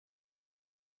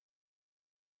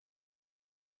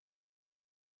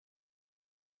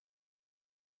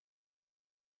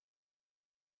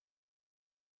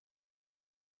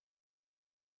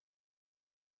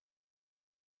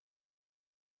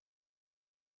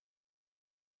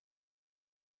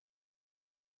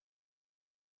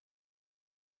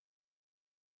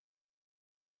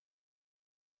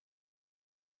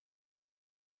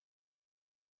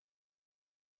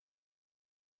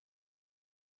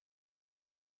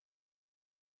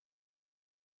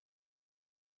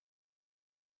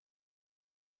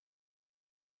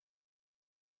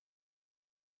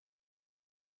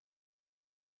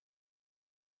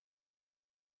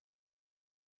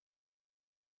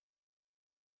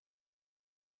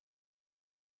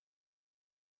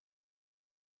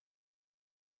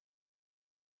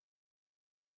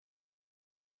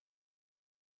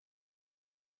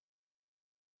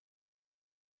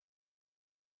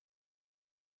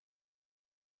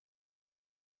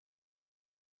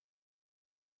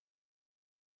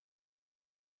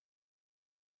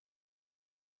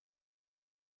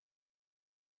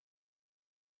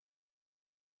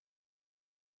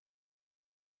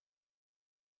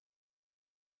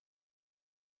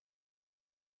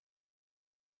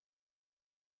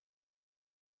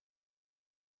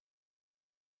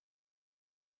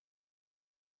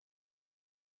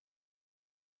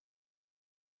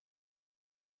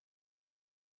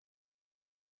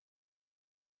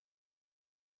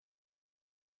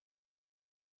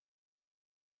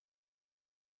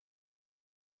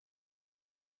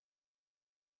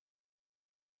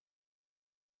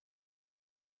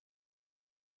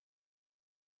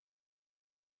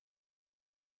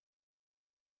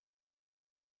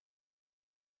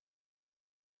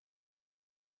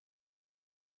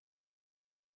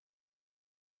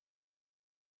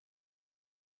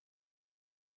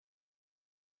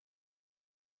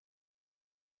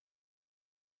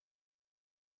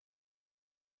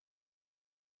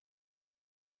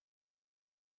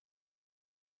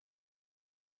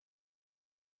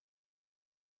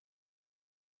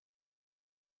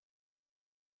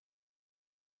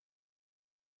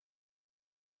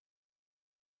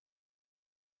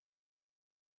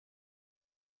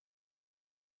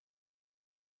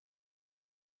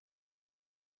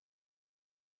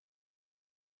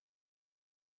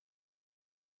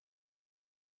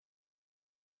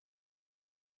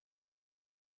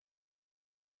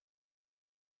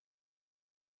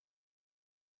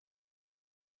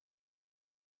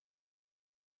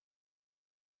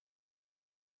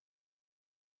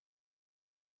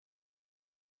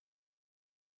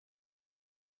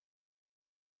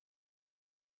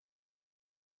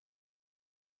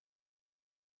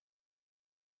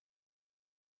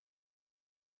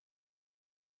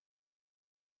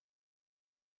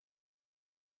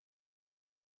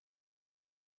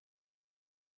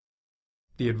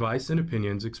The advice and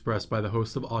opinions expressed by the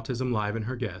host of Autism Live and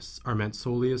her guests are meant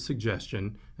solely as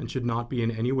suggestion and should not be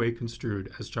in any way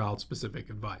construed as child-specific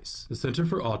advice. The Center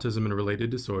for Autism and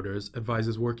Related Disorders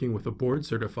advises working with a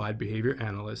board-certified behavior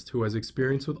analyst who has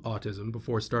experience with autism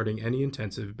before starting any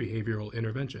intensive behavioral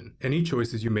intervention. Any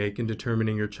choices you make in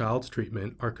determining your child's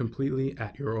treatment are completely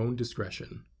at your own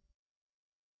discretion.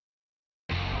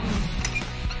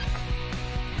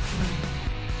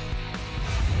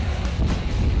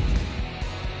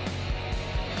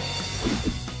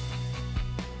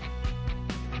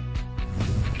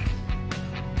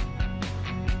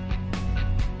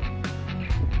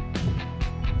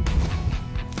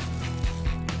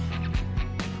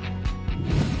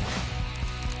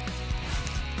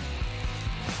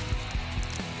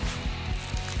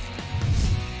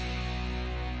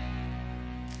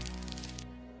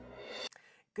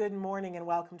 Good morning and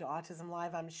welcome to Autism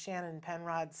Live. I'm Shannon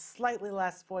Penrod. Slightly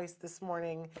less voice this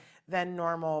morning than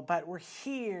normal, but we're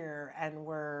here and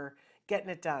we're getting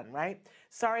it done, right?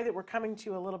 Sorry that we're coming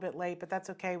to you a little bit late, but that's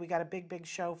okay. We got a big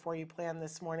show for you planned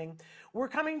this morning. We're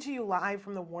coming to you live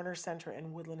from the Warner Center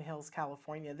in Woodland Hills,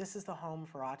 California. This is the home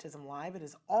for Autism Live. It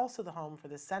is also the home for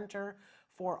the Center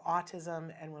for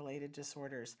Autism and Related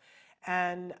Disorders.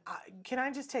 And can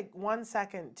I just take 1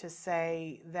 second to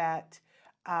say that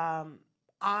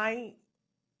I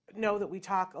know that we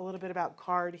talk a little bit about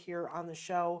CARD here on the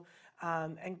show,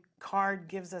 and CARD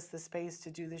gives us the space to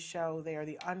do the show. They are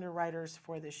the underwriters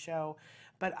for the show.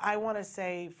 But I want to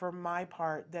say, for my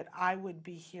part, that I would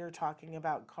be here talking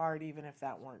about CARD even if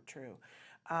that weren't true.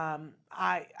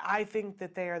 I think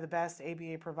that they are the best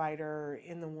ABA provider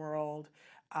in the world.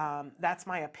 That's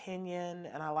my opinion,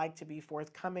 and I like to be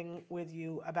forthcoming with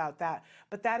you about that.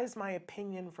 But that is my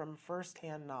opinion from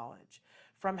firsthand knowledge,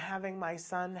 from having my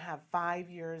son have 5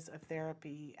 years of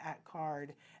therapy at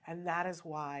CARD, and that is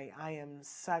why I am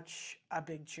such a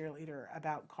big cheerleader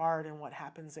about CARD and what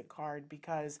happens at CARD,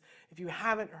 because if you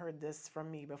haven't heard this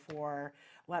from me before,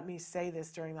 let me say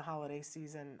this during the holiday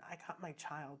season, I got my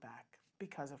child back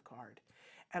because of CARD.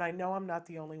 And I know I'm not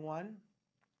the only one.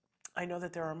 I know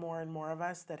that there are more and more of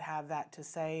us that have that to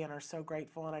say and are so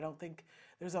grateful, and I don't think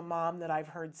there's a mom that I've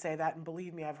heard say that, and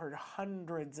believe me, I've heard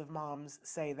hundreds of moms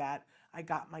say that. I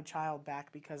got my child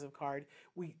back because of CARD.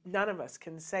 None of us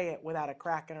can say it without a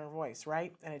crack in our voice,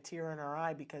 right? And a tear in our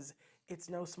eye, because it's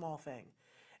no small thing.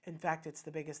 In fact, it's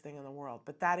the biggest thing in the world.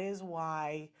 But that is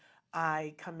why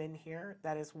I come in here.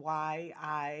 That is why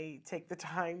I take the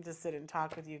time to sit and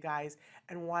talk with you guys,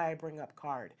 and why I bring up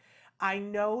CARD. I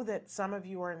know that some of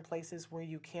you are in places where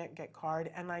you can't get CARD,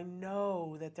 and I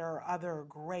know that there are other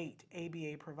great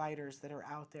ABA providers that are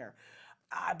out there.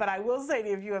 But I will say to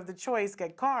you, if you have the choice,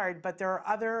 get CARD, but there are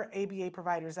other ABA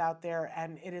providers out there,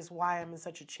 and it is why I'm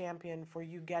such a champion for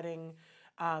you getting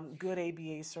good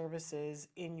ABA services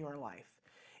in your life.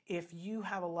 If you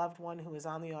have a loved one who is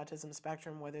on the autism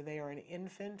spectrum, whether they are an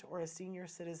infant or a senior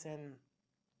citizen,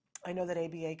 I know that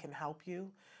ABA can help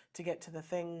you to get to the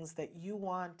things that you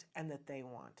want and that they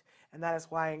want. And that is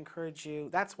why I encourage you.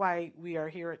 That's why we are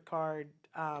here at CARD,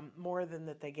 more than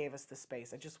that they gave us the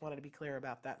space. I just wanted to be clear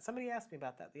about that. Somebody asked me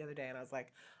about that the other day, and I was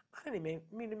like, I didn't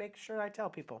mean to make sure I tell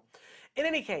people. In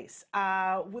any case,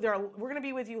 we're going to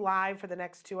be with you live for the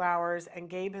next 2 hours, and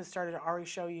Gabe has started to already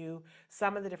show you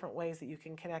some of the different ways that you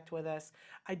can connect with us.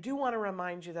 I do want to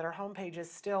remind you that our homepage is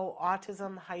still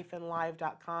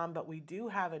autism-live.com, but we do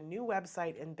have a new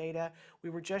website in beta. We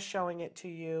were just showing it to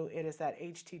you. It is at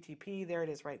HTTP. There it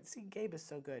is, right? See, Gabe is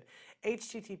so good.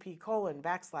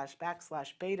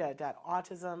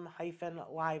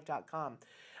 http://beta.autism-live.com.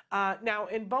 Now,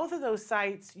 in both of those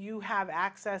sites, you have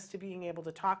access to being able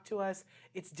to talk to us.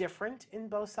 It's different in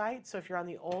both sites. So if you're on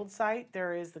the old site,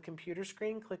 there is the computer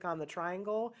screen. Click on the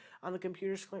triangle. On the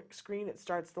computer screen, it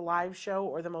starts the live show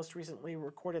or the most recently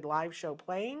recorded live show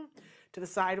playing. To the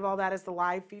side of all that is the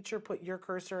live feature. Put your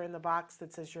cursor in the box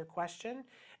that says your question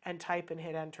and type and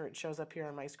hit enter. It shows up here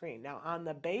on my screen. Now, on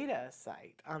the beta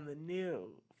site, on the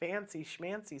new fancy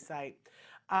schmancy site,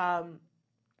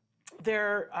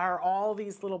 there are all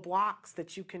these little blocks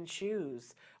that you can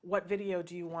choose. What video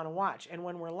do you want to watch? And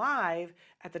when we're live,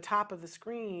 at the top of the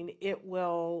screen, it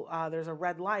will, there's a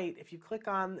red light. If you click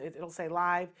on, it'll say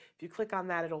live. If you click on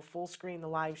that, it'll full screen the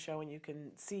live show, and you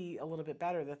can see a little bit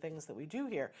better the things that we do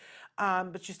here.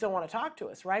 But you still want to talk to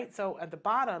us, right? So at the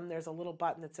bottom, there's a little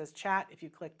button that says chat. If you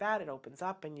click that, it opens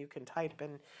up, and you can type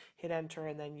and hit enter,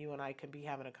 and then you and I can be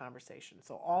having a conversation.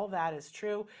 So all that is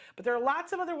true. But there are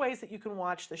lots of other ways that you can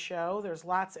watch the show. show. There's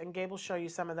lots, and Gabe will show you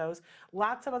some of those.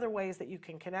 Lots of other ways that you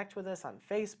can connect with us on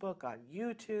Facebook, on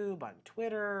YouTube, on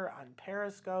Twitter, on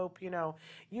Periscope, you know,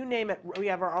 you name it. We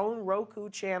have our own Roku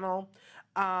channel.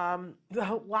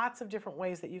 Lots of different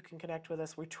ways that you can connect with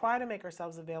us. We try to make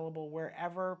ourselves available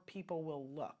wherever people will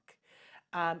look.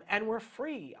 And we're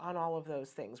free on all of those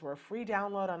things. We're a free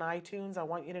download on iTunes. I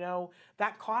want you to know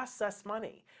that costs us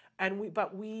money.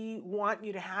 But we want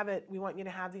you to have it. We want you to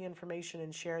have the information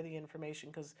and share the information,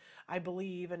 because I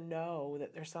believe and know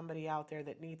that there's somebody out there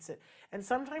that needs it. And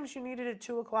sometimes you need it at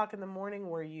 2 o'clock in the morning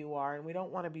where you are, and we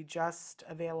don't want to be just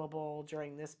available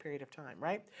during this period of time,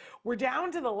 right? We're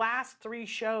down to the last 3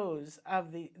 shows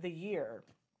of the year.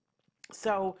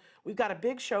 So we've got a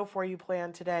big show for you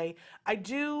planned today. I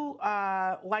do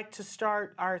like to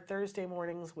start our Thursday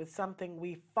mornings with something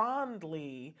we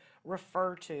fondly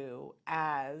refer to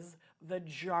as the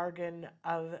jargon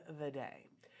of the day.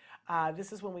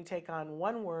 This is when we take on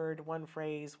one word, one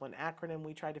phrase, one acronym.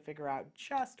 We try to figure out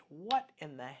just what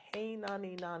in the hey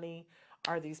nani nani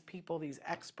are these people, these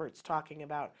experts talking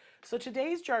about. So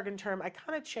today's jargon term, I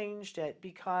kind of changed it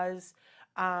because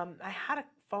I had a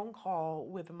phone call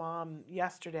with Mom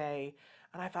yesterday,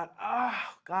 and I thought, oh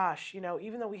gosh, you know,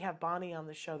 even though we have Bonnie on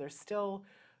the show, there's still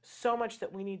so much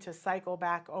that we need to cycle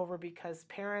back over, because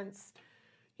parents,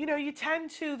 you know, you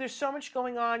tend to, there's so much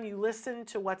going on, you listen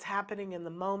to what's happening in the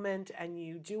moment, and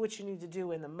you do what you need to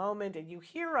do in the moment, and you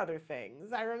hear other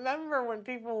things. I remember when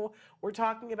people were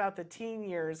talking about the teen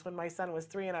years when my son was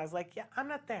 3, and I was like, yeah, I'm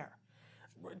not there.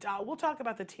 We'll talk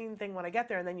about the teen thing when I get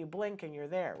there, and then you blink and you're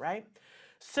there, right?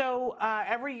 So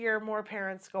every year more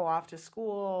parents go off to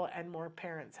school and more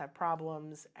parents have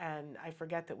problems, and I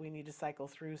forget that we need to cycle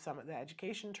through some of the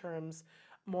education terms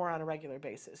more on a regular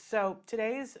basis. So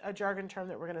today's jargon term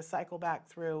that we're going to cycle back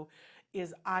through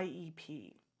is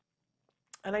IEP.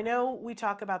 And I know we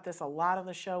talk about this a lot on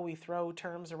the show. We throw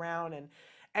terms around, and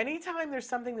anytime there's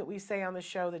something that we say on the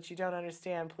show that you don't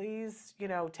understand, please, you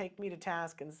know, take me to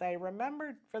task and say,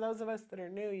 remember, for those of us that are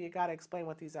new, you got to explain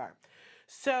what these are.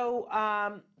 So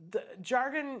the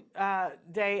jargon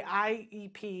day,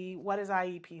 IEP, what does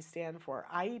IEP stand for?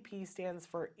 IEP stands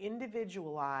for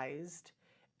Individualized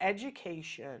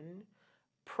Education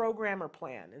Program or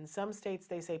Plan. In some states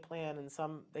they say plan, and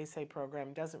some they say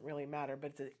program. Doesn't really matter, but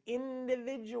it's an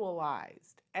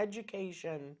individualized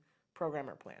education program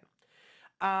or plan.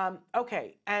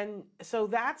 Okay, and so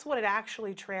that's what it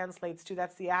actually translates to.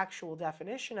 That's the actual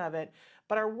definition of it.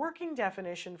 But our working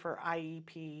definition for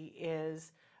IEP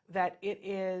is that it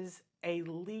is a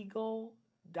legal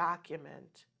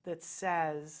document that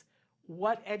says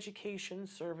what education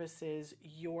services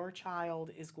your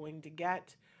child is going to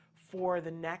get for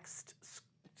the next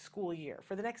school year,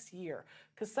 for the next year.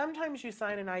 Because sometimes you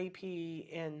sign an IEP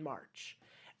in March,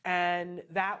 and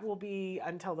that will be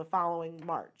until the following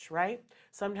March, right?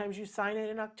 Sometimes you sign it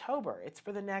in October. It's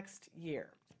for the next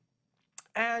year.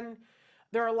 And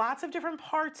there are lots of different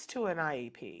parts to an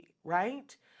IEP,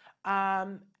 right?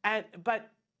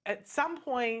 But at some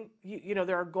point, you know,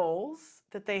 there are goals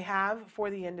that they have for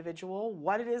the individual,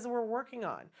 what it is we're working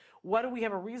on. What do we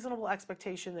have a reasonable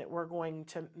expectation that we're going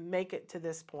to make it to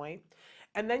this point?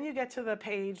 And then you get to the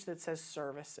page that says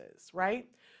services, right?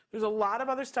 There's a lot of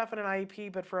other stuff in an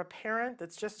IEP, but for a parent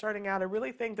that's just starting out, I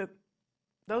really think that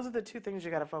those are the 2 things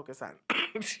you got to focus on.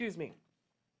 Excuse me.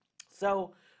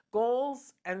 So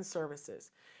goals and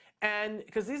services. And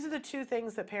because these are the 2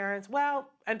 things that parents,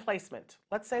 well, and placement.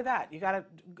 Let's say that. You got to,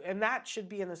 and that should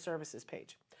be in the services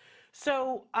page.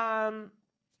 So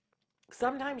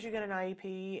sometimes you get an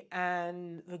IEP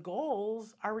and the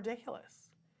goals are ridiculous.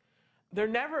 They're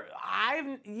never,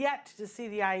 I've yet to see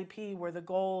the IEP where the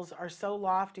goals are so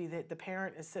lofty that the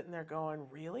parent is sitting there going,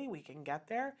 really, we can get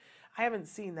there? I haven't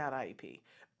seen that IEP.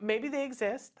 Maybe they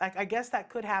exist. I guess that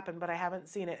could happen, but I haven't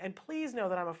seen it. And please know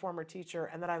that I'm a former teacher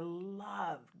and that I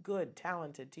love good,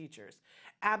 talented teachers.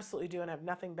 Absolutely do, and have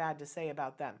nothing bad to say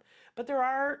about them. But there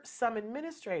are some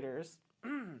administrators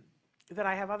that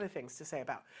I have other things to say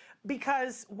about.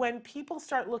 Because when people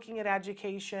start looking at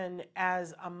education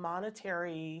as a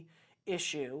monetary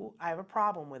issue, I have a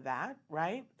problem with that,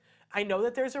 right? I know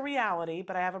that there's a reality,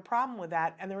 but I have a problem with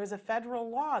that. And there is a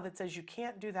federal law that says you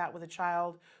can't do that with a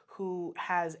child who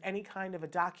has any kind of a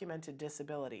documented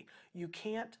disability. You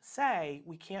can't say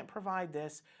we can't provide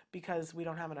this because we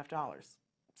don't have enough dollars.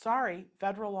 Sorry,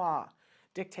 federal law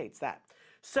dictates that.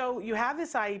 So you have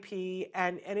this IEP,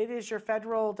 and it is your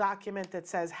federal document that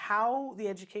says how the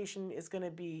education is going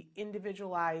to be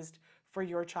individualized for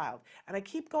your child. And I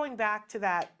keep going back to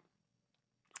that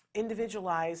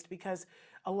individualized because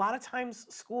A lot of times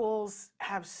schools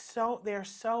they're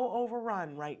so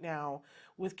overrun right now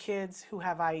with kids who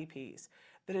have IEPs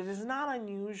that it is not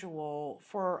unusual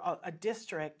for a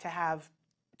district to have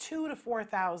 2,000 to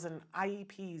 4,000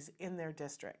 IEPs in their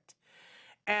district.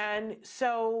 And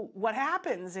so what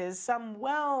happens is some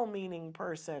well-meaning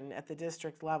person at the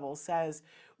district level says,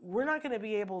 we're not going to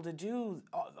be able to do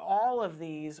all of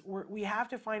these. We have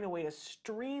to find a way to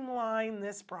streamline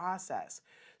this process.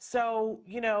 So,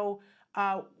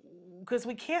 because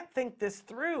we can't think this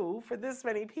through for this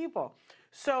many people.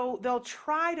 So they'll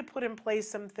try to put in place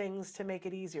some things to make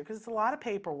it easier because it's a lot of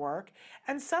paperwork.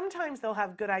 And sometimes they'll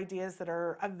have good ideas that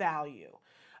are of value.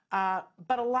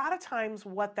 But a lot of times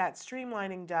what that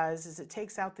streamlining does is it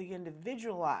takes out the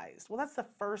individualized. Well, that's the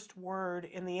first word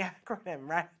in the acronym,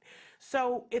 right?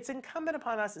 So it's incumbent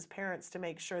upon us as parents to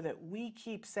make sure that we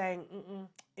keep saying,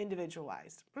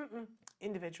 individualized,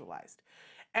 individualized.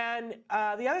 And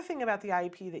the other thing about the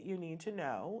IEP that you need to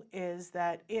know is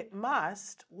that it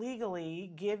must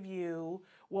legally give you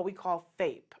what we call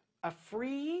FAPE, a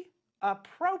free,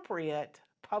 appropriate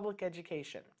public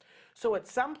education. So at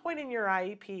some point in your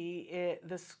IEP,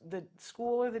 the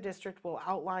school or the district will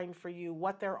outline for you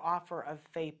what their offer of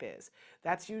FAPE is.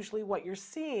 That's usually what you're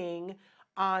seeing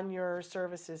on your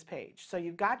services page. So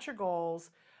you've got your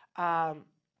goals. A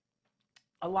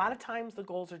lot of times the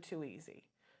goals are too easy.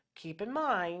 Keep in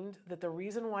mind that the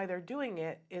reason why they're doing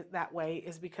it that way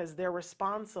is because they're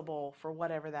responsible for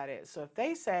whatever that is. So if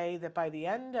they say that by the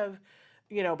end of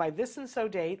by this and so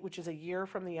date, which is a year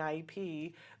from the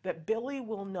IEP, that Billy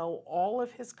will know all of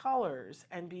his colors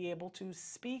and be able to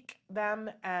speak them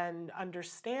and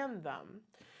understand them,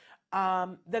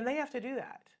 then they have to do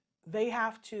that. They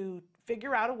have to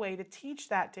figure out a way to teach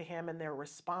that to him, and they're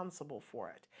responsible for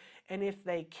it. And if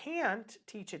they can't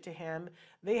teach it to him,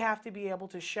 they have to be able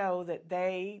to show that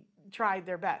they tried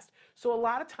their best. So a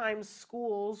lot of times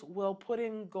schools will put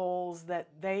in goals that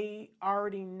they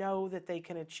already know that they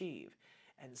can achieve.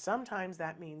 And sometimes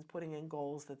that means putting in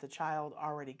goals that the child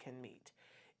already can meet.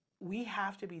 We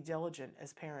have to be diligent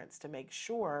as parents to make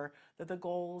sure that the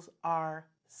goals are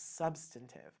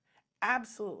substantive,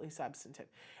 absolutely substantive.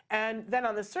 And then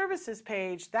on the services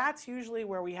page, that's usually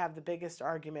where we have the biggest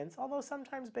arguments, although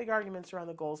sometimes big arguments are on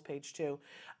the goals page too.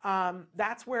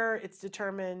 That's where it's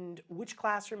determined which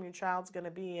classroom your child's going to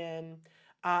be in.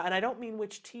 And I don't mean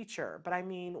which teacher, but I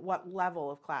mean what level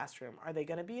of classroom. Are they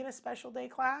going to be in a special day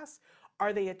class?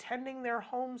 Are they attending their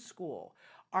home school?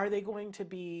 Are they going to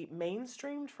be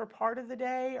mainstreamed for part of the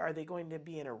day? Are they going to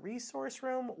be in a resource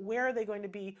room? Where are they going to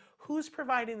be? Who's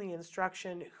providing the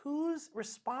instruction? Who's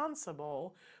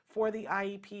responsible for the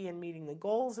IEP and meeting the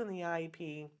goals in the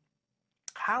IEP?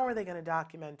 How are they going to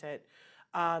document it?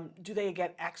 Do they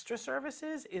get extra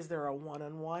services? Is there a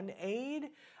one-on-one aid?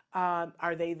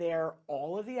 Are they there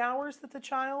all of the hours that the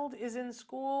child is in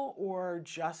school or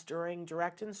just during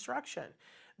direct instruction?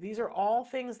 These are all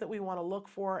things that we want to look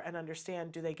for and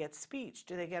understand. Do they get speech?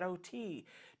 Do they get OT?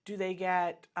 Do they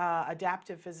get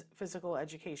adaptive physical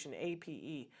education,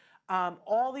 APE?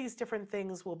 All these different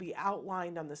things will be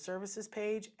outlined on the services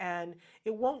page, and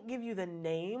it won't give you the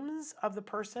names of the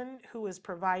person who is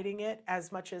providing it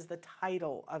as much as the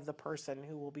title of the person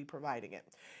who will be providing it.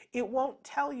 It won't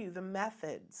tell you the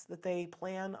methods that they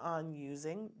plan on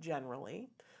using generally.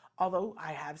 Although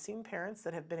I have seen parents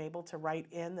that have been able to write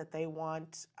in that they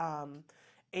want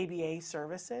ABA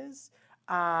services,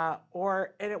 and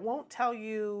it won't tell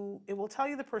you, it will tell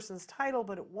you the person's title,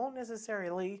 but it won't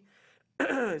necessarily,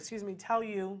 tell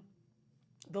you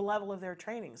the level of their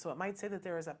training. So it might say that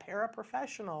there is a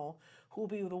paraprofessional who will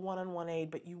be the one-on-one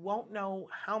aid, but you won't know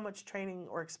how much training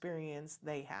or experience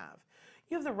they have.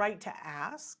 You have the right to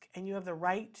ask, and you have the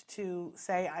right to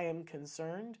say, I am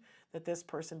concerned that this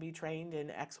person be trained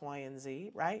in X, Y, and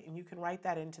Z, right? And you can write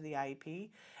that into the IEP.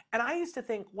 And I used to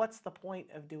think, what's the point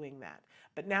of doing that?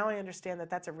 But now I understand that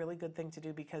that's a really good thing to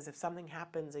do, because if something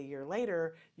happens a year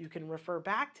later, you can refer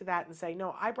back to that and say,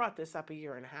 no, I brought this up a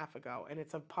year and a half ago, and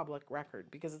it's a public record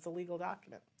because it's a legal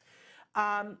document.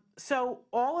 So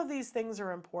all of these things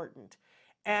are important.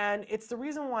 And it's the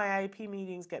reason why IEP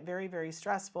meetings get very, very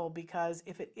stressful, because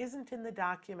if it isn't in the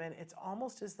document, it's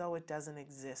almost as though it doesn't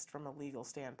exist from a legal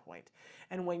standpoint.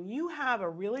 And when you have a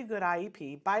really good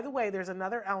IEP, by the way, there's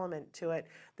another element to it,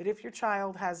 that if your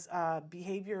child has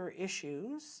behavior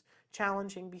issues,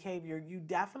 challenging behavior, you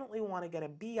definitely want to get a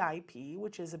BIP,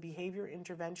 which is a behavior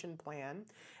intervention plan.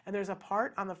 And there's a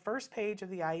part on the first page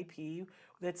of the IEP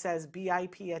that says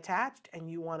BIP attached, and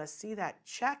you want to see that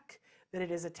check that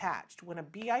it is attached. When a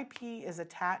BIP is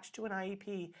attached to an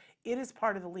IEP, it is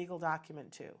part of the legal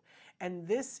document too. And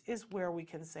this is where we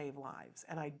can save lives.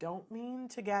 And I don't mean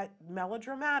to get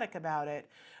melodramatic about it,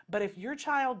 but if your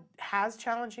child has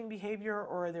challenging behavior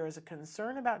or there is a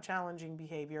concern about challenging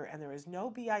behavior and there is no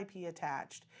BIP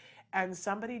attached, and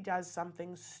somebody does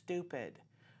something stupid,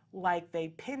 like they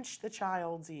pinch the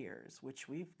child's ears, which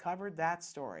we've covered that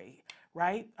story,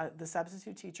 right? The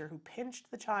substitute teacher who pinched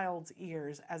the child's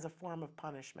ears as a form of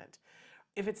punishment.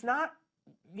 If it's not,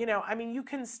 you know, I mean, you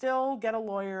can still get a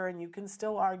lawyer and you can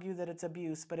still argue that it's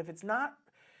abuse, but if it's not,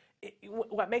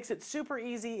 what makes it super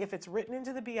easy, if it's written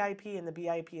into the BIP and the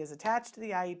BIP is attached to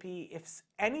the IEP, if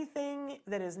anything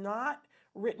that is not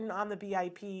written on the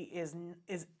BIP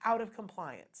is out of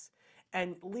compliance.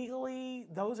 And legally,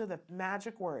 those are the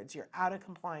magic words. You're out of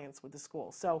compliance with the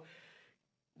school. So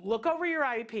look over your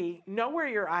IEP, know where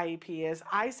your IEP is.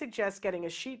 I suggest getting a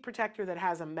sheet protector that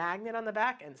has a magnet on the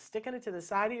back and sticking it to the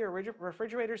side of your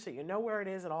refrigerator so you know where it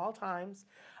is at all times.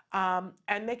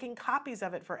 And making copies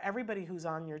of it for everybody who's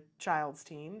on your child's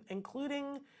team,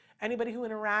 including anybody who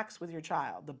interacts with your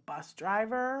child, the bus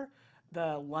driver,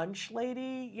 the lunch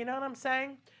lady, you know what I'm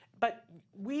saying? But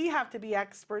we have to be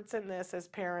experts in this as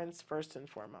parents first and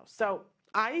foremost. So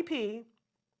IEP,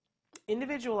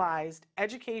 individualized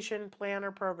education plan or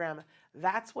program,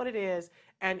 that's what it is.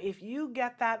 And if you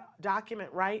get that document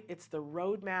right, it's the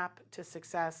roadmap to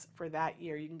success for that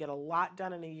year. You can get a lot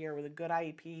done in a year with a good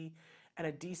IEP and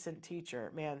a decent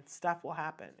teacher. Man, stuff will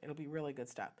happen. It'll be really good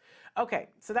stuff. Okay,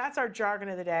 so that's our jargon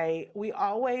of the day. We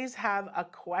always have a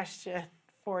question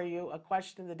for you, a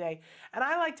question of the day. And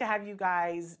I like to have you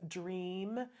guys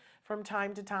dream from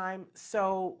time to time.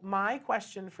 So my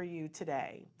question for you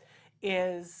today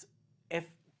is,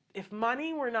 if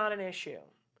money were not an issue,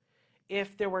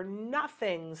 if there were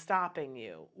nothing stopping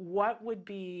you, what would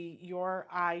be your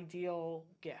ideal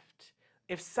gift?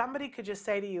 If somebody could just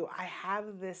say to you, I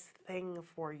have this thing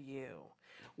for you,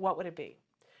 what would it be?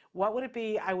 What would it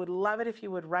be? I would love it if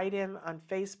you would write in on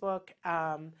Facebook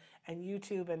and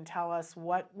YouTube and tell us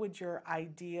what would your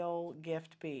ideal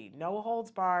gift be. No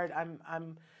holds barred.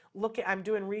 I'm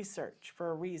doing research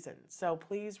for a reason. So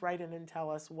please write in and tell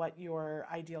us what your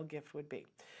ideal gift would be.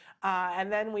 And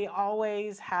then we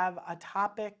always have a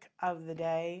topic of the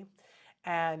day.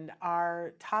 And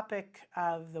our topic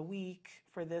of the week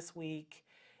for this week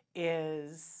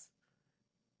is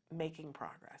making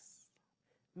progress.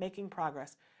 Making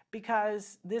progress.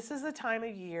 Because this is the time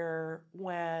of year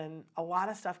when a lot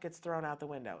of stuff gets thrown out the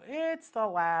window. It's the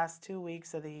last 2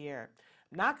 weeks of the year.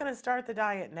 I'm not going to start the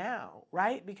diet now,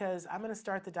 right? Because I'm going to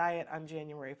start the diet on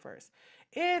January 1st.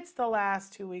 It's the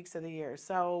last 2 weeks of the year,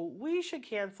 so we should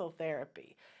cancel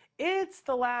therapy. It's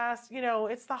the last,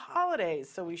 it's the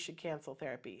holidays, so we should cancel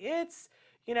therapy. It's,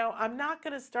 I'm not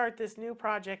going to start this new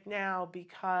project now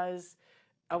because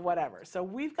of whatever. So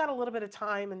we've got a little bit of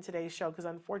time in today's show because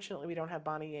unfortunately we don't have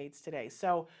Bonnie Yates today.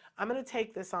 So I'm going to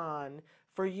take this on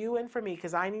for you and for me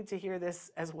because I need to hear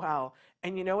this as well.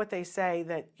 And you know what they say,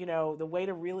 that, the way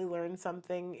to really learn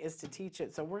something is to teach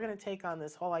it. So we're going to take on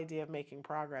this whole idea of making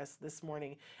progress this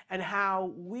morning and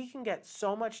how we can get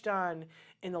so much done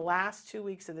in the last 2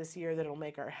 weeks of this year that it'll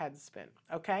make our heads spin.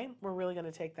 Okay? We're really going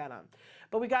to take that on.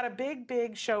 But we got a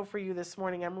big show for you this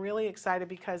morning. I'm really excited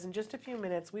because in just a few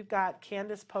minutes, we've got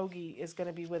Candace Pogge is going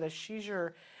to be with us. She's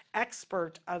your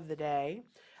expert of the day.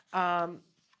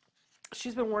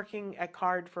 She's been working at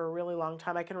CARD for a really long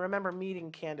time. I can remember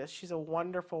meeting Candace. She's a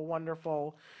wonderful,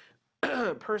 wonderful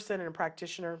person and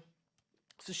practitioner.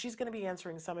 So she's going to be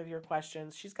answering some of your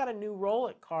questions. She's got a new role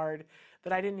at CARD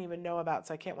that I didn't even know about,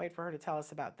 so I can't wait for her to tell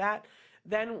us about that.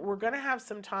 Then we're going to have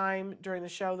some time during the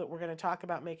show that we're going to talk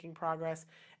about making progress.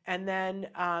 And then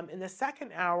in the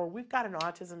second hour, we've got an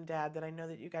autism dad that I know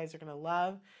that you guys are going to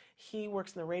love. He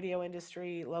works in the radio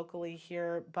industry locally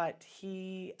here, but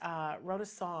he wrote a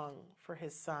song for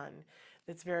his son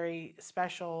that's very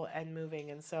special and moving.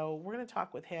 And so we're going to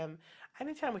talk with him.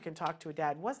 Anytime we can talk to a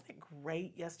dad. Wasn't it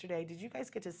great yesterday? Did you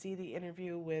guys get to see the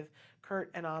interview with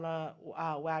Kurt and Anna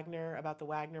Wagner about the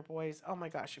Wagner boys? Oh my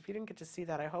gosh, if you didn't get to see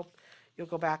that, I hope you'll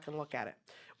go back and look at it.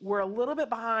 We're a little bit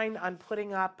behind on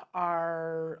putting up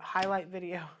our highlight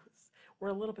videos. We're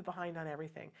a little bit behind on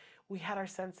everything. We had our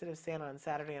Sensitive Santa on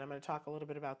Saturday, and I'm going to talk a little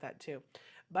bit about that too.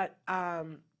 But,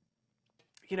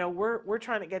 we're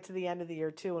trying to get to the end of the year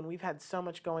too, and we've had so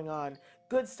much going on.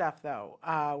 Good stuff, though.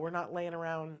 We're not laying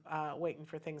around waiting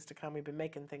for things to come. We've been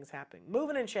making things happen,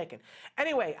 moving and shaking.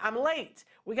 Anyway, I'm late.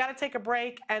 We got to take a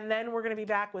break, and then we're going to be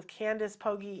back with Candace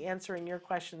Pogge answering your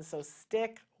questions, so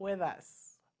stick with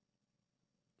us.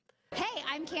 Hey,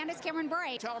 I'm Candace Cameron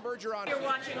Bure. Tom Bergeron. You're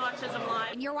watching Autism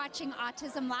Live. And you're watching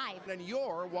Autism Live. And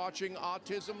you're watching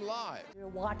Autism Live. You're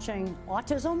watching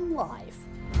Autism Live.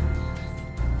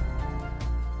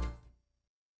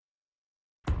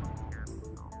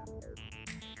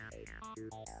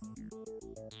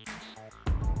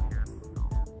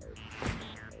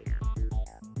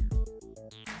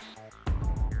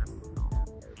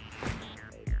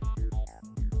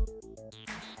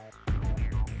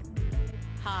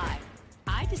 Hi,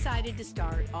 I decided to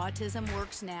start Autism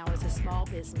Works Now as a small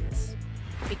business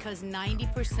because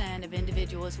 90% of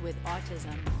individuals with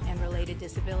autism and related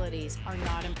disabilities are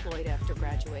not employed after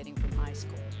graduating from high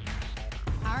school.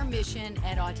 Our mission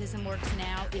at Autism Works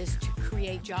Now is to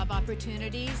create job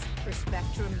opportunities for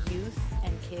Spectrum youth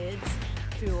and kids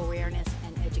through awareness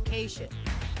and education.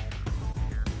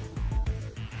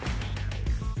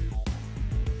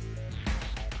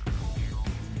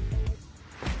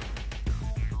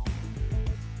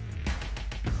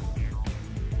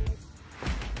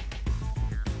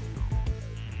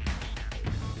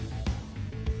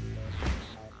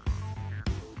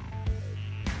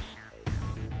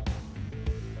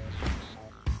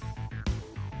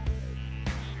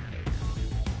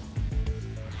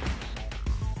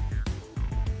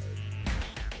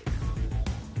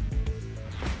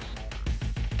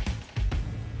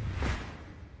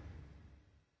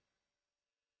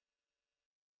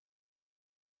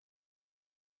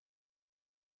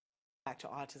 Back to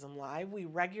Autism Live. We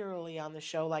regularly on the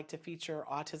show like to feature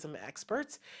autism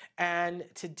experts, and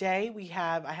today we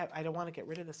have I don't want to get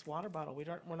rid of this water bottle.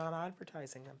 We're not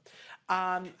advertising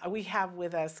them. We have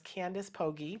with us Candace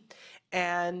Pogge,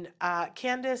 and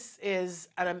Candace is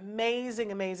an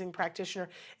amazing practitioner.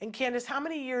 And Candace, how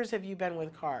many years have you been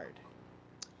with CARD?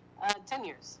 10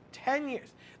 years. 10 years.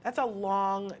 That's a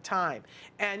long time.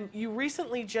 And you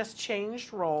recently just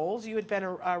changed roles. You had been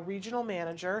a regional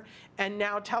manager, and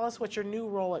now tell us what your new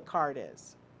role at CARD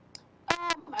is.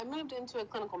 I moved into a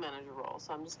clinical manager role,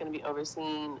 so I'm just going to be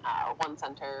overseeing one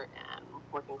center and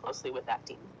working closely with that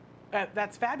team.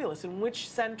 That's fabulous. And which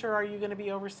center are you going to be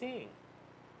overseeing?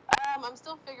 I'm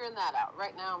still figuring that out.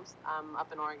 Right now, I'm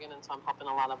up in Oregon, and so I'm helping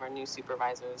a lot of our new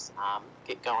supervisors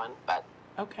get going. But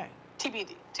okay.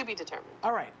 TBD, to be determined.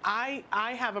 All right. I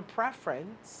have a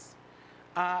preference,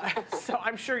 so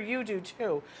I'm sure you do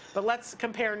too. But let's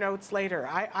compare notes later.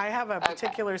 I have a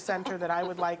particular center that I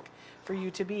would like for you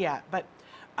to be at, but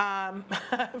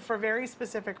for very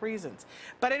specific reasons.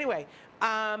 But anyway,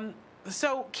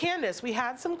 so Candace, we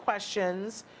had some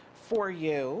questions for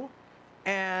you,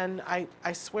 and I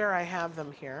swear I have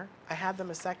them here. I had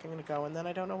them a second ago, and then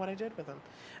I don't know what I did with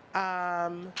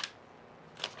them.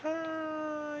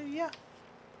 Yeah.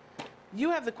 You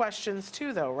have the questions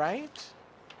too, though, right?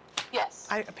 Yes.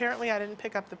 Apparently I didn't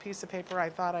pick up the piece of paper I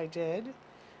thought I did,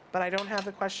 but I don't have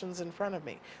the questions in front of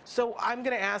me. So I'm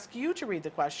going to ask you to read the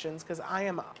questions because I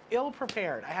am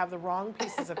ill-prepared. I have the wrong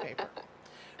pieces of paper.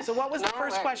 So what was the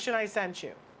first question I sent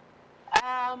you?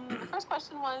 The first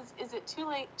question was, is it too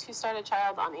late to start a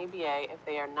child on ABA if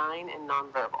they are 9 and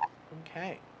nonverbal?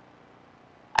 Okay.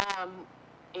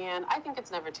 And I think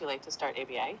it's never too late to start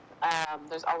ABA.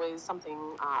 There's always something,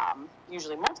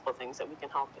 usually multiple things that we can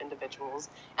help individuals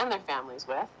and their families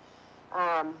with.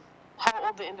 How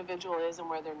old the individual is and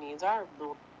where their needs are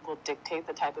will dictate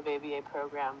the type of ABA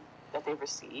program that they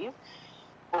receive.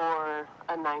 For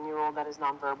a 9-year-old that is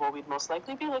nonverbal, we'd most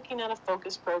likely be looking at a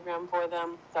focus program for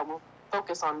them that will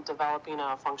focus on developing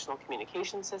a functional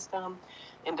communication system,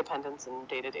 independence and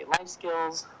day-to-day life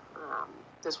skills.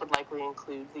 This would likely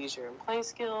include leisure and play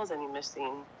skills, any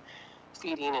missing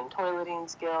feeding and toileting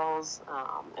skills,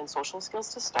 and social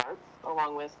skills to start,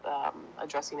 along with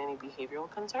addressing any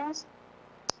behavioral concerns.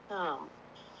 All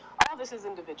this is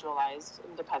individualized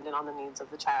and dependent on the needs of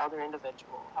the child or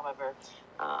individual. However,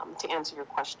 to answer your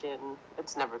question,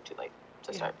 it's never too late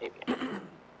to start ABA.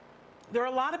 There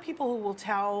are a lot of people who will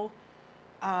tell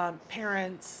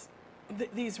parents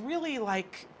these really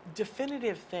like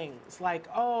definitive things like,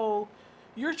 oh,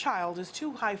 your child is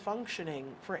too high functioning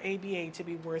for ABA to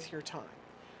be worth your time.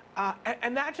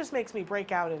 And that just makes me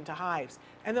break out into hives.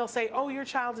 And they'll say, oh, your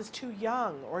child is too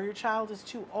young, or your child is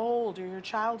too old, or your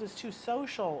child is too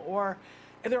social, or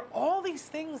there are all these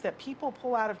things that people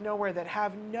pull out of nowhere that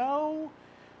have no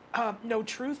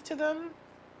truth to them,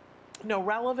 no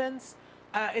relevance.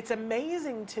 It's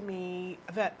amazing to me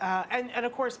that, and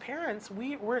of course parents,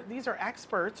 these are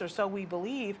experts, or so we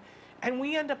believe, and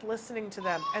we end up listening to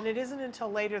them. And it isn't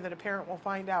until later that a parent will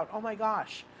find out, oh my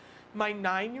gosh, My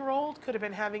 9-year-old could have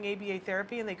been having ABA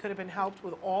therapy and they could have been helped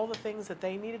with all the things that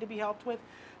they needed to be helped with.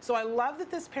 So I love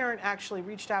that this parent actually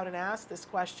reached out and asked this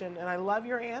question, and I love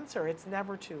your answer. It's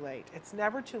never too late. It's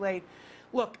never too late.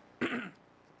 Look,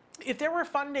 if there were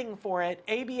funding for it,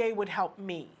 ABA would help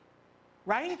me,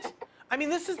 right? I mean,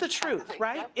 this is the truth,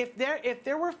 right? If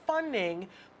there were funding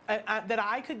that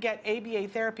I could get ABA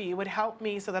therapy, it would help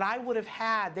me so that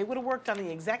they would have worked on the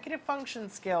executive function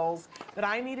skills that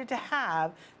I needed to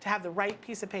have the right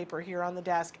piece of paper here on the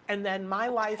desk, and then my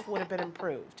life would have been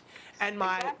improved. And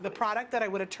the product that I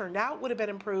would have turned out would have been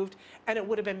improved, and it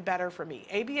would have been better for me.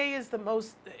 ABA is the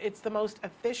most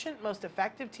efficient, most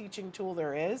effective teaching tool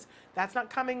there is. That's not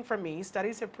coming from me.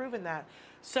 Studies have proven that.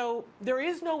 So there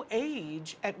is no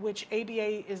age at which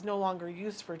ABA is no longer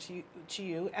useful to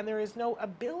you, and there is no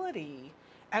ability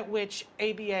at which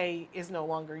ABA is no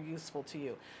longer useful to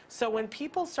you. So when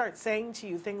people start saying to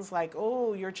you things like,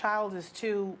 oh, your child is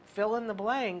too fill in the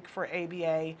blank for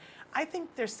ABA, I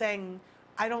think they're saying,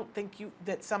 I don't think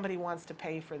that somebody wants to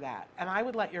pay for that. And I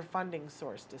would let your funding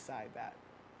source decide that.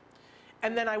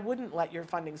 And then I wouldn't let your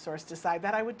funding source decide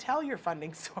that. I would tell your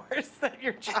funding source that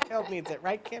your child needs it.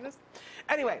 Right, Candace?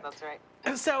 Anyway. That's right.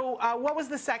 So what was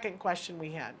the second question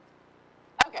we had?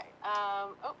 Okay.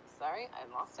 Oh, sorry. I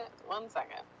lost it. 1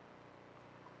 second.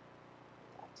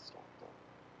 Got distracted.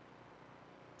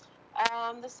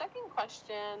 The second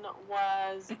question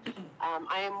was,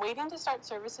 I am waiting to start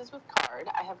services with CARD.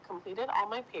 I have completed all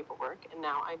my paperwork, and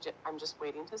now I'm just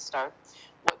waiting to start.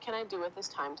 What can I do at this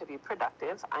time to be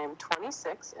productive? I am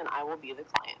 26, and I will be the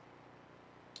client.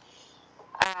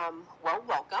 Well,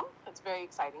 welcome. It's very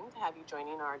exciting to have you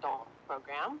joining our adult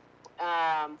program.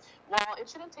 Well, it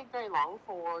shouldn't take very long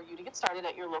for you to get started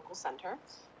at your local center.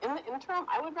 In the interim,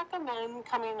 I would recommend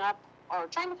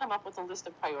trying to come up with a list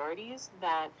of priorities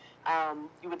that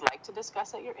you would like to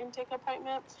discuss at your intake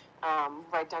appointment.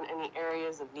 Write down any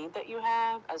areas of need that you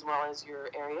have, as well as your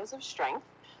areas of strength.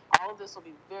 All of this will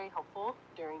be very helpful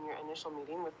during your initial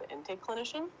meeting with the intake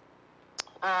clinician.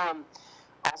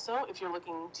 Also, if you're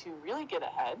looking to really get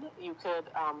ahead, you could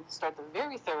start the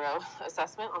very thorough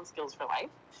assessment on Skills for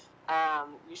Life.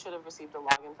 You should have received a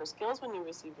login for Skills when you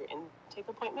received your intake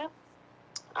appointment.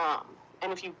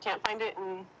 And if you can't find it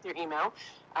in your email,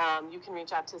 you can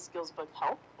reach out to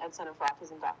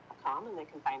skillsbookhelp@centerforautism.com, and they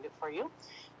can find it for you.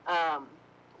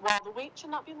 While the wait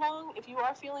should not be long, if you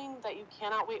are feeling that you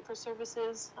cannot wait for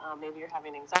services, maybe you're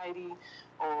having anxiety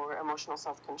or emotional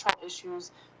self-control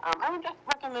issues, I would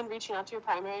recommend reaching out to your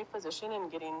primary physician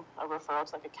and getting a referral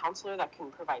to a counselor that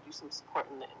can provide you some support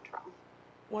in the interim.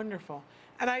 Wonderful.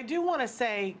 And I do want to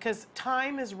say, because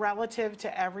time is relative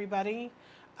to everybody,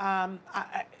 time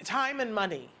and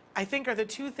money, I think, are the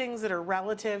two things that are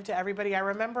relative to everybody. I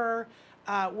remember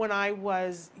when I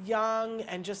was young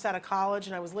and just out of college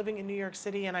and I was living in New York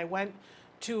City, and I went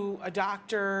to a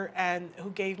doctor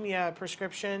who gave me a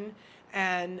prescription,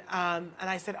 and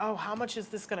I said, oh, how much is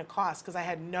this going to cost? Because I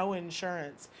had no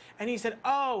insurance. And he said,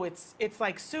 oh, it's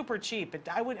like super cheap.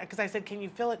 Because I said, can you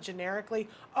fill it generically?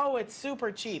 Oh, it's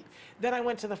super cheap. Then I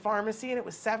went to the pharmacy and it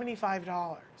was $75.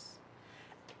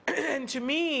 And to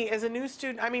me, as a new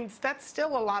student, I mean, that's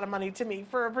still a lot of money to me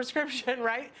for a prescription,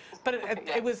 right? But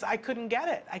I couldn't get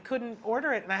it. I couldn't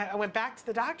order it. And I went back to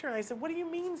the doctor and I said, what do you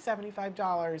mean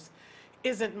 $75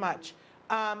 isn't much?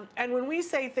 And when we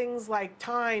say things like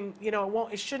time,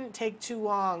 it shouldn't take too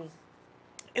long.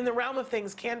 In the realm of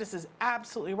things, Candace is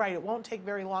absolutely right. It won't take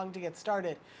very long to get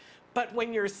started. But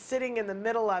when you're sitting in the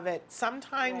middle of it,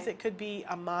 sometimes it could be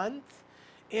a month.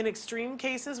 In extreme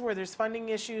cases where there's funding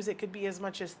issues, it could be as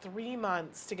much as 3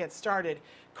 months to get started.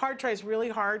 CARD tries really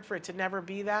hard for it to never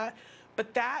be that,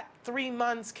 but that 3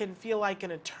 months can feel like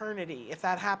an eternity if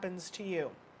that happens to you.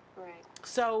 Right.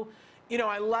 So,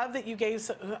 I love that you gave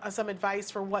some advice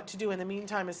for what to do in the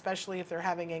meantime, especially if they're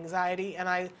having anxiety. And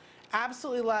I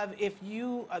absolutely love if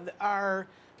you are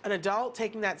an adult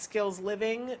taking that skills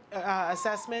living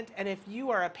assessment, and if you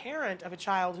are a parent of a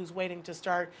child who's waiting to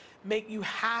start, you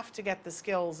have to get the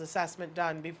skills assessment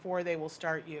done before they will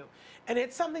start you. And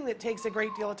it's something that takes a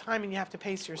great deal of time, and you have to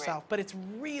pace yourself, but it's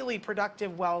really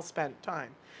productive, well spent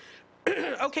time.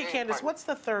 Okay, Candace, what's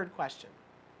the third question?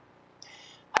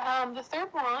 The third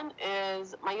one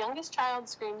is, my youngest child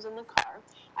screams in the car.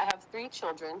 I have 3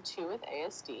 children, 2 with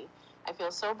ASD. I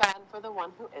feel so bad for the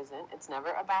one who isn't. It's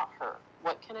never about her.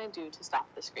 What can I do to stop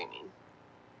the screaming?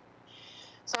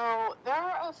 So there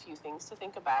are a few things to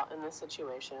think about in this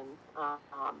situation.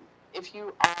 If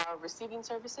you are receiving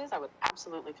services, I would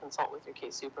absolutely consult with your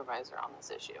case supervisor on this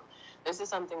issue. This is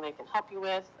something they can help you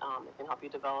with. It can help you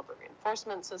develop a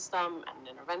reinforcement system and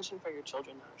an intervention for your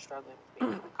children that are struggling with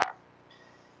being in the car.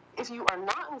 If you are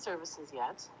not in services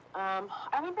yet,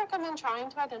 I would recommend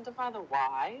trying to identify the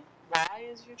why. Why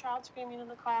is your child screaming in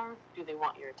the car? Do they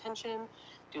want your attention?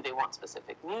 Do they want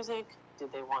specific music? Do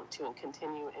they want to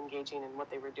continue engaging in what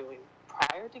they were doing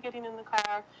prior to getting in the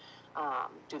car?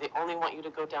 Do they only want you to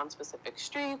go down specific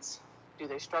streets? Do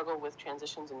they struggle with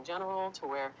transitions in general to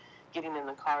where getting in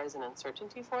the car is an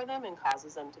uncertainty for them and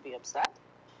causes them to be upset?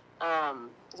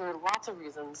 There are lots of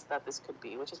reasons that this could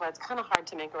be, which is why it's kind of hard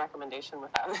to make a recommendation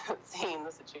without seeing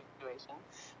the situation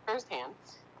firsthand.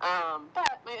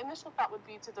 But my initial thought would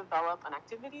be to develop an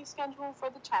activity schedule for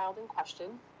the child in question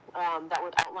that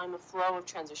would outline the flow of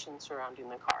transitions surrounding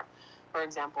the car. For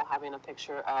example, having a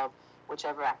picture of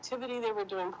whichever activity they were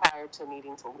doing prior to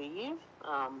needing to leave,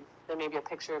 then maybe a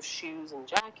picture of shoes and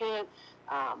jacket,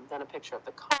 then a picture of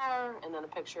the car, and then a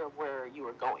picture of where you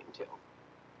were going to.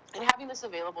 And having this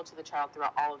available to the child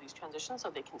throughout all of these transitions so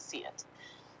they can see it.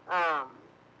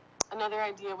 Another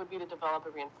idea would be to develop a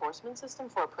reinforcement system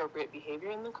for appropriate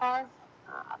behavior in the car.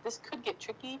 This could get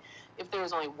tricky if there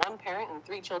is only one parent and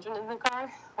 3 children in the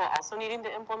car while also needing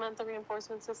to implement the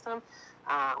reinforcement system,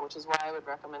 which is why I would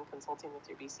recommend consulting with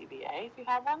your BCBA if you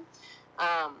have one.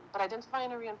 But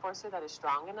identifying a reinforcer that is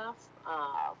strong enough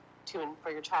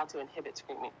for your child to inhibit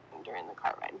screaming during the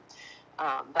car ride.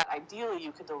 That ideally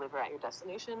you could deliver at your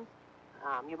destination.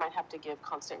 You might have to give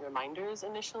constant reminders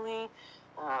initially,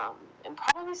 and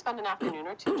probably spend an afternoon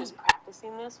or 2 just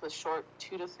practicing this with short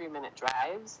 2 to 3 minute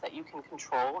drives that you can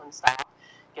control and stop,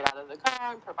 get out of the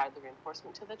car, and provide the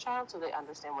reinforcement to the child so they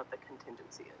understand what the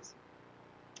contingency is.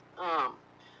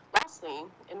 Lastly,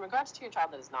 in regards to your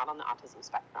child that is not on the autism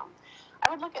spectrum, I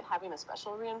would look at having a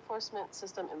special reinforcement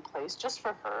system in place just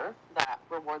for her that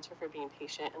rewards her for being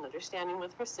patient and understanding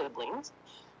with her siblings.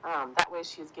 That way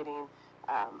she's getting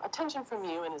attention from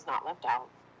you and is not left out.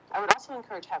 I would also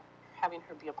encourage having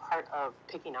her be a part of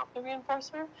picking out the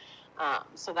reinforcer,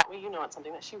 so that way you know it's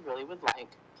something that she really would like.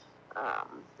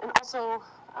 And also,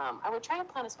 I would try to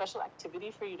plan a special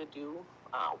activity for you to do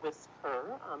with her,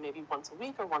 maybe once a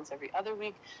week or once every other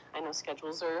week. I know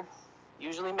schedules are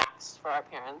usually maxed for our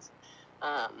parents,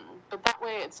 but that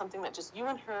way it's something that just you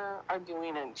and her are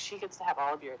doing and she gets to have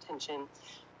all of your attention.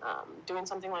 Doing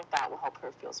something like that will help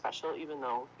her feel special, even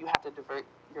though you have to divert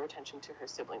your attention to her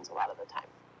siblings a lot of the time.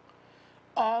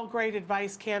 All great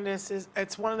advice, Candace.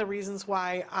 It's one of the reasons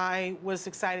why I was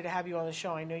excited to have you on the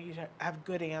show. I know you have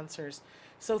good answers.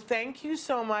 So thank you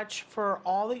so much for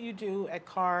all that you do at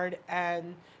CARD,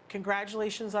 and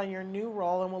congratulations on your new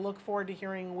role, and we'll look forward to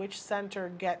hearing which center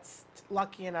gets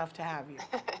lucky enough to have you.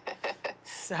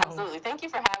 So, absolutely. Thank you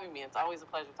for having me. It's always a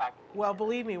pleasure talking to you. Well,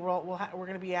 believe me, we're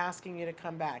going to be asking you to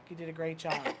come back. You did a great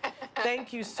job.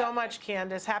 Thank you so much,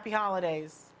 Candace. Happy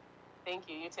holidays. Thank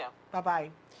you. You too.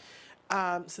 Bye-bye.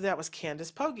 So that was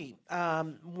Candace Pogge.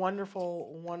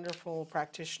 Wonderful, wonderful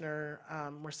practitioner.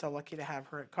 We're so lucky to have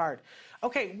her at CARD.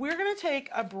 Okay, we're going to take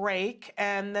a break,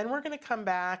 and then we're going to come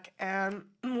back, and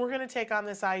we're going to take on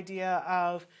this idea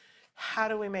of how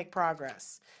do we make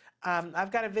progress. I've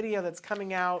got a video that's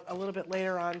coming out a little bit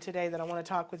later on today that I want to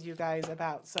talk with you guys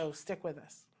about, so stick with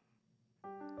us.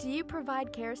 Do you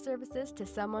provide care services to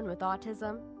someone with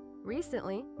autism?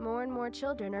 Recently, more and more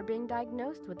children are being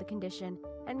diagnosed with the condition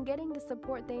and getting the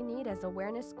support they need as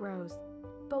awareness grows.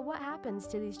 But what happens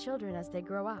to these children as they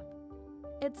grow up?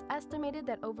 It's estimated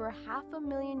that over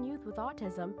 500,000 youth with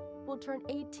autism will turn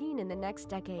 18 in the next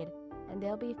decade, and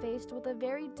they'll be faced with a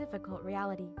very difficult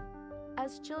reality.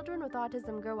 As children with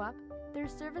autism grow up, their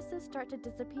services start to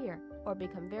disappear or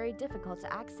become very difficult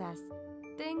to access.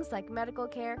 Things like medical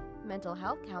care, mental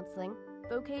health counseling,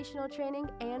 vocational training,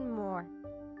 and more.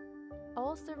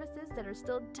 All services that are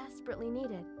still desperately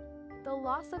needed. The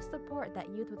loss of support that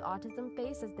youth with autism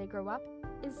face as they grow up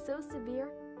is so severe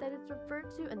that it's referred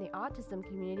to in the autism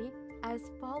community as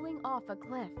falling off a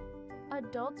cliff.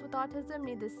 Adults with autism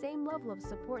need the same level of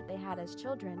support they had as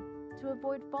children to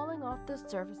avoid falling off the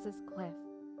services cliff.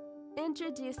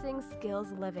 Introducing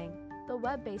Skills Living, the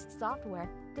web-based software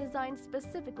designed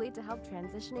specifically to help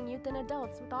transitioning youth and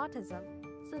adults with autism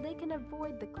so they can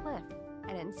avoid the cliff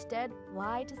and instead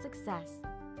fly to success.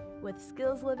 With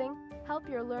Skills Living, help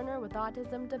your learner with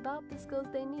autism develop the skills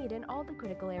they need in all the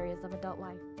critical areas of adult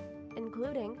life,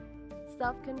 including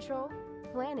self-control,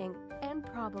 planning, and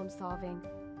problem-solving,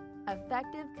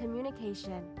 effective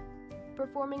communication,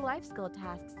 performing life skill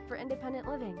tasks for independent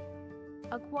living,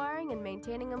 acquiring and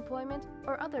maintaining employment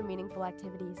or other meaningful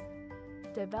activities,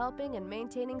 developing and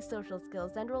maintaining social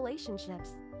skills and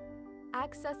relationships,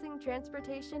 accessing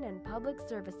transportation and public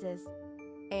services,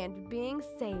 and being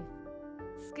safe.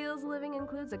 Skills Living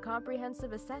includes a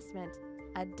comprehensive assessment,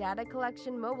 a data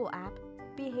collection mobile app,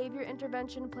 behavior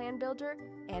intervention plan builder,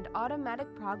 and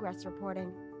automatic progress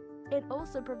reporting. It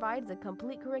also provides a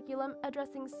complete curriculum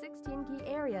addressing 16 key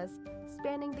areas,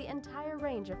 spanning the entire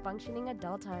range of functioning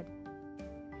adulthood.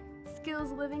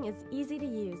 Skills Living is easy to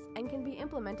use and can be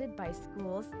implemented by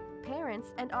schools, parents,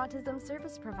 and autism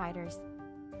service providers.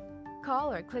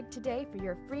 Call or click today for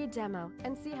your free demo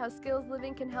and see how Skills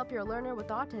Living can help your learner with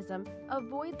autism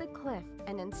avoid the cliff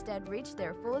and instead reach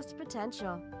their fullest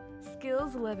potential.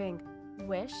 Skills Living.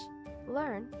 Wish,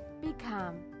 learn,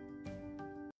 become.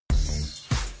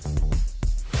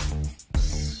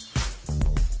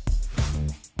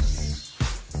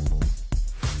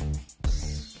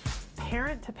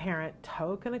 Parent-to-parent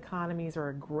token economies are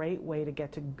a great way to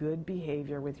get to good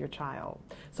behavior with your child.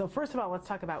 So first of all, let's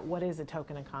talk about what is a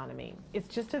token economy. It's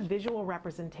just a visual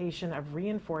representation of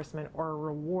reinforcement or a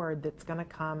reward that's going to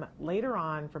come later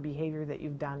on for behavior that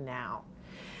you've done now.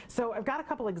 So I've got a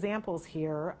couple examples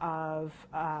here of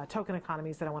token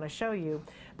economies that I want to show you.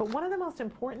 But one of the most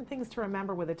important things to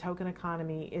remember with a token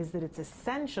economy is that it's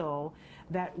essential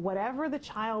that whatever the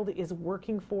child is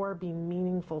working for be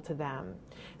meaningful to them.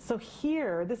 So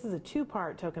here, this is a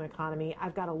two-part token economy.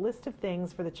 I've got a list of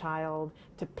things for the child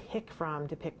to pick from,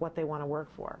 to pick what they want to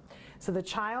work for. So the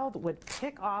child would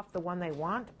pick off the one they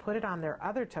want, put it on their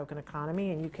other token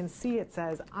economy, and you can see it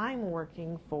says, I'm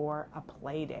working for a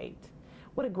play date.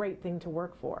 What a great thing to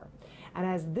work for. And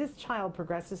as this child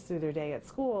progresses through their day at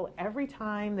school, every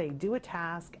time they do a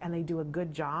task and they do a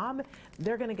good job,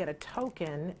 they're going to get a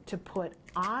token to put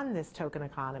on this token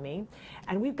economy.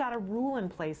 And we've got a rule in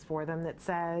place for them that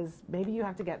says maybe you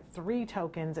have to get 3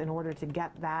 tokens in order to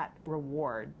get that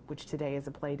reward, which today is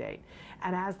a play date.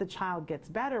 And as the child gets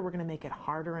better, we're going to make it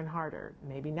harder and harder.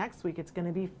 Maybe next week it's going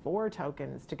to be 4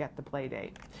 tokens to get the play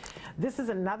date. This is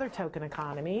another token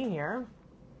economy here.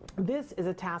 This is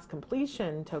a task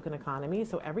completion token economy,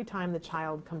 so every time the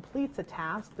child completes a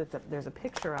task that there's a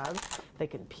picture of, they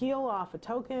can peel off a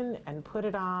token and put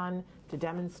it on to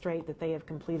demonstrate that they have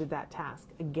completed that task.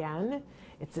 Again,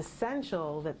 it's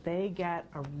essential that they get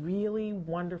a really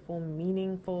wonderful,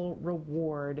 meaningful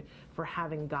reward for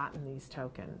having gotten these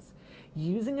tokens.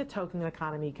 Using a token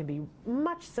economy can be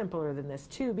much simpler than this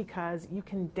too, because you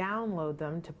can download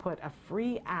them to put a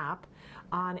free app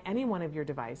on any one of your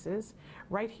devices.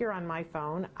 Right here on my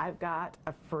phone, I've got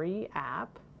a free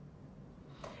app,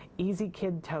 Easy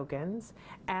Kid Tokens,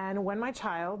 and when my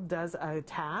child does a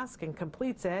task and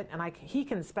completes it, and he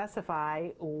can specify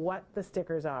what the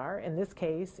stickers are. In this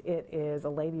case, it is a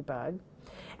ladybug,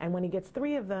 and when he gets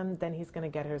 3 of them, then he's going to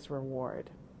get his reward.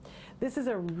 This is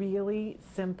a really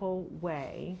simple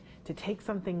way to take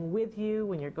something with you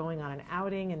when you're going on an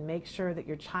outing and make sure that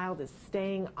your child is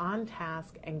staying on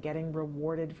task and getting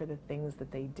rewarded for the things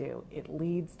that they do. It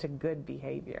leads to good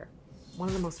behavior. One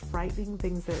of the most frightening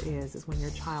things there is when your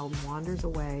child wanders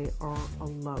away or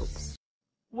elopes.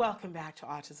 Welcome back to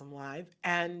Autism Live.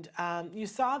 And you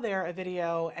saw there a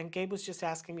video, and Gabe was just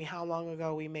asking me how long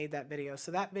ago we made that video.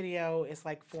 So that video is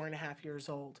like 4.5 years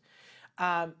old.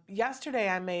 Yesterday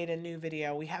I made a new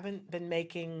video. We haven't been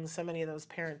making so many of those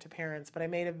parent-to-parents, but I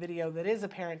made a video that is a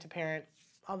parent-to-parent,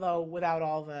 although without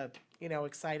all the,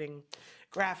 exciting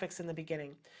graphics in the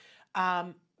beginning.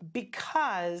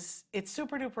 Because it's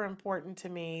super duper important to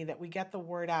me that we get the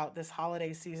word out this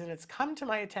holiday season. It's come to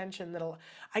my attention that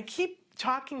I keep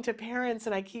talking to parents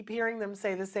and I keep hearing them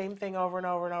say the same thing over and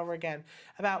over and over again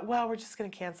about, well, we're just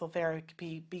going to cancel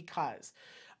therapy because.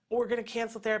 We're going to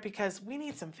cancel therapy because we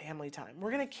need some family time.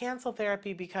 We're going to cancel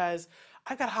therapy because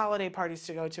I've got holiday parties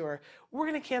to go to, or we're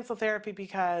going to cancel therapy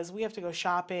because we have to go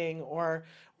shopping, or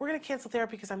we're going to cancel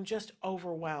therapy because I'm just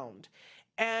overwhelmed.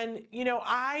 And,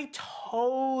 I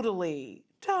totally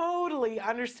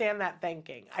understand that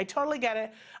thinking. I totally get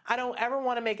it. I don't ever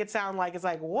want to make it sound like it's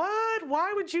like, what?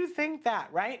 Why would you think that,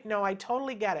 right? No, I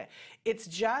totally get it. It's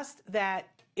just that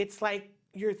it's like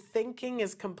your thinking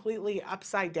is completely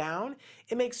upside down.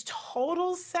 It makes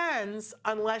total sense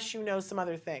unless you know some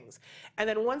other things. And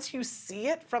then once you see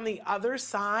it from the other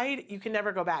side, you can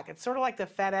never go back. It's sort of like the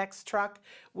FedEx truck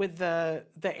with the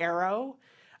arrow.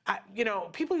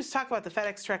 People used to talk about the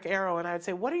FedEx truck arrow, and I would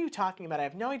say, what are you talking about? I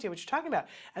have no idea what you're talking about.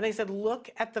 And they said, look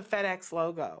at the FedEx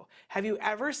logo. Have you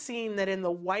ever seen that in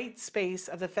the white space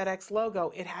of the FedEx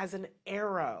logo, it has an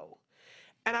arrow?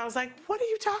 And I was like, what are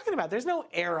you talking about? There's no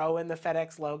arrow in the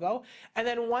FedEx logo. And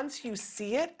then once you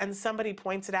see it and somebody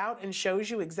points it out and shows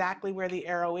you exactly where the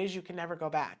arrow is, you can never go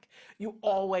back. You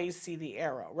always see the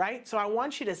arrow, right? So I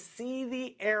want you to see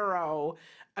the arrow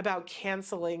about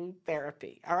canceling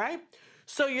therapy, all right?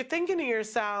 So you're thinking to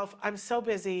yourself, I'm so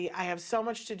busy, I have so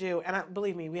much to do, and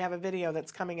believe me, we have a video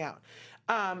that's coming out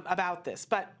about this.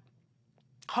 But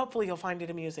Hopefully you'll find it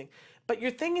amusing. But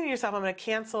you're thinking to yourself, I'm going to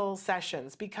cancel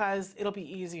sessions because it'll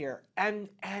be easier. And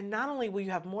not only will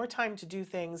you have more time to do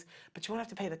things, but you won't have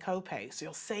to pay the copay, so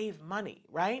you'll save money,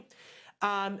 right?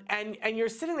 And you're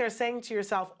sitting there saying to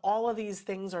yourself, all of these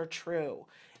things are true,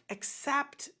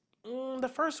 except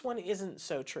the first one isn't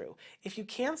so true. If you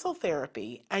cancel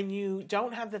therapy and you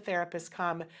don't have the therapist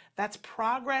come, that's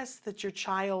progress that your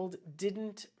child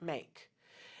didn't make.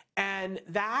 And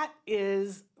that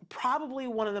is probably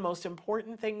one of the most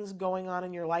important things going on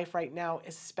in your life right now,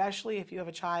 especially if you have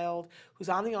a child who's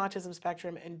on the autism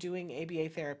spectrum and doing ABA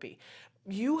therapy.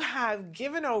 You have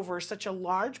given over such a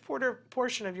large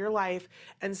portion of your life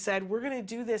and said, we're going to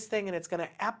do this thing and it's going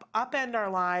to upend our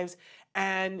lives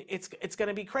and it's going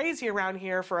to be crazy around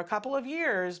here for a couple of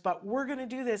years, but we're going to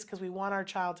do this because we want our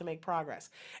child to make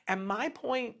progress. And my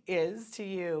point is to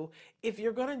you, if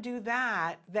you're going to do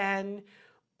that, then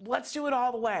let's do it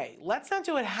all the way. Let's not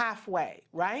do it halfway,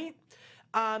 right?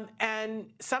 And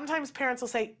sometimes parents will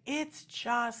say, it's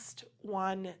just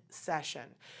one session.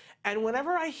 And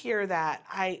whenever I hear that,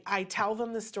 I tell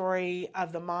them the story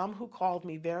of the mom who called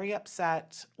me very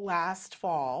upset last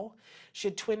fall. She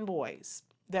had twin boys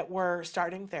that were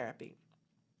starting therapy.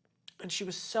 And she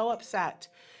was so upset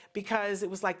because it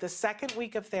was like the second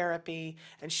week of therapy,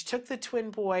 and she took the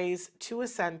twin boys to a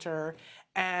center,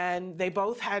 and they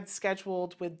both had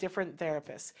scheduled with different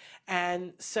therapists.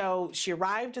 And so she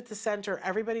arrived at the center.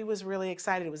 Everybody was really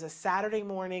excited. It was a Saturday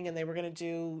morning, and they were going to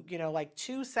do, you know, like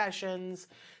 2 sessions.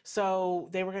 So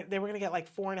they were going to get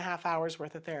like 4.5 hours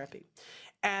worth of therapy.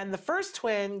 And the first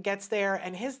twin gets there,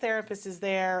 and his therapist is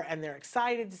there, and they're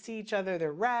excited to see each other.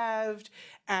 They're revved,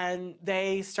 and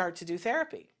they start to do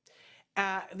therapy.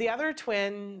 The other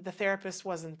twin, the therapist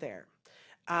wasn't there.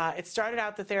 It started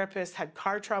out the therapist had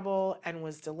car trouble and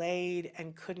was delayed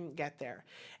and couldn't get there.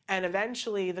 And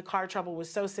eventually the car trouble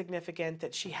was so significant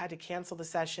that she had to cancel the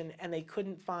session and they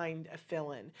couldn't find a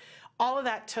fill-in. All of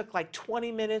that took like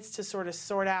 20 minutes to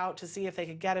sort out to see if they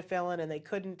could get a fill-in, and they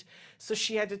couldn't. So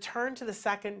she had to turn to the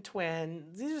second twin.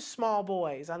 These are small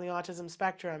boys on the autism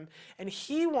spectrum, and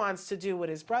he wants to do what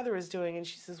his brother is doing, and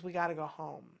she says, we got to go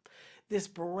home. This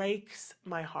breaks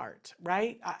my heart,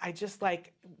 right? I just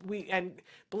like, and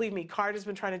believe me, Card has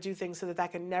been trying to do things so that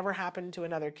that can never happen to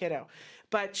another kiddo.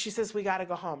 But she says, we got to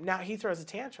go home. Now he throws a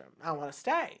tantrum. I want to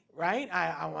stay, right?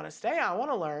 I want to stay. I want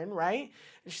to learn, right?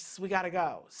 And she says, we got to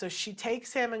go. So she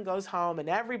takes him and goes home, and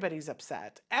everybody's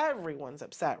upset. Everyone's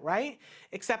upset, right?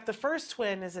 Except the first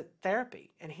twin is at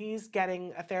therapy, and he's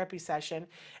getting a therapy session.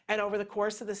 And over the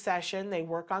course of the session, they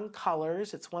work on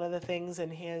colors. It's one of the things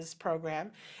in his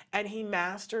program. And he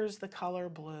masters the color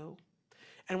blue.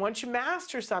 And once you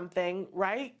master something,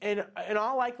 right, in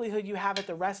all likelihood, you have it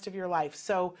the rest of your life.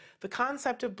 So the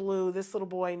concept of blue, this little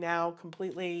boy now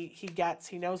completely,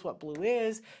 he knows what blue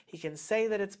is. He can say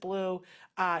that it's blue.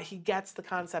 He gets the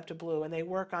concept of blue. And they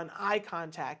work on eye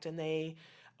contact, and they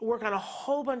work on a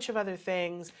whole bunch of other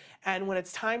things. And when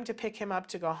it's time to pick him up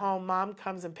to go home, mom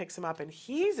comes and picks him up, and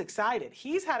he's excited.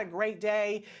 He's had a great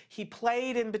day. He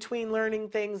played in between learning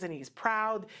things, and he's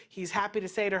proud. He's happy to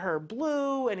say to her,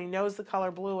 blue, and he knows the color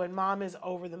blue, and mom is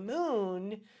over the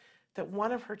moon that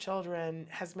one of her children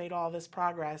has made all this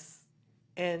progress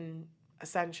in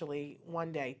essentially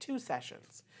one day, 2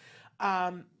 sessions.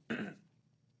 The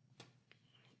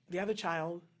other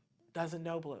child doesn't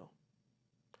know blue.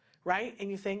 Right? And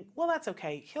you think, well, that's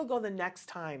okay. He'll go the next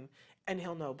time and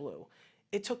he'll know blue.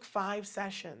 It took 5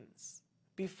 sessions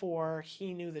before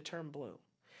he knew the term blue.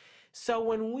 So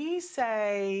when we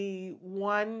say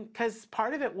one, because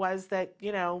part of it was that,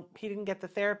 you know, he didn't get the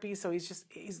therapy, so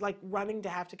he's like running to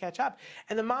have to catch up.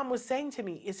 And the mom was saying to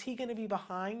me, is he going to be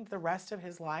behind the rest of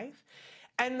his life?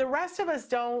 And the rest of us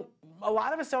don't, a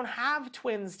lot of us don't have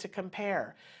twins to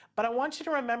compare. But I want you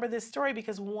to remember this story,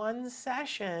 because one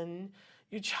session,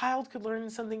 your child could learn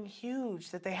something huge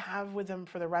that they have with them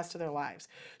for the rest of their lives.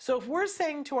 So if we're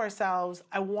saying to ourselves,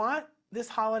 I want this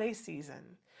holiday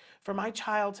season for my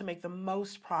child to make the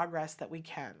most progress that we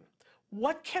can,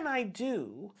 what can I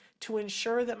do to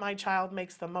ensure that my child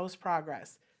makes the most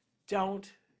progress? Don't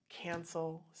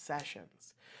cancel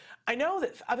sessions. I know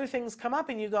that other things come up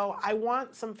and you go, I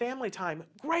want some family time.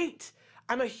 Great.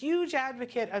 I'm a huge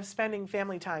advocate of spending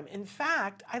family time. In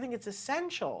fact, I think it's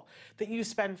essential that you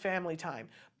spend family time.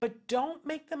 But don't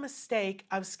make the mistake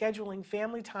of scheduling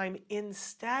family time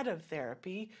instead of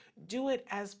therapy. Do it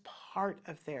as part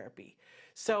of therapy.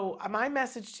 So my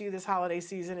message to you this holiday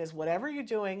season is, whatever you're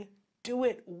doing, do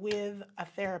it with a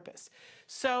therapist.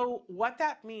 So what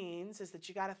that means is that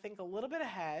you got to think a little bit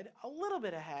ahead,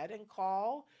 and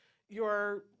call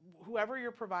whoever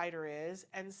your provider is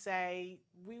and say,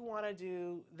 we want to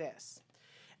do this.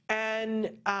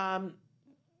 And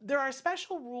there are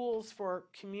special rules for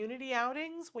community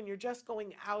outings when you're just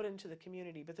going out into the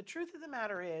community. But the truth of the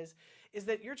matter is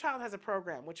that your child has a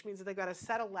program, which means that they've got a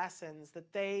set of lessons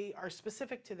that they are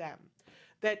specific to them,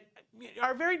 that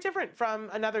are very different from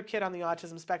another kid on the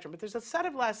autism spectrum. But there's a set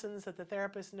of lessons that the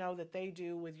therapists know that they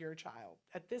do with your child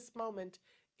at this moment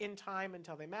in time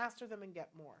until they master them and get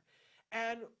more.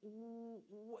 And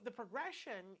the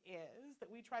progression is that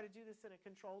we try to do this in a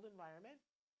controlled environment,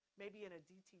 maybe in a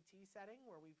DTT setting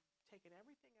where we've taken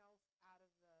everything else out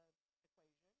of the equation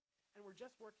and we're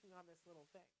just working on this little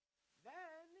thing.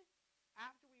 Then,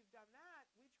 after we've done that,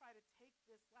 we try to take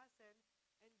this lesson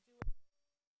and do it.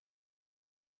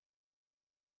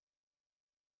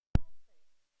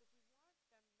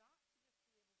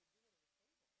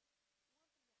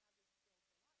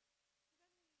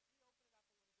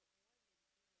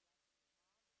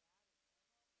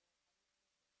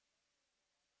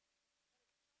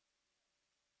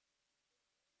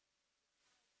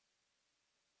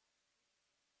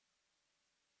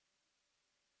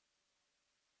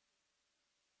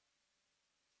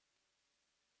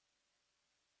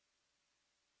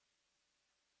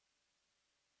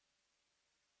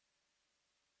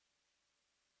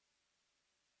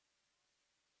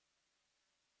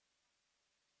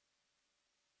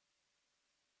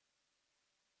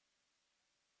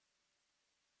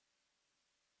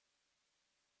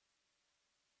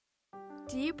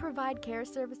 Do you provide care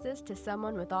services to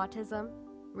someone with autism?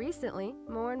 Recently,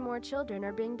 more and more children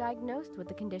are being diagnosed with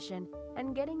the condition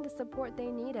and getting the support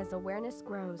they need as awareness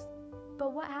grows.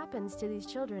 But what happens to these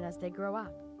children as they grow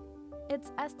up?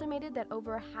 It's estimated that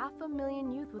over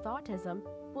 500,000 youth with autism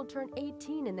will turn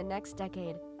 18 in the next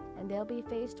decade, and they'll be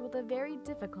faced with a very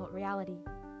difficult reality.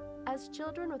 As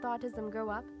children with autism grow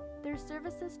up, their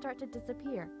services start to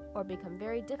disappear or become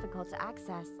very difficult to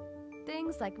access.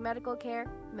 Things like medical care,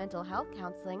 mental health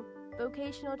counseling,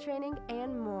 vocational training,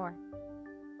 and more.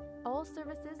 All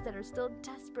services that are still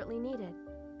desperately needed.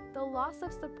 The loss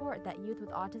of support that youth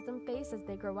with autism face as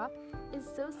they grow up is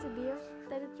so severe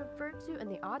that it's referred to in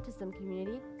the autism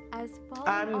community as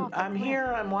falling off a cliff. I'm here,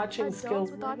 I'm watching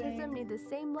Skills Living. Adults with Living. autism need the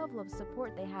same level of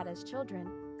support they had as children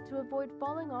to avoid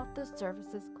falling off the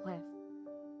services cliff.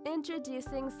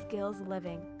 Introducing Skills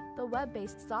Living, the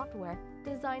web-based software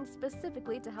designed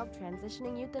specifically to help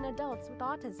transitioning youth and adults with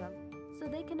autism so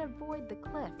they can avoid the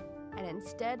cliff and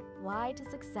instead fly to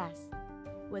success.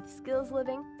 With Skills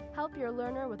Living, help your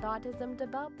learner with autism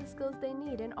develop the skills they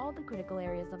need in all the critical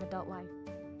areas of adult life,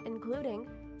 including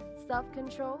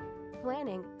self-control,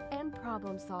 planning, and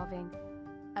problem-solving,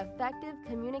 effective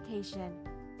communication,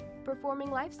 performing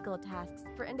life skill tasks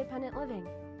for independent living,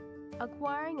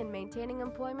 acquiring and maintaining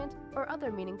employment or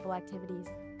other meaningful activities,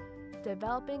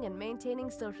 developing and maintaining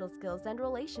social skills and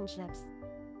relationships,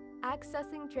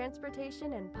 accessing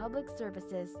transportation and public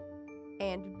services,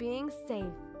 and being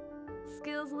safe.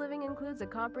 Skills Living includes a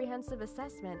comprehensive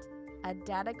assessment, a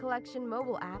data collection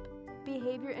mobile app,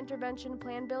 behavior intervention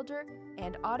plan builder,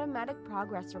 and automatic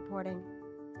progress reporting.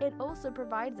 It also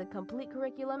provides a complete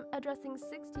curriculum addressing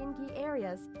 16 key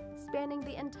areas spanning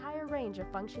the entire range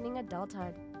of functioning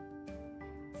adulthood.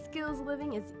 Skills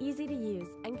Living is easy to use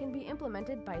and can be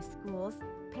implemented by schools,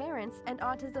 parents, and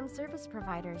autism service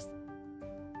providers.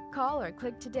 Call or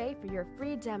click today for your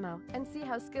free demo and see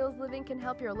how Skills Living can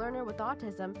help your learner with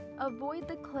autism avoid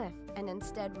the cliff and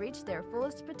instead reach their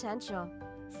fullest potential.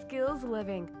 Skills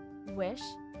Living. Wish,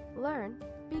 learn,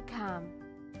 become.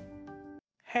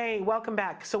 Hey, welcome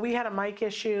back. So we had a mic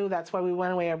issue. That's why we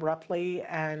went away abruptly.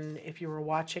 And if you were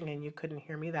watching and you couldn't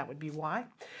hear me, that would be why.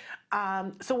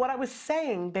 So what I was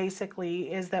saying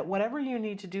basically is that whatever you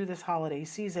need to do this holiday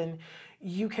season,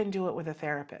 you can do it with a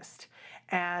therapist.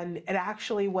 And it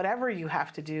actually, whatever you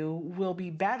have to do will be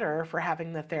better for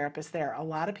having the therapist there. A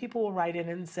lot of people will write in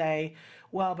and say,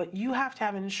 well, but you have to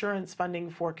have insurance funding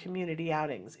for community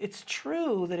outings. It's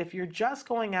true that if you're just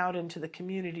going out into the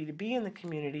community to be in the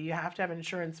community, you have to have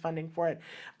insurance funding for it.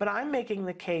 But I'm making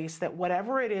the case that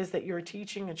whatever it is that you're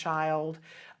teaching a child,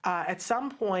 at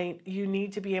some point you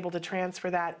need to be able to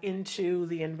transfer that into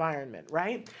the environment,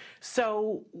 right?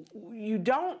 So you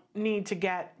don't need to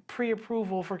get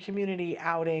pre-approval for community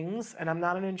outings, and I'm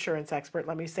not an insurance expert,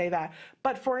 let me say that.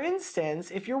 But for instance,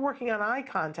 if you're working on eye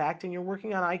contact and you're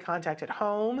working on eye contact at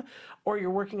home, or you're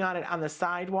working on it on the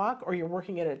sidewalk, or you're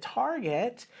working at a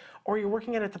Target, or you're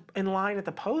working in line at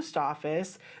the post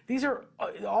office, these are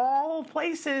all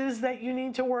places that you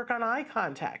need to work on eye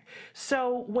contact.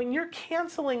 So when you're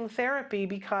canceling therapy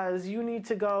because you need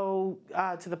to go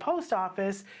to the post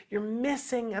office, you're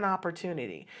missing an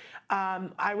opportunity.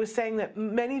 I was saying that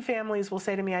many families will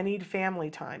say to me, I need family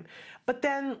time. But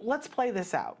then let's play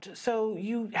this out. So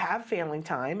you have family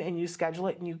time and you schedule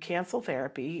it and you cancel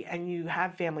therapy and you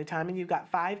have family time and you've got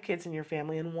 5 kids in your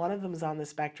family and one of them is on the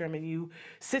spectrum and you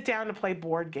sit down to play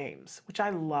board games, which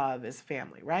I love as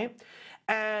family, right?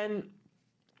 And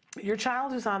your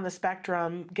child who's on the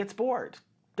spectrum gets bored,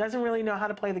 doesn't really know how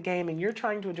to play the game, and you're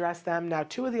trying to address them. Now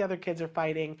 2 of the other kids are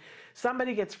fighting,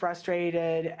 somebody gets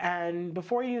frustrated, and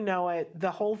before you know it, the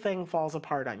whole thing falls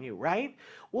apart on you, right?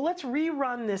 Well, let's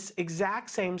rerun this exact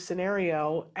same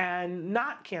scenario and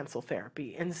not cancel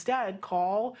therapy. Instead,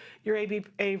 call your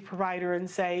ABA provider and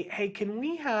say, hey, can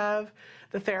we have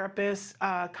the therapist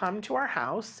come to our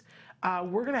house?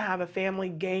 We're going to have a family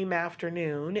game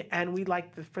afternoon, and we'd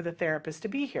like for the therapist to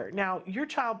be here. Now, your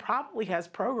child probably has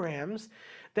programs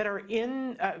that are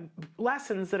in,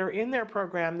 lessons that are in their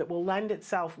program that will lend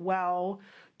itself well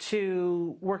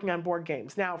to working on board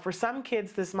games. Now, for some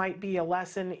kids, this might be a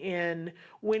lesson in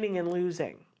winning and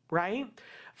losing, right?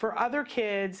 For other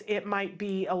kids, it might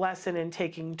be a lesson in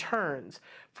taking turns.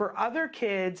 For other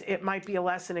kids, it might be a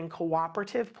lesson in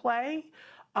cooperative play.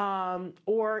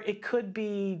 Or it could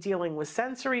be dealing with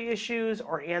sensory issues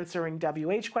or answering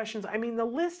WH questions. I mean, the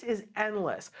list is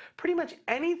endless. Pretty much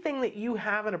anything that you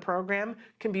have in a program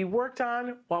can be worked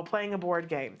on while playing a board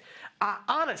game.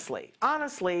 Honestly,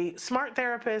 smart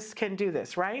therapists can do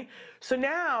this, right? So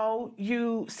now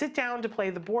you sit down to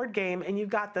play the board game and you've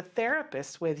got the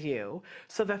therapist with you.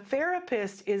 So the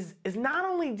therapist is not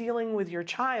only dealing with your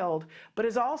child, but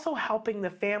is also helping the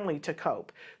family to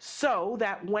cope. So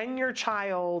that when your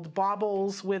child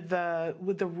bobbles with the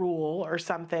rule or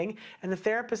something, and the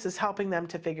therapist is helping them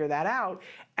to figure that out,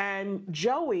 and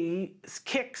Joey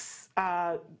kicks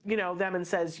them and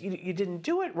says, you didn't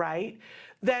do it right,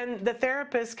 then the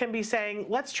therapist can be saying,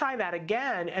 let's try that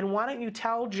again, and why don't you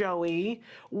tell Joey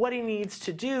what he needs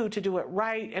to do it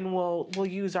right, and we'll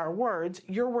use our words.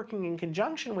 You're working in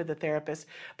conjunction with the therapist,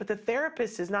 but the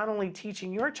therapist is not only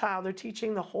teaching your child, they're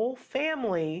teaching the whole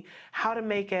family how to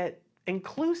make it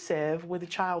inclusive with a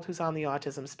child who's on the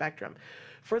autism spectrum.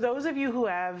 For those of you who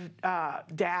have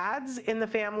dads in the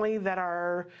family that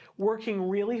are working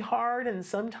really hard and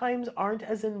sometimes aren't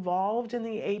as involved in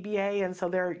the ABA, and so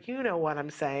they're, you know what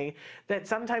I'm saying, that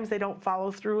sometimes they don't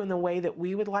follow through in the way that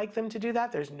we would like them to do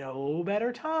that, there's no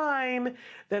better time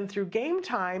than through game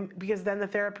time, because then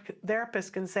the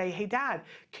therapist can say, hey, Dad,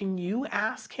 can you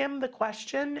ask him the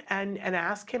question and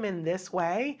ask him in this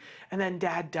way? And then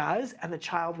Dad does, and the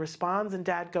child responds, and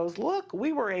Dad goes, look,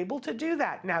 we were able to do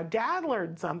that. Now, Dad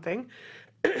learned something,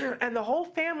 and the whole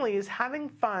family is having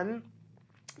fun.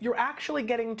 You're actually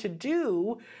getting to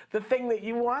do the thing that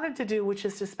you wanted to do, which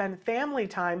is to spend family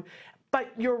time,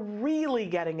 but you're really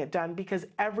getting it done because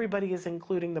everybody is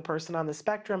including the person on the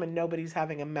spectrum and nobody's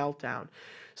having a meltdown.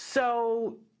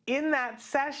 So in that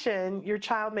session, your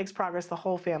child makes progress, the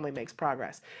whole family makes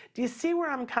progress. Do you see where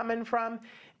I'm coming from?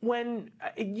 When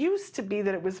it used to be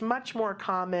that it was much more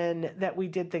common that we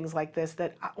did things like this,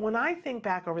 that when I think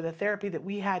back over the therapy that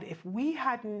we had, if we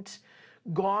hadn't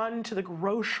gone to the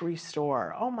grocery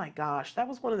store, oh my gosh, that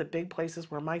was one of the big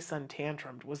places where my son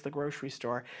tantrumed, was the grocery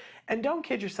store. And don't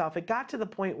kid yourself, it got to the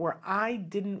point where I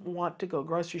didn't want to go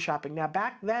grocery shopping. Now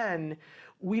back then,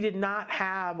 we did not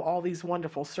have all these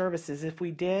wonderful services. If we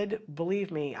did,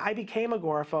 believe me, I became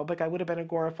agoraphobic. I would have been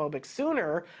agoraphobic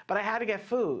sooner, but I had to get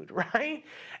food, right?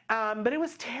 But it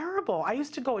was terrible. I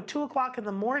used to go at 2 o'clock in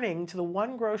the morning to the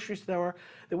one grocery store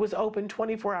that was open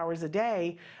 24 hours a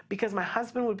day because my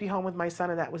husband would be home with my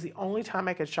son, and that was the only time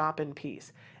I could shop in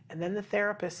peace. And then the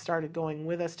therapist started going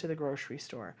with us to the grocery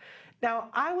store. Now,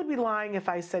 I would be lying if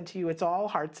I said to you it's all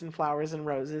hearts and flowers and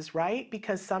roses, right?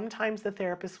 Because sometimes the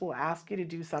therapist will ask you to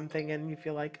do something and you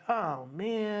feel like, oh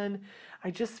man, I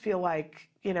just feel like,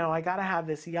 I got to have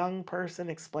this young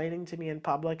person explaining to me in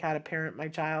public how to parent my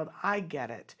child. I get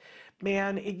it.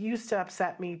 Man, it used to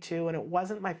upset me too, and it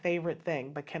wasn't my favorite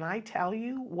thing. But can I tell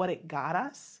you what it got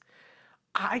us?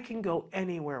 I can go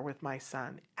anywhere with my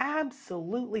son,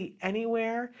 absolutely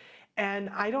anywhere. And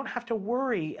I don't have to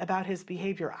worry about his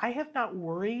behavior. I have not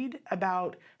worried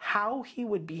about how he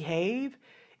would behave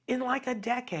in like a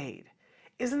decade.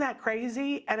 Isn't that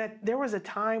crazy? And there was a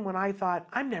time when I thought,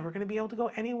 I'm never going to be able to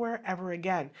go anywhere ever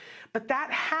again. But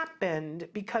that happened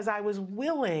because I was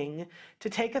willing to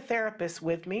take a therapist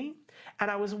with me, and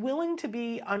I was willing to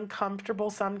be uncomfortable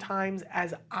sometimes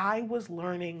as I was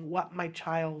learning what my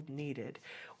child needed.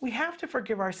 we have to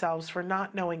forgive ourselves for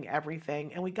not knowing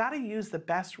everything, and we got to use the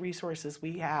best resources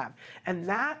we have. And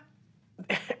that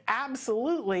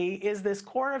absolutely is this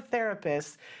core of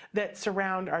therapists that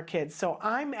surround our kids. So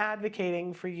I'm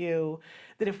advocating for you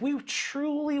that if we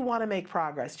truly want to make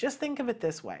progress, just think of it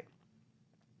this way.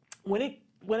 When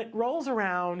it rolls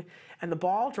around and the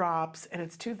ball drops and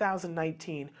it's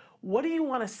 2019, what do you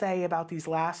want to say about these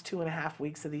last 2.5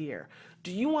 weeks of the year?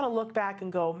 Do you want to look back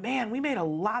and go, man, we made a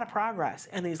lot of progress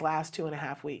in these last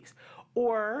 2.5 weeks?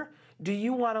 Or do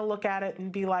you want to look at it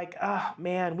and be like, oh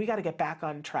man, we got to get back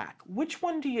on track? Which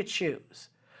one do you choose,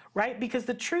 right? Because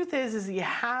the truth is you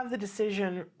have the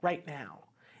decision right now.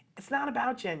 It's not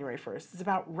about January 1st. It's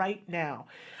about right now.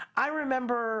 I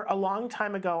remember a long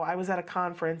time ago, I was at a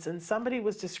conference and somebody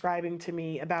was describing to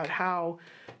me about how,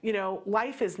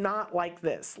 life is not like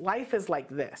this. Life is like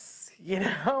this,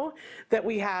 that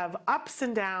we have ups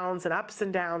and downs and ups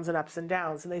and downs and ups and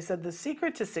downs. And they said the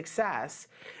secret to success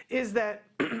is that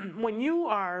when you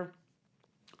are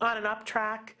on an up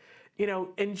track,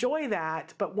 enjoy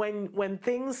that. But when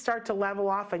things start to level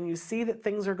off and you see that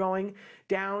things are going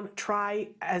down, try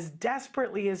as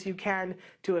desperately as you can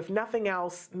to, if nothing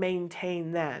else,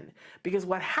 maintain then. Because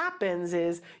what happens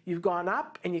is you've gone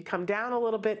up and you come down a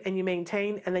little bit and you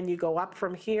maintain, and then you go up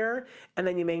from here and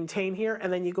then you maintain here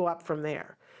and then you go up from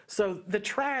there. So the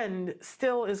trend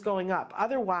still is going up.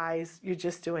 Otherwise, you're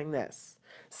just doing this,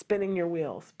 spinning your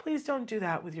wheels. Please don't do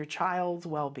that with your child's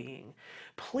well-being.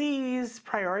 Please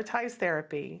prioritize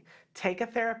therapy. Take a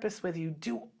therapist with you.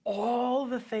 Do all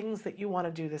the things that you want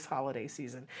to do this holiday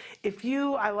season.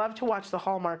 I love to watch the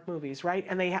Hallmark movies, right?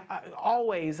 And they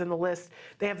always in the list,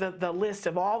 they have the list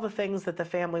of all the things that the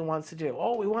family wants to do.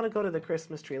 Oh, we want to go to the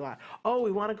Christmas tree lot. Oh,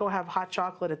 we want to go have hot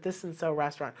chocolate at this and so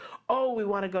restaurant. Oh, we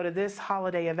want to go to this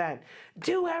holiday event.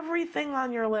 Do everything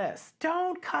on your list.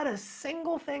 Don't cut a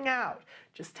single thing out.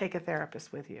 Just take a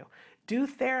therapist with you. Do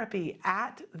therapy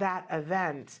at that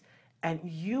event, and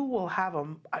you will have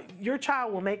your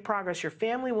child will make progress, your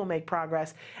family will make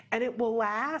progress, and it will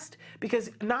last, because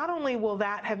not only will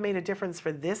that have made a difference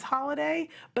for this holiday,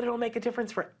 but it'll make a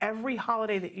difference for every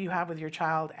holiday that you have with your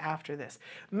child after this.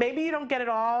 Maybe you don't get it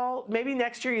all. Maybe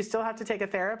next year you still have to take a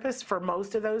therapist for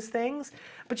most of those things,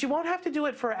 but you won't have to do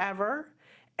it forever.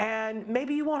 And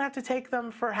maybe you won't have to take them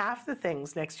for half the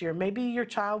things next year. Maybe your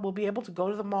child will be able to go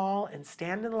to the mall and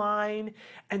stand in line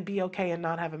and be okay and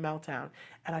not have a meltdown.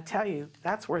 And I tell you,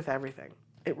 that's worth everything.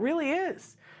 It really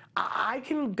is. I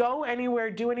can go anywhere,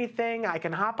 do anything. I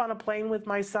can hop on a plane with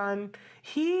my son.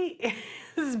 He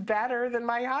is better than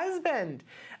my husband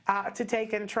to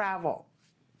take and travel,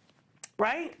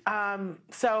 right?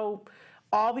 So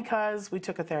all because we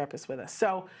took a therapist with us.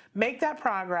 So make that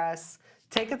progress.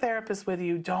 Take a therapist with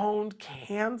you. Don't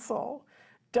cancel.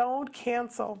 Don't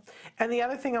cancel. And the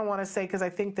other thing I want to say, because I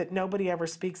think that nobody ever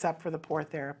speaks up for the poor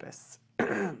therapists.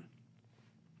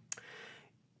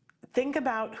 Think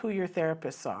about who your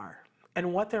therapists are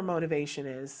and what their motivation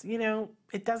is.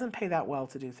 It doesn't pay that well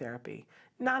to do therapy,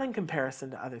 not in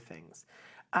comparison to other things.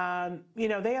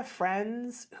 They have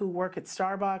friends who work at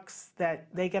Starbucks that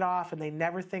they get off and they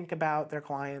never think about their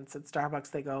clients at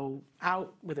Starbucks. They go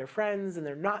out with their friends and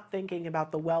they're not thinking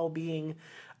about the well-being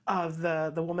of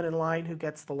the woman in line who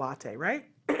gets the latte, right?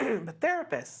 But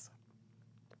therapists,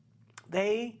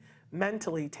 they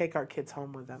mentally take our kids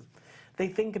home with them. They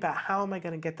think about, how am I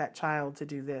going to get that child to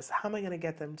do this? How am I going to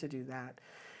get them to do that?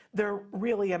 They're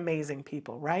really amazing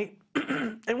people, right?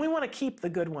 And we want to keep the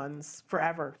good ones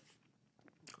forever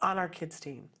on our kids'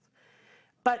 teams.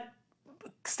 But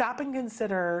stop and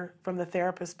consider from the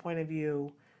therapist's point of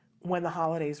view when the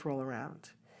holidays roll around.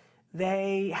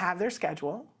 They have their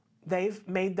schedule. They've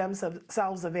made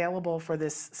themselves available for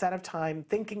this set of time,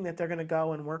 thinking that they're going to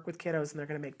go and work with kiddos and they're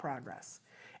going to make progress,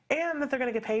 and that they're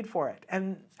going to get paid for it.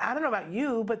 And I don't know about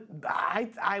you, but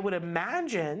I would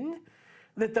imagine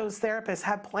that those therapists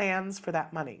have plans for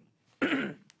that money.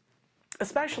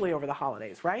 Especially over the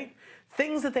holidays, right?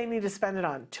 Things that they need to spend it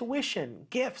on, tuition,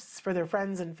 gifts for their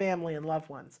friends and family and loved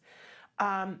ones.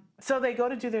 So they go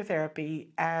to do their therapy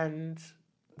and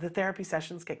the therapy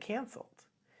sessions get canceled.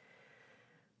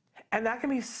 And that can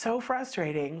be so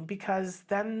frustrating, because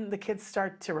then the kids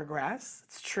start to regress.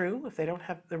 It's true, if they don't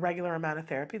have the regular amount of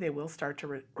therapy, they will start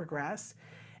to regress.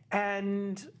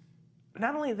 And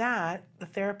not only that, the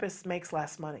therapist makes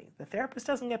less money. The therapist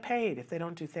doesn't get paid if they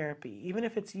don't do therapy, even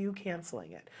if it's you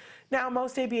canceling it. Now,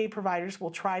 most ABA providers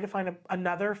will try to find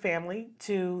another family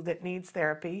that needs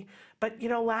therapy, but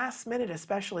last minute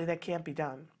especially, that can't be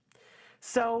done.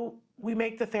 So we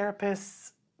make the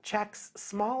therapist's checks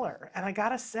smaller. And I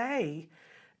gotta say,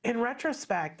 in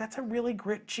retrospect, that's a really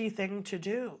gritchy thing to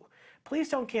do. please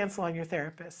don't cancel on your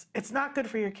therapist. It's not good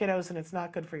for your kiddos and it's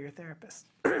not good for your therapist.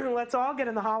 Let's all get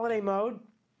in the holiday mode,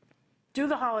 do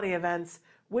the holiday events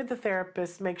with the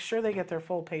therapist, make sure they get their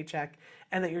full paycheck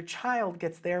and that your child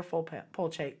gets their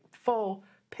full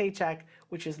paycheck,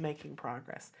 which is making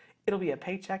progress. It'll be a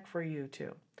paycheck for you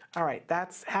too. All right,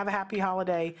 have a happy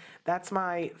holiday. That's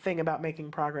my thing about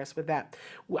making progress with that.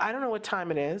 I don't know what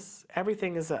time it is.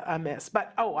 Everything is a miss,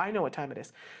 but I know what time it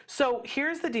is. So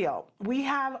here's the deal. We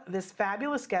have this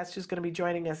fabulous guest who's going to be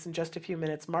joining us in just a few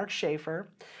minutes, Mark Schaefer.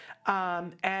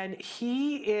 And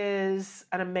he is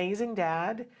an amazing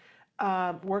dad,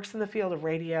 works in the field of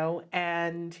radio,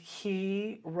 and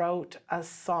he wrote a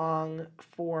song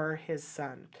for his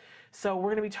son. So we're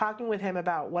going to be talking with him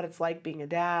about what it's like being a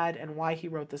dad and why he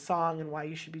wrote the song and why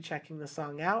you should be checking the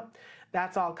song out.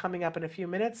 That's all coming up in a few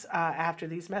minutes after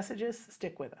these messages.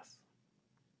 Stick with us.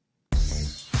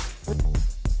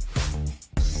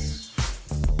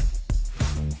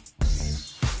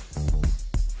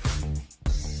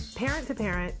 Parent to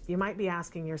parent, you might be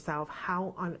asking yourself,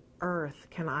 how on earth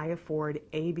can I afford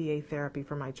ABA therapy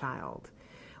for my child?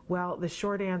 Well, the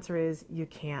short answer is you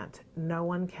can't. No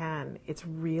one can. It's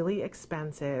really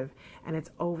expensive and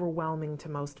it's overwhelming to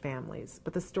most families.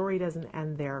 But the story doesn't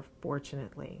end there,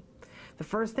 fortunately. The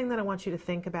first thing that I want you to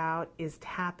think about is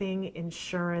tapping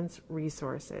insurance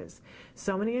resources.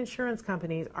 So many insurance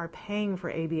companies are paying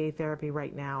for ABA therapy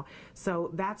right now.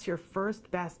 So that's your first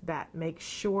best bet. Make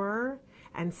sure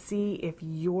and see if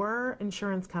your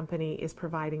insurance company is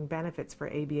providing benefits for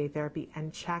ABA therapy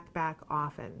and check back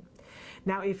often.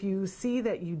 Now, if you see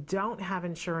that you don't have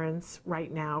insurance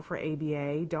right now for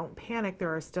ABA, don't panic.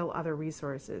 There are still other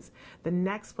resources. The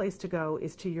next place to go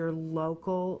is to your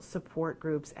local support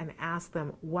groups and ask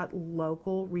them what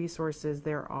local resources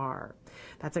there are.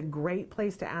 That's a great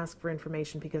place to ask for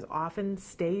information because often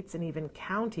states and even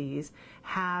counties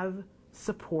have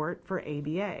support for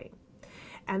ABA.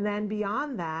 And then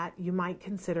beyond that, you might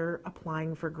consider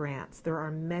applying for grants. There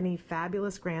are many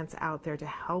fabulous grants out there to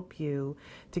help you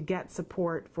to get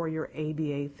support for your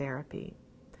ABA therapy.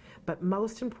 But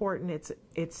most important,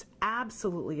 it's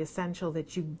absolutely essential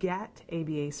that you get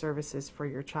ABA services for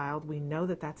your child. We know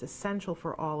that that's essential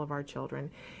for all of our children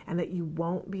and that you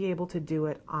won't be able to do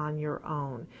it on your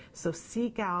own. So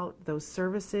seek out those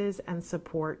services and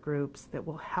support groups that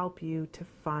will help you to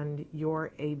fund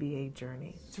your ABA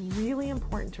journey. It's really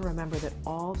important to remember that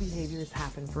all behaviors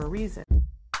happen for a reason.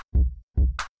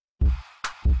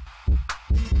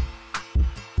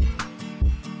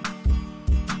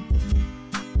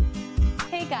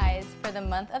 For the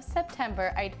month of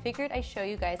September, I figured I'd show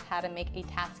you guys how to make a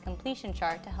task completion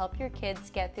chart to help your kids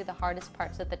get through the hardest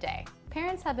parts of the day.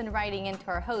 Parents have been writing into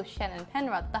our host, Shannon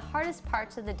Penrod, that the hardest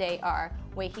parts of the day are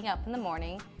waking up in the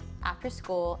morning, after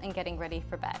school, and getting ready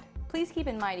for bed. Please keep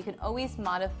in mind you can always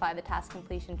modify the task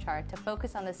completion chart to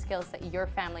focus on the skills that your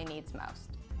family needs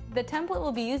most. The template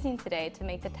we'll be using today to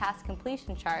make the task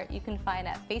completion chart you can find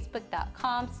at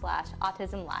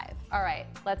facebook.com/autismlive. All right,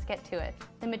 let's get to it.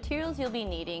 The materials you'll be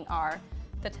needing are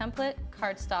the template,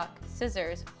 cardstock,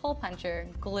 scissors, hole puncher,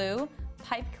 glue,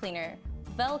 pipe cleaner,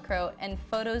 Velcro, and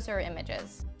photos or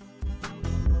images.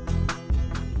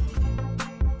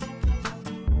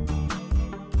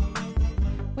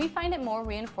 We find it more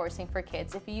reinforcing for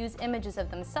kids if you use images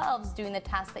of themselves doing the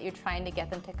tasks that you're trying to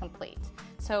get them to complete.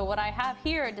 So what I have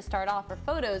here to start off are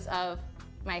photos of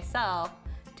myself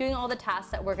doing all the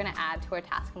tasks that we're going to add to our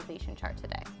task completion chart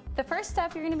today. The first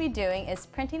step you're going to be doing is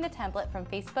printing the template from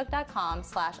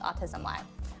facebook.com/autismlive.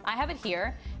 I have it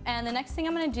here, and the next thing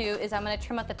I'm going to do is I'm going to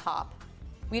trim at the top.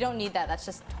 We don't need that, that's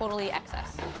just totally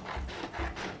excess.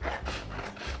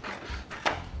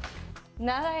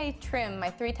 Now that I trim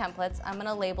my 3 templates, I'm going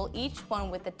to label each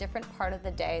one with a different part of the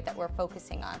day that we're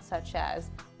focusing on, such as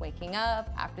waking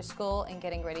up, after school, and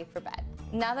getting ready for bed.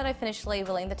 Now that I finished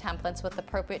labeling the templates with the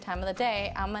appropriate time of the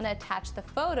day, I'm going to attach the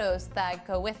photos that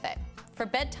go with it. For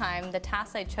bedtime, the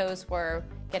tasks I chose were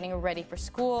getting ready for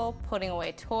school, putting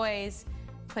away toys,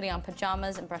 putting on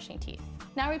pajamas, and brushing teeth.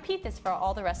 Now repeat this for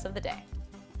all the rest of the day.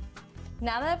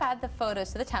 Now that I've added the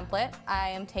photos to the template, I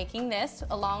am taking this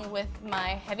along with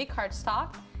my heavy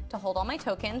cardstock to hold all my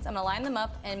tokens. I'm going to line them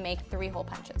up and make 3 hole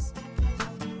punches.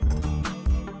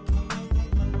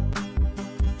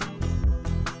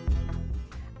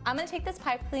 I'm going to take this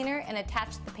pipe cleaner and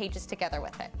attach the pages together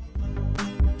with it.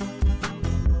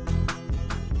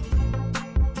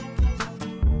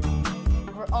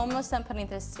 We're almost done putting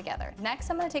this together.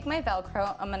 Next, I'm going to take my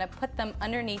Velcro. I'm going to put them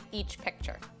underneath each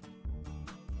picture.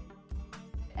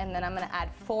 And then I'm going to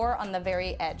add 4 on the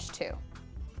very edge too.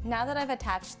 Now that I've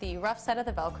attached the rough side of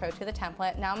the Velcro to the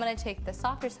template, now I'm going to take the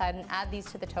softer side and add these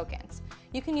to the tokens.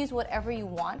 You can use whatever you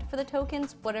want for the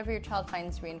tokens, whatever your child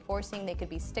finds reinforcing. They could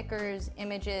be stickers,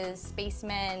 images,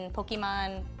 spacemen,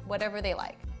 Pokemon, whatever they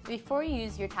like. Before you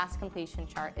use your task completion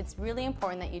chart, it's really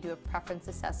important that you do a preference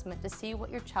assessment to see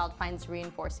what your child finds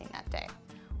reinforcing that day.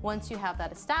 Once you have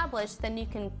that established, then you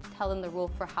can tell them the rule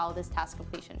for how this task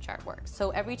completion chart works. So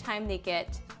every time they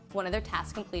get one of their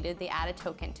tasks completed, they add a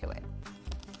token to it.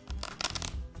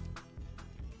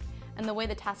 And the way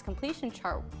the task completion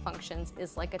chart functions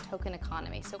is like a token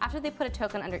economy. So after they put a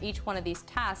token under each one of these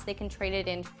tasks, they can trade it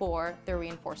in for their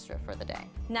reinforcer for the day.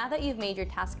 Now that you've made your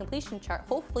task completion chart,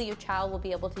 hopefully your child will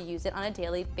be able to use it on a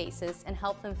daily basis and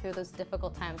help them through those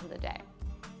difficult times of the day.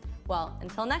 Well,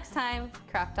 until next time,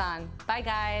 craft on. Bye,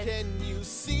 guys. Can you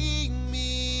see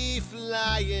me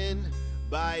flying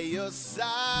by your side?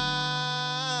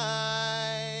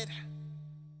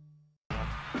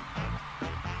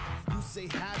 You say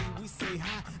howdy, we say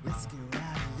hi. Let's get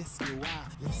wild, let's get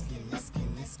wild. Let's get wild.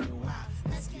 Let's get wild.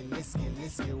 Let's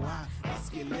get wild. Let's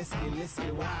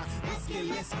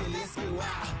get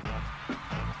wild.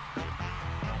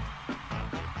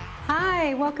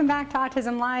 Hi, welcome back to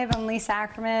Autism Live. I'm Lisa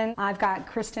Ackerman. I've got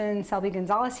Kristen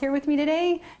Selby-Gonzalez here with me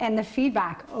today, and the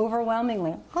feedback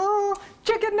overwhelmingly. Oh,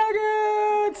 chicken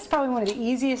nuggets! Probably one of the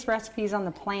easiest recipes on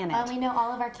the planet. We know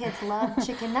all of our kids love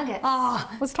chicken nuggets.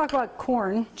 Let's talk about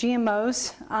corn.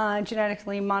 GMOs,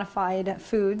 genetically modified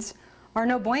foods, are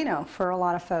no bueno for a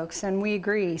lot of folks, and we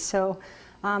agree. So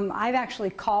I've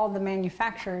actually called the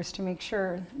manufacturers to make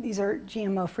sure these are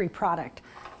GMO-free product.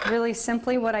 Really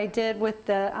simply, what I did with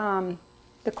the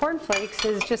corn flakes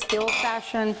is just the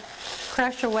old-fashioned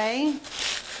crush away.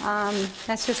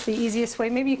 That's just the easiest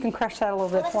way. Maybe you can crush that a little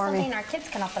bit for me. That's something our kids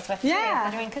can help us with, yeah. Too,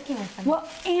 if they're doing cooking with them. Well,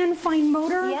 and fine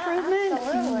motor improvement.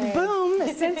 Absolutely. Boom.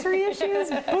 Sensory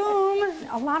issues. Boom.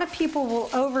 A lot of people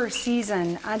will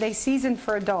over-season. They season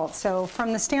for adults. So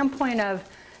from the standpoint of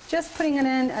just putting it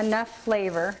in enough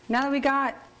flavor. Now that we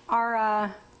got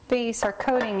our base, our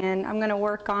coating in, I'm going to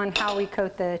work on how we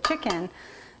coat the chicken.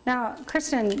 Now,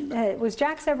 Kristen, was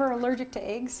Jax ever allergic to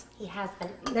eggs? He has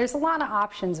been. There's a lot of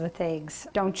options with eggs.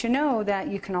 Don't you know that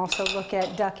you can also look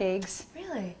at duck eggs,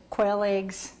 really? Quail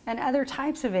eggs, and other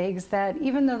types of eggs that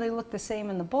even though they look the same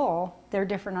in the bowl, they're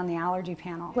different on the allergy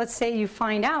panel. Let's say you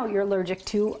find out you're allergic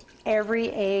to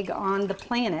every egg on the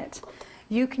planet.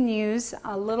 You can use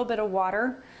a little bit of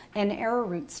water and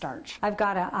arrowroot starch. I've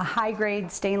got a high-grade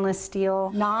stainless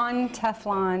steel,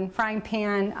 non-Teflon frying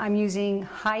pan. I'm using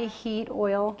high heat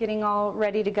oil, getting all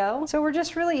ready to go. So we're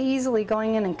just really easily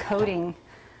going in and coating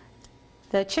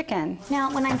the chicken.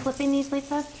 Now, when I'm flipping these,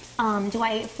 Lisa, do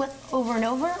I flip over and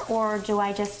over, or do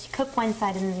I just cook one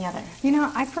side and then the other? You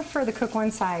know, I prefer to cook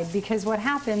one side because what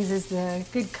happens is the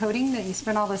good coating that you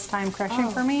spent all this time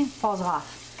crushing for me falls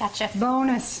off. Gotcha.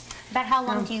 Bonus. About how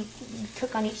long do you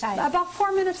cook on each side? About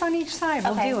 4 minutes on each side.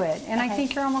 We'll do it. And I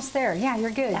think you're almost there. Yeah,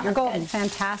 you're good. You're golden. Good.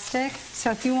 Fantastic.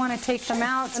 So if you want to take them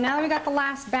out. So now that we got the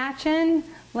last batch in,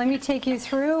 let me take you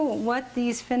through what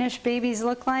these finished babies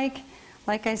look like.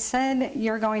 Like I said,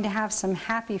 you're going to have some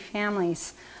happy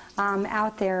families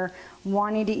out there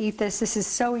wanting to eat this. This is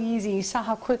so easy. You saw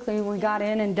how quickly we got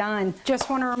in and done. Just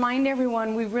want to remind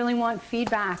everyone, we really want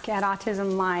feedback at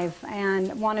Autism Live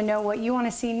and want to know what you want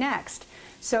to see next.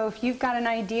 So if you've got an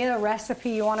idea, a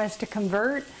recipe you want us to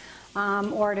convert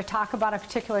or to talk about a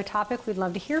particular topic, we'd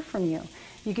love to hear from you.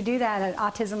 You could do that at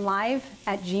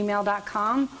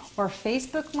autismlive@gmail.com or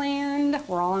Facebook land.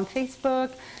 We're all on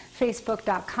Facebook,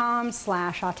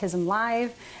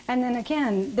 facebook.com/autismlive. And then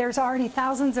again, there's already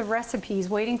thousands of recipes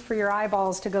waiting for your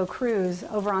eyeballs to go cruise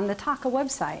over on the TACA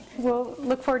website. We'll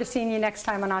look forward to seeing you next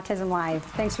time on Autism Live.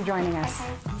 Thanks for joining us. You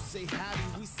say howdy,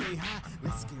 we say hi.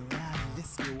 Let's get wild,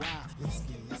 let's get wild. Let's get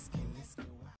wild.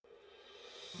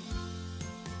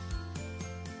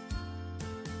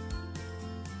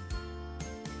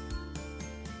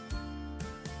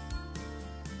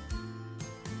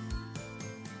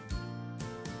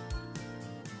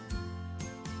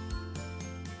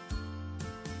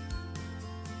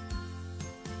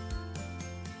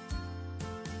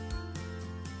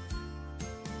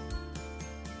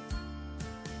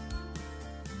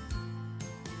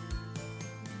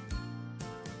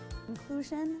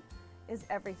 Inclusion is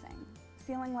everything.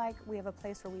 Feeling like we have a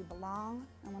place where we belong,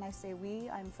 and when I say we,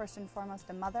 I'm first and foremost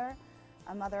a mother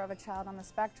of a child on the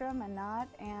spectrum and not,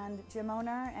 and gym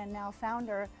owner and now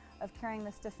founder of carrying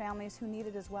this to families who need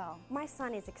it as well. My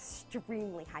son is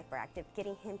extremely hyperactive.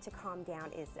 Getting him to calm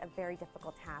down is a very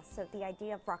difficult task. So the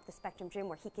idea of Rock the Spectrum Gym,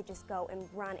 where he could just go and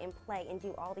run and play and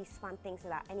do all these fun things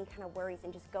without any kind of worries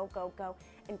and just go, go, go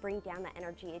and bring down that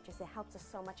energy, it helps us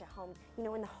so much at home. You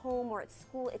know, in the home or at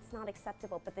school, it's not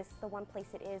acceptable, but this is the one place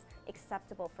it is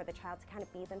acceptable for the child to kind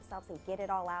of be themselves and get it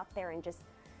all out there and just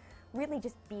really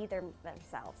just be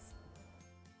themselves.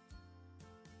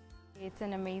 It's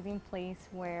an amazing place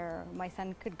where my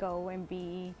son could go and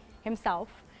be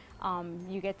himself.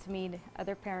 You get to meet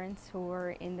other parents who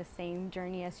are in the same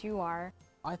journey as you are.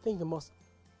 I think the most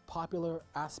popular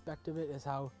aspect of it is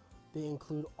how they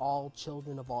include all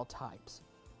children of all types,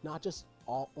 not just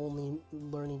only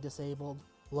learning disabled,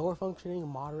 lower functioning,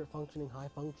 moderate functioning, high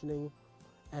functioning,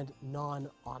 and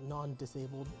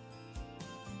non-disabled.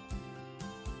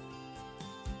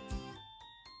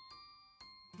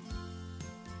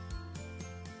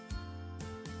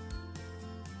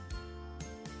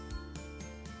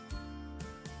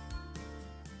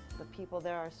 The people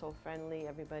there are so friendly.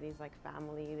 Everybody's like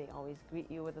family. They always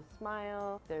greet you with a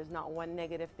smile. There's not one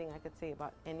negative thing I could say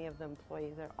about any of the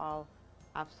employees. They're all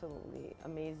absolutely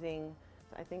amazing.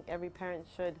 I think every parent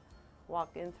should walk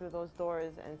in through those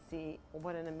doors and see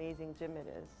what an amazing gym it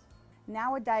is.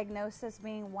 Now a diagnosis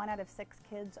being 1 out of 6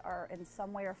 kids are in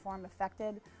some way or form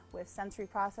affected with sensory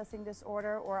processing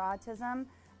disorder or autism.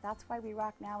 That's why We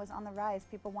Rock Now is on the rise.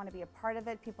 People want to be a part of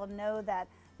it. People know that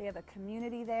they have a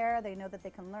community there. They know that they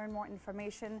can learn more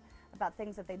information about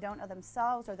things that they don't know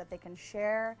themselves or that they can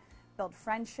share, build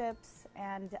friendships,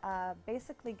 and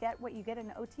basically get what you get in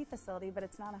an OT facility, but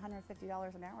it's not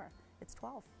 $150 an hour. It's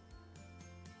 $12.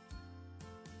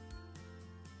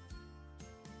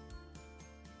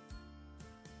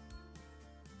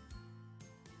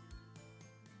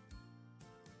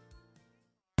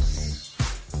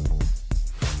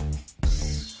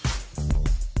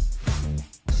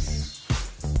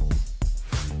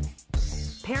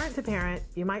 Parent to parent,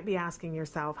 you might be asking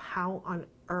yourself, how on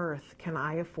earth can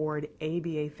I afford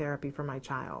ABA therapy for my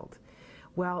child?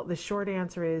 Well, the short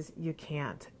answer is you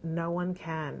can't. No one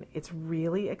can. It's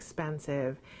really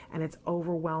expensive and it's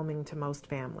overwhelming to most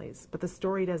families. But the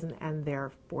story doesn't end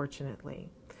there, fortunately.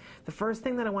 The first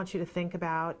thing that I want you to think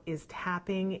about is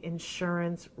tapping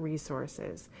insurance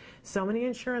resources. So many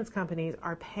insurance companies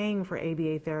are paying for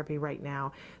ABA therapy right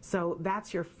now. So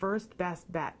that's your first best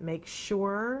bet. Make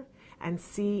sure and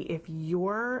see if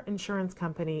your insurance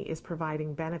company is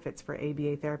providing benefits for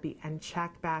ABA therapy and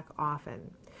check back often.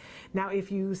 Now,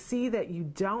 if you see that you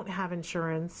don't have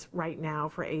insurance right now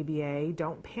for ABA,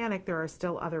 don't panic, there are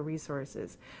still other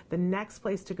resources. The next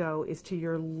place to go is to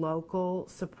your local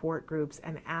support groups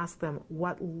and ask them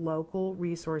what local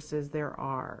resources there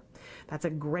are. That's a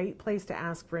great place to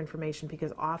ask for information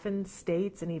because often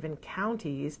states and even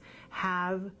counties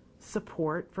have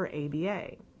support for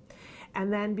ABA.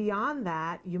 And then beyond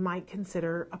that, you might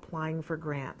consider applying for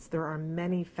grants. There are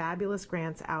many fabulous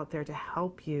grants out there to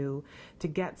help you to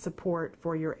get support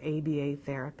for your ABA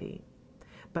therapy.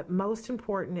 But most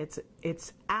important,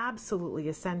 it's absolutely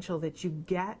essential that you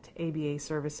get ABA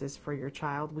services for your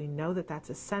child. We know that that's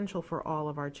essential for all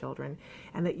of our children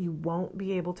and that you won't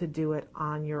be able to do it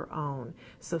on your own.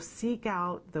 So seek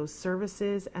out those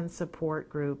services and support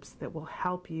groups that will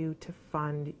help you to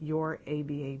fund your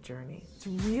ABA journey. It's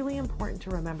really important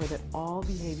to remember that all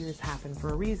behaviors happen for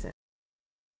a reason.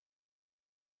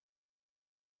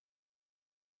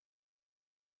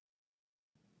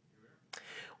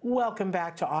 Welcome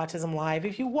back to Autism Live.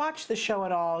 If you watch the show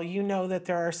at all, you know that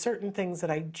there are certain things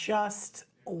that I just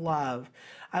love.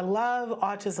 I love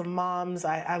autism moms.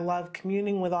 I love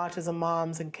communing with autism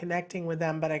moms and connecting with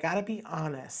them, but I gotta be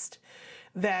honest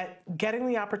that getting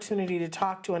the opportunity to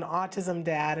talk to an autism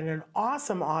dad and an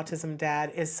awesome autism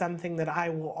dad is something that I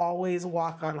will always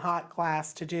walk on hot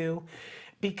glass to do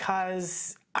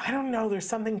because, I don't know, there's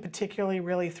something particularly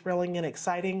really thrilling and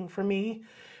exciting for me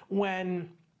when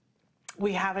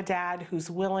we have a dad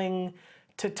who's willing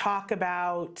to talk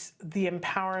about the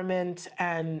empowerment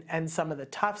and some of the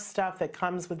tough stuff that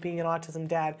comes with being an autism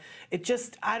dad. It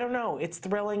just, I don't know, it's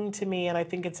thrilling to me, and I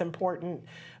think it's important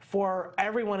for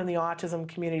everyone in the autism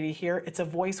community here. It's a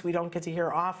voice we don't get to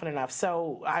hear often enough.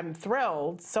 So I'm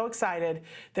thrilled, so excited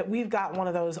that we've got one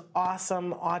of those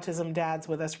awesome autism dads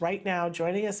with us right now,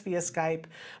 joining us via Skype.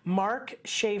 Mark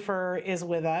Schaefer is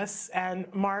with us. And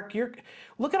Mark,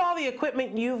 look at all the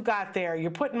equipment you've got there.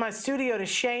 You're putting my studio to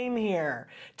shame here.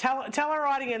 Tell our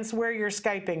audience where you're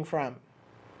Skyping from.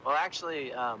 Well,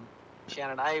 actually,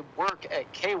 Shannon, I work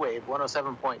at K-Wave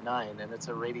 107.9, and it's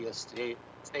a radio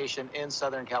station in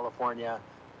Southern California.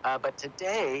 But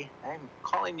today, I'm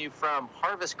calling you from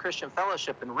Harvest Christian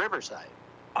Fellowship in Riverside.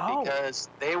 Oh. Because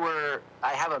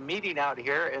I have a meeting out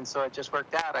here, and so it just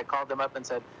worked out. I called them up and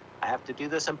said, I have to do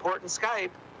this important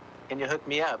Skype. Can you hook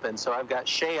me up? And so I've got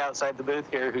Shay outside the booth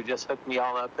here who just hooked me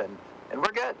all up, and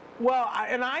we're good. Well,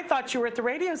 and I thought you were at the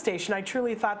radio station. I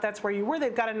truly thought that's where you were.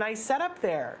 They've got a nice setup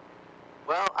there.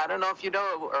 Well, I don't know if you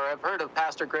know or have heard of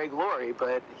Pastor Greg Laurie,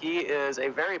 but he is a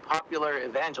very popular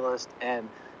evangelist and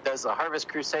does the Harvest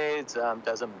Crusades,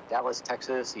 does them in Dallas,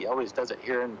 Texas. He always does it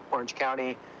here in Orange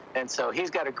County. And so he's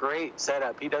got a great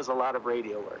setup. He does a lot of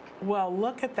radio work. Well,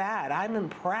 look at that. I'm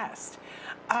impressed.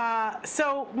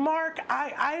 So, Mark,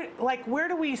 I like, where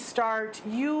do we start?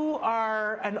 You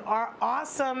are an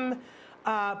awesome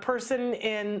person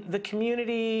in the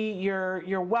community.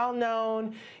 You're well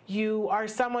known. You are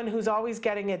someone who's always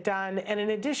getting it done. And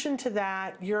in addition to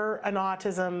that, you're an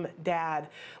autism dad.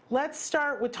 Let's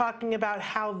start with talking about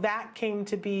how that came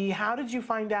to be. How did you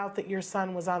find out that your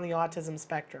son was on the autism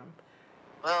spectrum?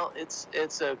 Well, it's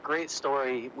a great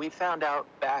story. We found out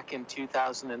back in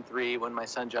 2003 when my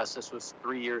son Justice was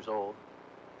 3 years old.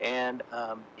 And,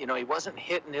 you know, he wasn't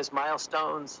hitting his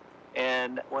milestones.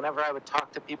 And whenever I would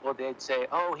talk to people, they'd say,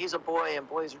 oh, he's a boy and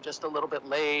boys are just a little bit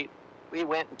late. We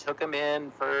went and took him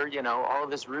in for, you know, all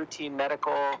of his routine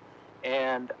medical,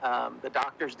 and the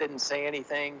doctors didn't say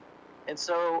anything. And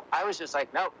so I was just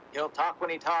like, nope, he'll talk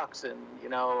when he talks. And, you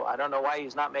know, I don't know why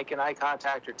he's not making eye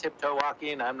contact or tiptoe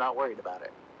walking. I'm not worried about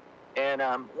it. And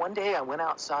one day I went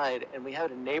outside and we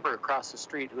had a neighbor across the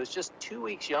street who was just 2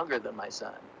 weeks younger than my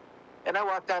son. And I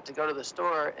walked out to go to the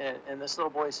store, and this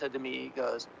little boy said to me, he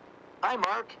goes, hi,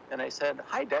 Mark. And I said,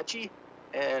 hi, Dutchie.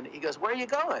 And he goes, where are you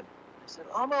going? I said,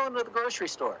 oh, I'm going to the grocery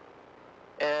store.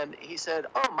 And he said,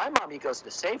 oh, my mommy goes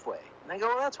to Safeway. And I go,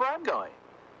 well, that's where I'm going.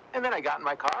 And then I got in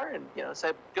my car and, you know,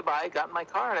 said goodbye, got in my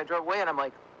car, and I drove away, and I'm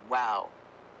like, wow,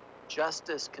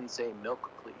 Justice can say milk,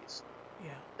 please. Yeah.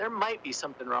 There might be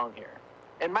something wrong here.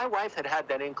 And my wife had had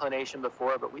that inclination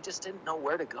before, but we just didn't know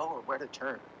where to go or where to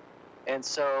turn. And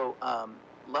so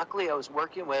luckily I was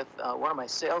working with one of my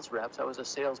sales reps. I was a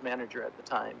sales manager at the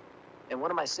time. And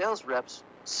one of my sales reps'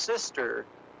 sister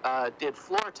did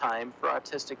floor time for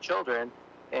autistic children.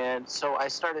 And so I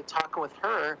started talking with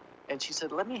her, and she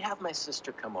said, let me have my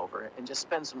sister come over and just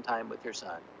spend some time with your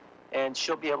son, and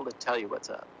she'll be able to tell you what's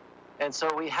up. And so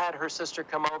we had her sister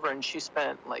come over, and she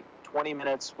spent like 20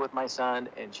 minutes with my son,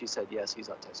 and she said, yes, he's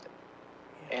autistic.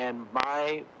 Yeah. And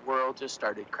my world just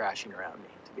started crashing around me,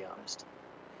 to be honest.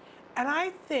 And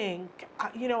I think,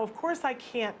 you know, of course I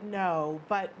can't know,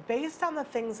 but based on the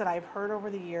things that I've heard over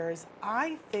the years,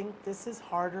 I think this is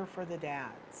harder for the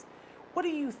dads. What do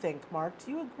you think, Mark?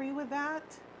 Do you agree with that?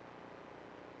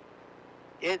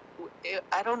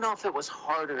 I don't know if it was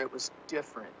harder, it was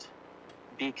different.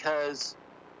 Because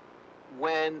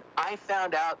when I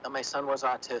found out that my son was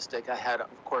autistic, I had,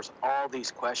 of course, all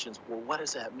these questions. Well, what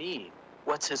does that mean?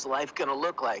 What's his life going to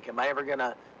look like? Am I ever going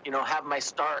to, you know, have my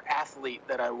star athlete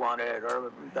that I wanted, or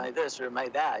am I this, or am I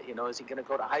that? You know, is he going to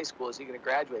go to high school? Is he going to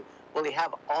graduate? Will he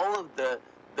have all of the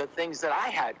things that I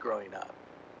had growing up?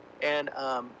 And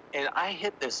I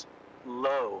hit this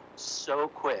low so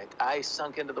quick. I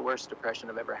sunk into the worst depression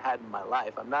I've ever had in my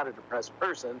life. I'm not a depressed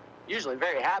person, usually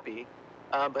very happy,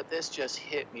 but this just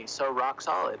hit me so rock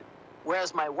solid.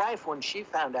 Whereas my wife, when she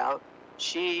found out,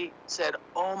 she said,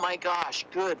 oh my gosh,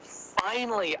 good,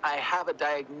 finally I have a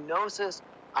diagnosis,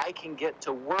 I can get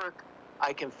to work,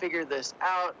 I can figure this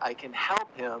out, I can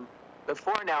help him.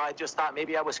 Before now, I just thought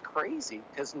maybe I was crazy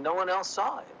because no one else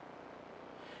saw it.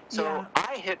 So yeah.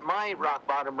 I hit my rock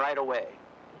bottom right away.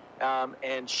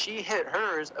 And she hit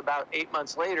hers about 8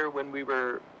 months later when we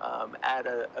were at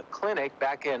a clinic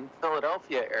back in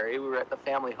Philadelphia area. We were at the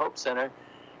Family Hope Center,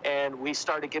 and we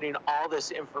started getting all this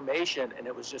information, and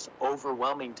it was just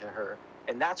overwhelming to her.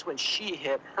 And that's when she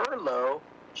hit her low.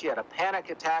 She had a panic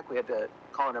attack. We had to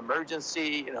call an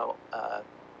emergency, you know,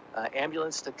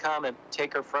 ambulance to come and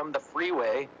take her from the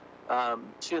freeway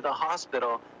to the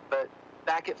hospital. But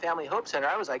back at Family Hope Center,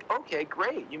 I was like, okay,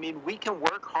 great. You mean we can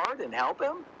work hard and help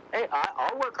him? Hey,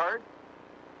 I'll work hard.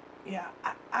 Yeah,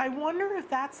 I wonder if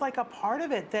that's like a part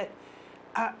of it, that,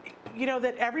 you know,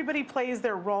 that everybody plays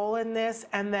their role in this,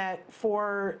 and that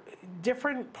for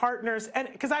different partners, and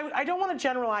because I don't want to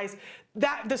generalize,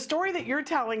 that the story that you're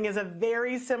telling is a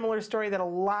very similar story that a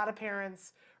lot of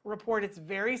parents report. It's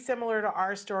very similar to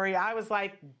our story. I was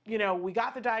like, you know, we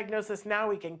got the diagnosis, now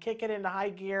we can kick it into high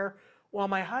gear. Well,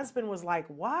 my husband was like,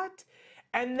 what?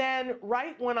 And then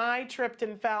right when I tripped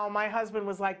and fell, my husband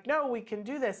was like, no, we can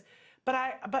do this. But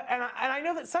I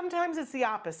know that sometimes it's the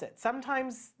opposite.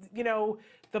 Sometimes, you know,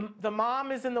 the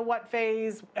mom is in the what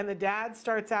phase and the dad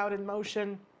starts out in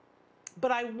motion.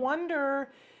 But I wonder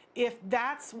if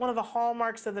that's one of the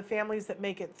hallmarks of the families that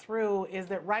make it through, is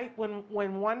that right when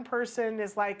one person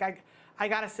is like, I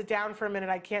got to sit down for a minute,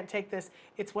 I can't take this,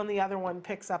 it's when the other one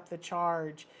picks up the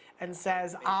charge and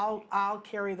says, I'll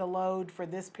carry the load for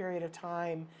this period of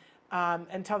time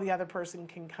until the other person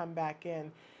can come back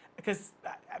in. Because,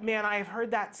 man, I've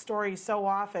heard that story so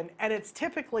often, and it's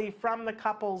typically from the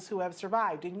couples who have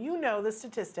survived. And you know the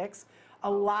statistics.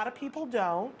 A lot of people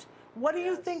don't. What do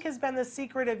you think has been the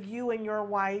secret of you and your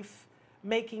wife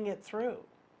making it through?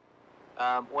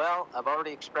 Well, I've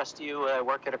already expressed to you, I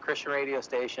work at a Christian radio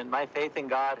station. My faith in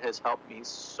God has helped me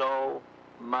so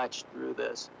much through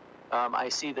this. I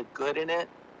see the good in it.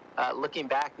 Looking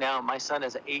back now, my son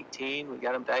is 18. We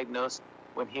got him diagnosed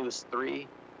when he was 3.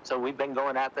 So we've been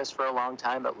going at this for a long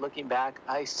time. But looking back,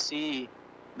 I see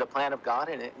the plan of God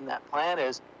in it. And that plan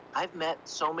is, I've met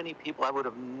so many people I would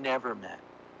have never met.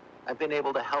 I've been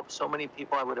able to help so many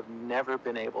people I would have never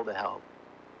been able to help.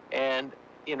 And,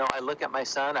 you know, I look at my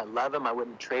son, I love him, I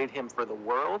wouldn't trade him for the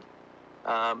world.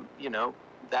 You know,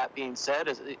 that being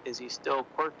said, is he still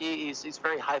quirky? He's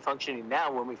very high functioning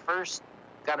now. When we first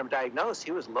got him diagnosed,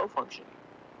 he was low functioning.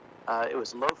 It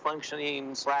was low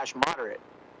functioning / moderate.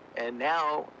 And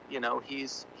now, you know,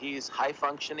 he's high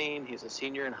functioning, he's a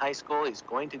senior in high school, he's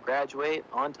going to graduate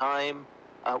on time.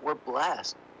 We're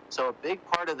blessed. So a big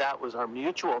part of that was our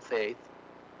mutual faith,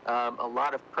 a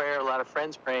lot of prayer, a lot of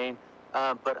friends praying.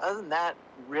 But other than that,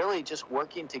 really just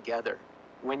working together.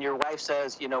 When your wife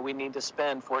says, you know, we need to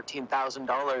spend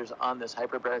 $14,000 on this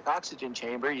hyperbaric oxygen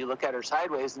chamber, you look at her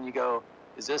sideways and you go,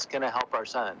 is this going to help our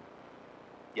son?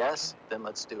 Yes, then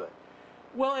let's do it.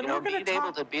 Well, and you know, we're going to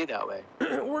able to be that way.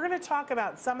 We're going to talk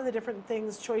about some of the different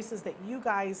things, choices that you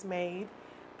guys made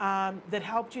that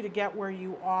helped you to get where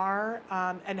you are,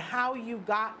 and how you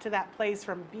got to that place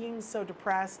from being so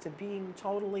depressed to being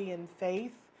totally in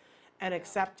faith and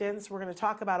acceptance. We're going to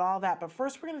talk about all that. But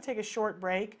first, we're going to take a short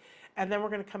break, and then we're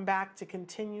going to come back to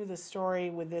continue the story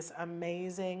with this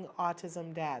amazing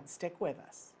autism dad. Stick with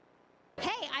us.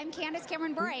 Hey, I'm Candace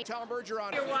Cameron Bure. Tom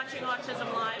Bergeron. You're watching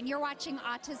Autism Live. And you're watching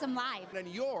Autism Live. And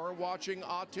you're watching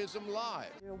Autism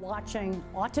Live. You're watching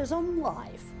Autism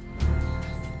Live.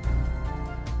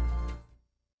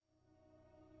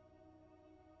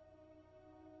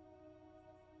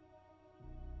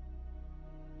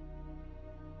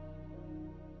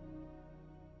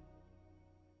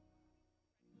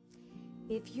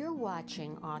 If you're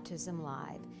watching Autism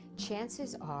Live,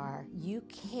 chances are you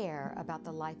care about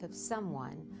the life of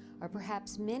someone, or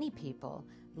perhaps many people,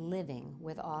 living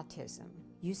with autism.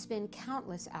 You spend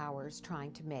countless hours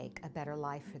trying to make a better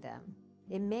life for them.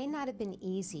 It may not have been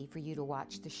easy for you to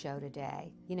watch the show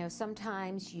today. You know,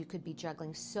 sometimes you could be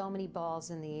juggling so many balls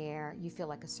in the air, you feel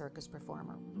like a circus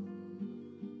performer.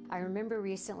 I remember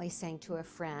recently saying to a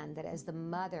friend that as the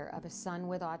mother of a son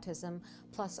with autism,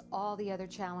 plus all the other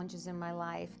challenges in my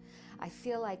life, I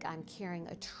feel like I'm carrying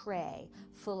a tray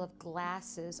full of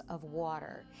glasses of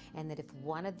water, and that if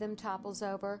one of them topples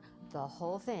over, the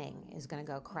whole thing is going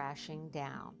to go crashing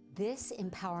down. This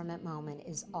empowerment moment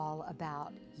is all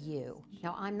about you.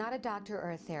 Now, I'm not a doctor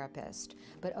or a therapist,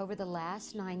 but over the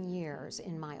last 9 years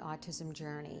in my autism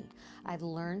journey, I've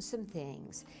learned some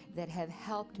things that have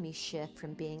helped me shift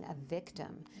from being a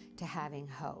victim to having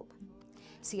hope.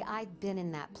 See, I've been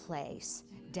in that place,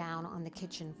 down on the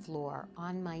kitchen floor,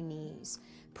 on my knees,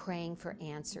 praying for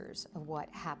answers of what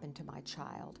happened to my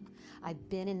child. I've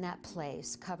been in that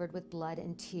place, covered with blood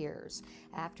and tears,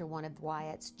 after one of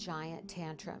Wyatt's giant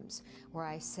tantrums, where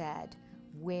I said,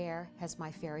 "Where has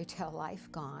my fairy tale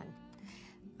life gone?"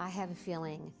 I have a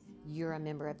feeling you're a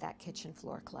member of that kitchen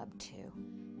floor club too.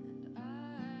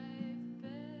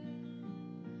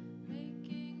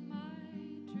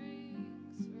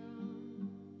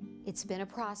 It's been a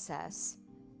process,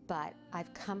 but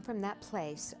I've come from that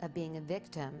place of being a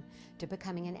victim to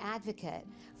becoming an advocate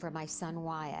for my son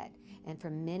Wyatt, and for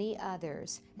many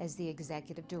others as the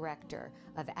executive director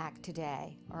of ACT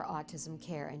Today, or Autism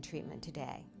Care and Treatment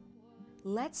Today.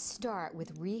 Let's start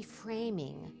with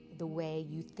reframing the way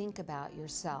you think about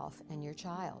yourself and your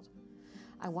child.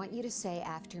 I want you to say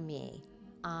after me,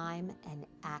 I'm an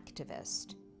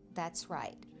activist. That's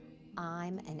right.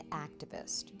 I'm an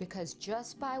activist, because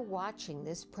just by watching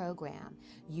this program,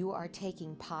 you are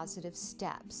taking positive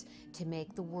steps to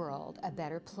make the world a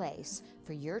better place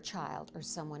for your child or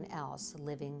someone else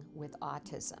living with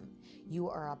autism. You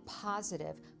are a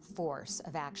positive force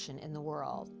of action in the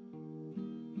world.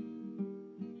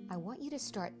 I want you to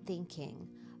start thinking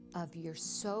of your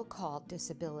so-called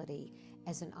disability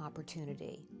as an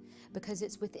opportunity, because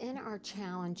it's within our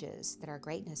challenges that our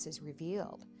greatness is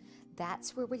revealed.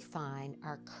 That's where we find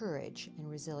our courage and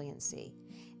resiliency.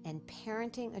 And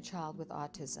parenting a child with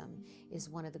autism is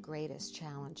one of the greatest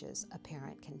challenges a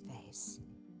parent can face.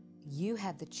 You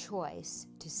have the choice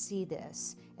to see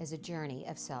this as a journey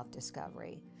of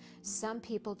self-discovery. Some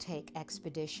people take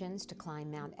expeditions to climb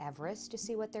Mount Everest to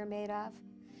see what they're made of.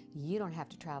 You don't have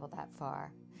to travel that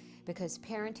far, because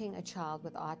parenting a child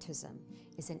with autism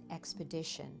is an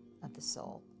expedition of the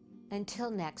soul.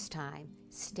 Until next time,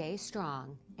 stay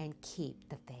strong and keep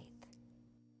the faith.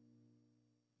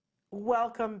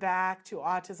 Welcome back to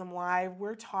Autism Live.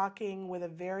 We're talking with a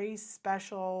very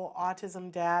special autism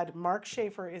dad. Mark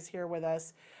Schaefer is here with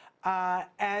us.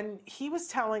 And he was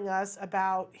telling us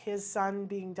about his son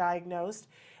being diagnosed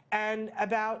and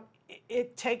about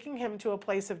it taking him to a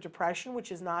place of depression,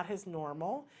 which is not his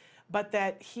normal, but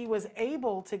that he was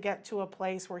able to get to a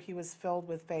place where he was filled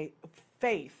with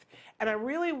faith. And I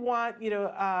really want you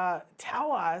to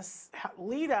tell us,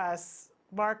 lead us,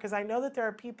 Mark, because I know that there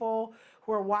are people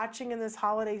who are watching in this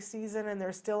holiday season and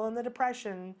they're still in the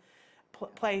depression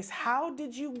place. How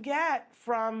did you get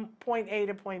from point A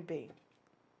to point B?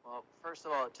 Well, first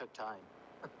of all, it took time.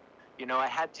 You know, I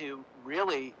had to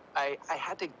really, I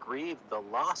had to grieve the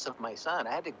loss of my son.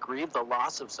 I had to grieve the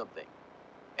loss of something.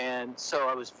 And so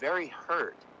I was very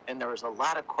hurt, and there was a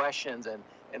lot of questions.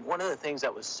 And one of the things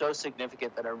that was so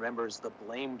significant that I remember is the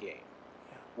blame game,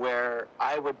 where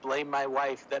I would blame my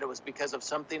wife that it was because of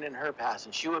something in her past,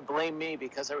 and she would blame me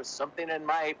because there was something in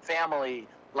my family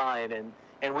line.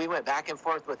 And we went back and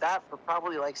forth with that for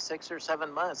probably like 6 or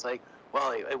 7 months. Like,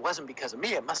 well, it wasn't because of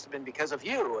me, it must have been because of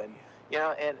you. And, you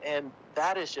know, and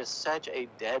that is just such a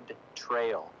dead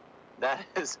trail. That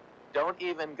is, don't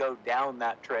even go down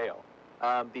that trail.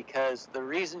 Because the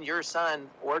reason your son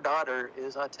or daughter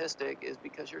is autistic is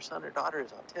because your son or daughter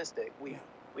is autistic.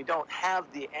 We don't have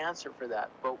the answer for that,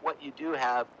 but what you do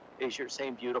have is your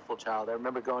same beautiful child. I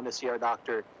remember going to see our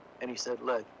doctor, and he said,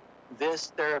 look,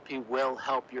 this therapy will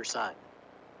help your son,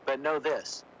 but know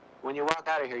this, when you walk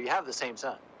out of here, you have the same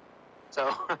son.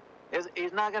 So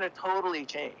he's not going to totally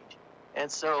change.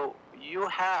 And so you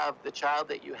have the child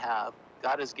that you have.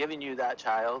 God has given you that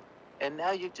child, and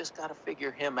now you've just got to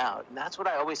figure him out. And that's what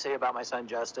I always say about my son,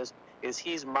 Justice, is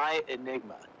he's my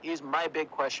enigma. He's my big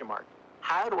question mark.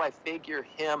 How do I figure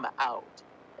him out?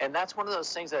 And that's one of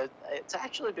those things that it's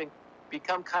actually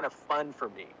become kind of fun for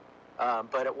me,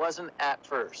 but it wasn't at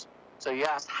first. So you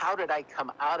asked, how did I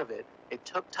come out of it? It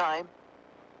took time,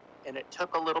 and it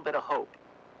took a little bit of hope.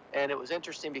 And it was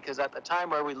interesting because at the time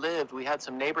where we lived, we had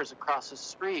some neighbors across the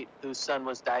street whose son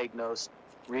was diagnosed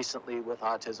recently with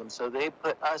autism. So they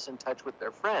put us in touch with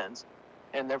their friends,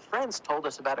 and their friends told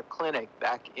us about a clinic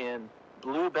back in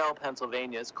Blue Bell,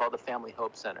 Pennsylvania. It's called the Family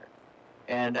Hope Center.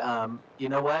 And you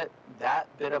know what? That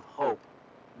bit of hope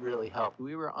really helped.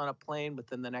 We were on a plane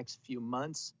within the next few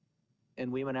months, and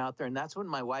we went out there, and that's when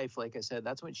my wife, like I said,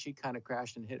 that's when she kind of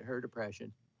crashed and hit her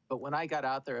depression. But when I got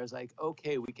out there, I was like,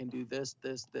 okay, we can do this,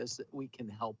 we can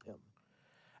help him.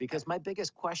 Because my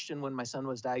biggest question when my son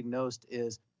was diagnosed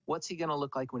is, what's he gonna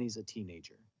look like when he's a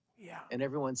teenager? Yeah. And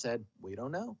everyone said, we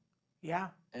don't know. Yeah.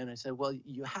 And I said, well,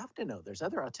 you have to know. There's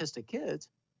other autistic kids.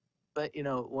 But, you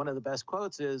know, one of the best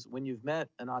quotes is, when you've met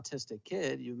an autistic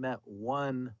kid, you've met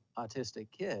one autistic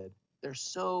kid. They're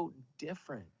so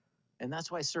different. And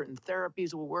that's why certain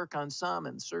therapies will work on some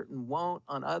and certain won't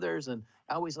on others. And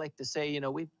I always like to say, you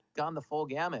know, we've gone the full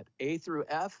gamut. A through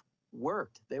F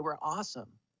worked. They were awesome.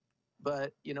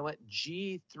 But you know what?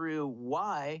 G through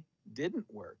Y didn't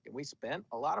work. And we spent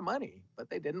a lot of money, but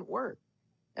they didn't work.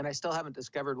 And I still haven't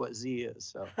discovered what Z is.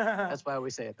 So that's why we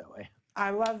say it that way.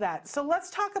 I love that. So let's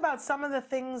talk about some of the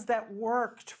things that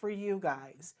worked for you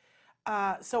guys.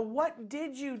 So what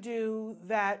did you do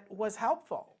that was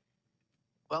helpful?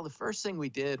 Well, the first thing we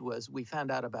did was we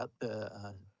found out about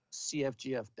the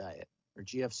CFGF diet, or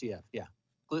GFCF, yeah,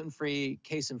 gluten-free,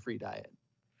 casein-free diet.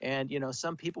 And, you know,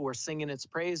 some people were singing its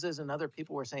praises and other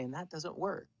people were saying that doesn't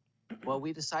work. Well,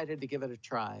 we decided to give it a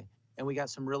try, and we got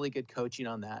some really good coaching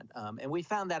on that. And we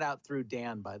found that out through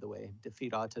Dan, by the way.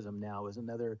 Defeat Autism Now is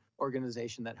another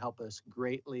organization that helped us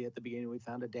greatly at the beginning. We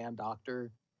found a Dan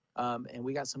doctor, and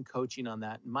we got some coaching on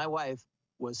that. And my wife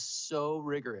was so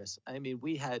rigorous. I mean,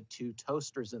 we had 2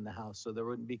 toasters in the house, so there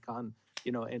wouldn't be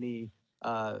any,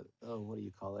 what do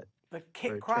you call it? The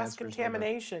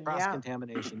cross-contamination, yeah.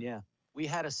 Cross-contamination, yeah. We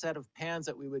had a set of pans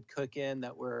that we would cook in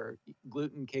that were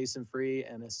gluten, casein-free,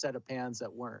 and a set of pans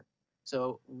that weren't.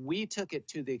 So we took it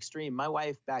to the extreme. My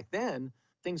wife, back then,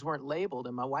 things weren't labeled,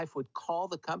 and my wife would call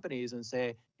the companies and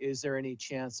say, is there any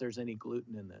chance there's any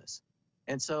gluten in this?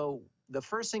 And so the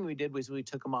first thing we did was we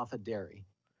took him off of dairy.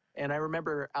 And I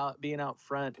remember being out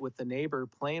front with the neighbor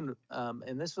playing,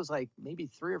 and this was like maybe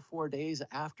 3 or 4 days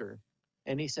after.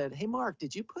 And he said, "Hey, Mark,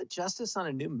 did you put Justice on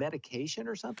a new medication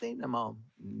or something?" I'm all,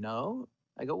 "No."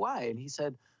 I go, "Why?" And he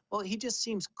said, "Well, he just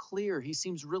seems clear. He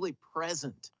seems really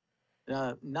present,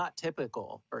 not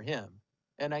typical for him."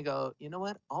 And I go, "You know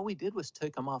what? All we did was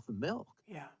take him off of milk."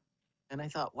 Yeah. And I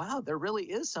thought, wow, there really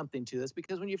is something to this,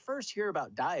 because when you first hear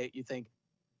about diet, you think,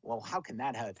 well, how can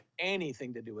that have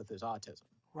anything to do with his autism?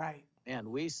 Right. And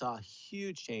we saw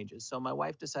huge changes. So my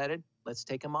wife decided, let's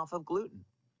take him off of gluten.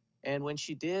 And when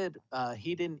she did,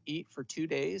 he didn't eat for 2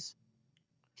 days.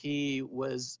 He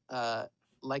was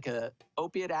like a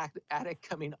opiate addict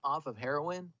coming off of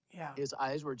heroin. Yeah. His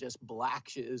eyes were just black,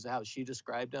 is how she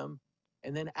described him.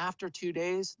 And then after 2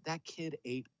 days, that kid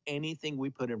ate anything we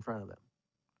put in front of him.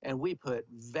 And we put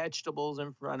vegetables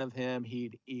in front of him,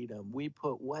 he'd eat them. We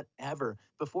put whatever.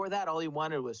 Before that, all he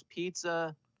wanted was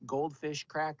pizza, goldfish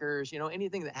crackers,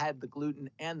 anything that had the gluten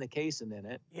and the casein in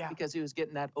it, because he was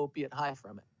getting that opiate high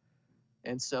from it.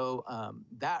 And so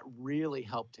that really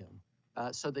helped him.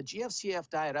 So the GFCF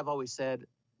diet, I've always said,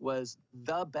 was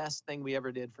the best thing we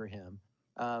ever did for him.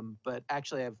 But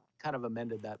actually, I've kind of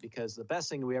amended that, because the best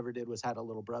thing we ever did was had a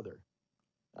little brother.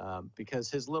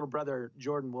 Because his little brother,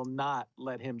 Jordan, will not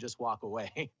let him just walk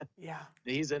away. Yeah.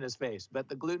 He's in his face. But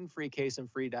the gluten-free,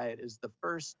 casein-free diet is the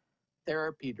first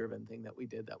therapy-driven thing that we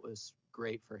did that was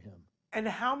great for him. And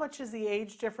how much is the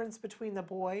age difference between the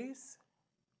boys?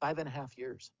 5.5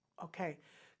 years. Okay.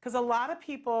 Because a lot of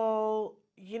people,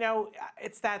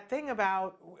 it's that thing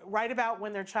about right about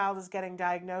when their child is getting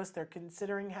diagnosed, they're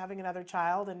considering having another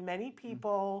child, and many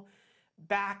people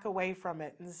back away from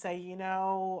it and say,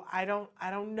 I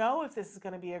don't know if this is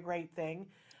going to be a great thing.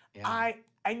 Yeah.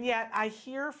 And yet I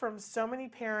hear from so many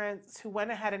parents who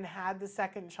went ahead and had the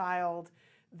second child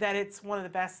that it's one of the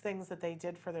best things that they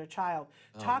did for their child.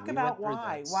 Talk about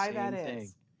why that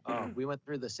is. We went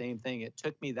through the same thing. It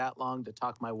took me that long to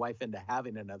talk my wife into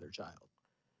having another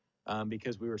child,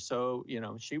 because we were so,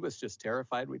 she was just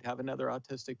terrified we'd have another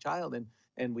autistic child,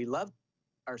 and we loved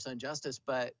our son Justice,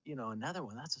 but another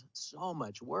one, that's so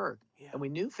much work. Yeah. And we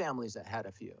knew families that had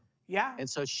a few. Yeah. And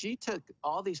so she took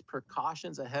all these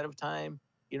precautions ahead of time,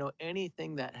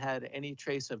 anything that had any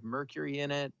trace of mercury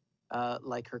in it,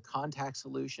 like her contact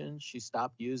solution, she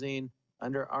stopped using.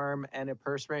 Underarm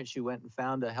antiperspirant, she went and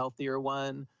found a healthier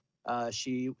one.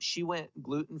 She went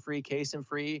gluten-free,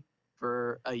 casein-free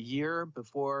for a year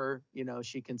before,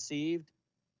 she conceived.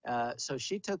 So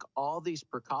she took all these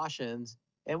precautions,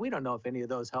 and we don't know if any of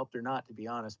those helped or not, to be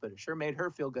honest, but it sure made her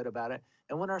feel good about it.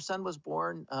 And when our son was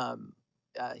born,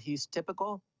 he's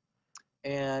typical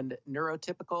and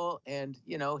neurotypical, and,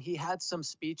 he had some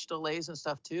speech delays and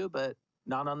stuff too, but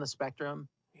not on the spectrum.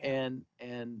 Yeah.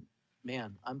 And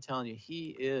man, I'm telling you,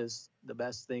 he is the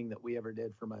best thing that we ever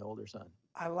did for my older son.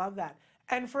 I love that.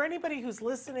 And for anybody who's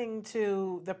listening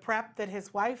to the prep that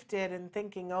his wife did and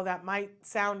thinking, oh, that might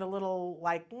sound a little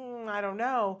like, I don't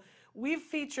know, we've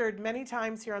featured many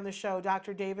times here on the show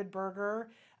Dr. David Berger.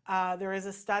 There is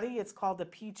a study, it's called the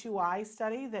P2I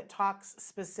study, that talks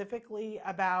specifically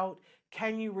about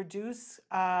can you reduce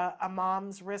a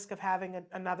mom's risk of having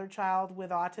another child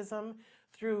with autism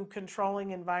through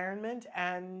controlling environment,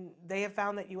 and they have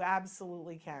found that you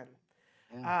absolutely can.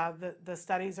 Yeah. The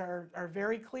studies are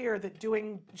very clear that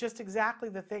doing just exactly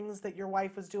the things that your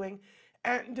wife was doing,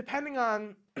 and depending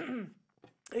on,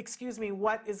 excuse me,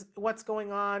 what's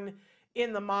going on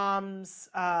in the mom's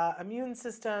immune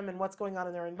system and what's going on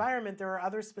in their environment, there are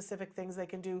other specific things they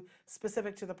can do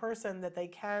specific to the person that they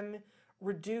can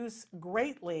reduce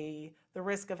greatly the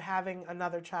risk of having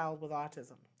another child with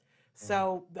autism.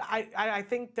 So I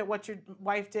think that what your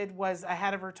wife did was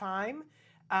ahead of her time,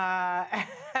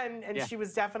 and yeah, she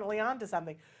was definitely onto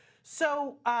something.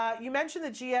 So you mentioned the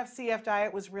GFCF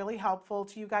diet was really helpful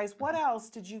to you guys. What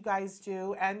else did you guys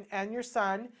do, and your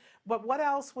son, but what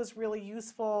else was really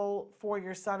useful for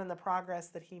your son and the progress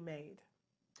that he made?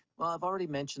 Well, I've already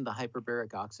mentioned the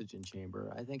hyperbaric oxygen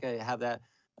chamber. I think I have that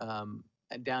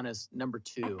down as number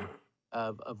 2.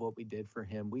 Of what we did for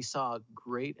him. We saw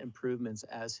great improvements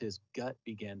as his gut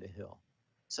began to heal.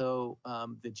 So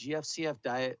the GFCF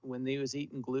diet, when he was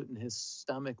eating gluten, his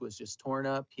stomach was just torn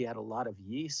up. He had a lot of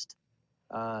yeast.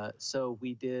 So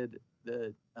we did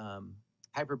the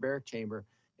hyperbaric chamber.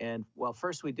 And well,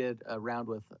 first we did a round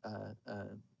with a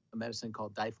medicine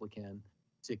called Diflucan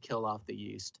to kill off the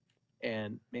yeast.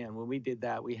 And man, when we did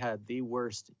that, we had the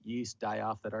worst yeast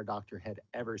die-off that our doctor had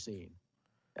ever seen.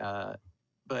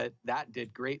 but that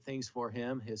did great things for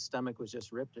him. His stomach was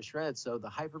just ripped to shreds. So the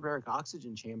hyperbaric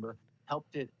oxygen chamber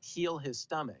helped it heal his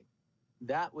stomach.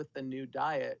 That with the new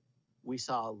diet, we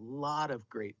saw a lot of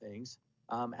great things.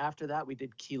 After that, we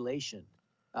did chelation.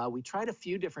 We tried a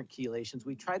few different chelations.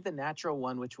 We tried the natural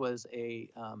one, which was a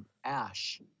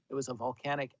ash. It was a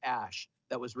volcanic ash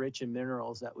that was rich in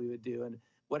minerals that we would do. And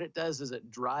what it does is it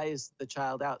dries the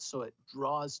child out, so it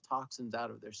draws toxins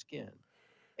out of their skin.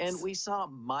 And we saw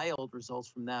mild results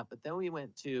from that. But then we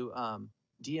went to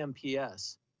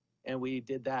DMPS, and we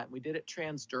did that. We did it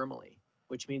transdermally,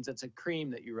 which means it's a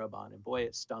cream that you rub on, and boy,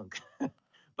 it stunk.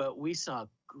 But we saw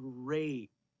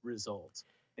great results.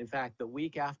 In fact, the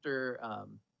week after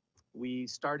we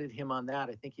started him on that,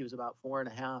 I think he was about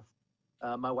 4.5.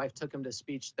 My wife took him to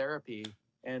speech therapy,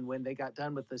 and when they got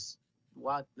done with this,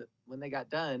 when they got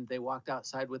done, they walked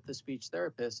outside with the speech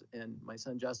therapist, and my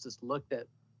son Justice looked at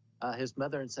his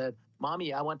mother and said,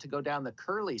 "Mommy, I want to go down the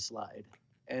curly slide."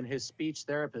 And his speech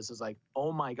therapist is like,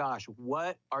 "Oh my gosh,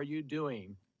 what are you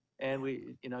doing?" And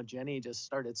we, Jenny just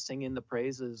started singing the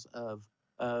praises of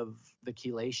the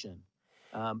chelation.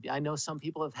 I know some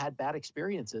people have had bad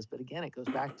experiences, but again, it goes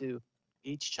back to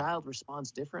each child responds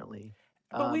differently.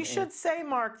 But we should say,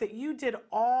 Mark, that you did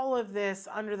all of this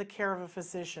under the care of a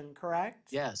physician, correct?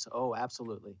 Yes. Oh,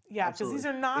 absolutely. Yeah, because these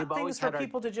are not things for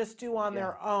people to just do on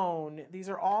their own. These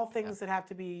are all things that have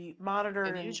to be monitored.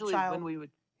 And usually when we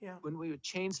would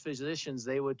change physicians,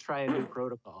 they would try a new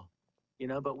protocol,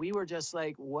 but we were just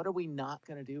like, what are we not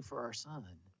going to do for our son?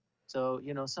 So,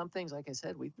 some things, like I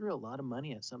said, we threw a lot of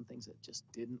money at some things that just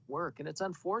didn't work. And it's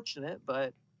unfortunate,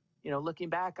 but, looking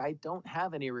back, I don't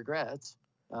have any regrets,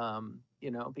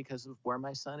 because of where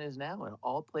my son is now. It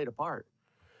all played a part.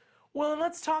 Well, and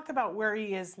let's talk about where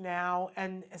he is now.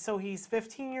 And so he's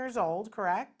 15 years old,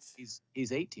 correct? He's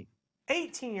 18.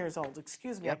 18 years old,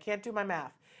 excuse me. Yep. I can't do my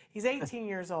math. He's 18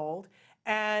 years old.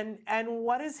 And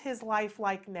what is his life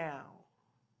like now?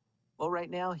 Well, right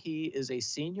now he is a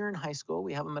senior in high school.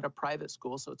 We have him at a private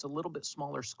school, so it's a little bit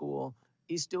smaller school.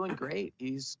 He's doing great.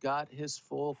 He's got his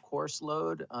full course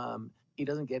load. He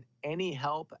doesn't get any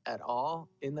help at all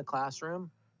in the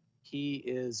classroom. He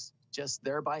is just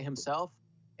there by himself,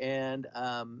 and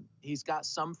he's got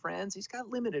some friends. He's got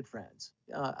limited friends.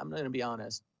 I'm going to be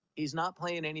honest. He's not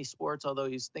playing any sports, although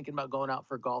he's thinking about going out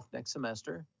for golf next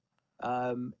semester.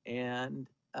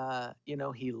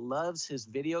 He loves his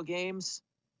video games.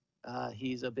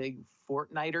 He's a big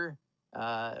Fortniter,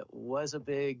 was a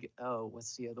big,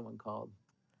 what's the other one called?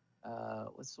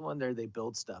 What's the one there they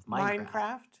build stuff?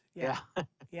 Minecraft? Yeah.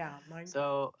 Yeah, Minecraft.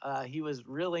 So he was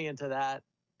really into that,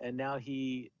 and now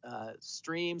he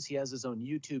streams. He has his own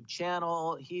YouTube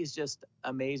channel. He's just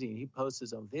amazing. He posts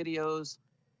his own videos.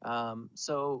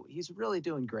 So he's really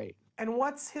doing great. And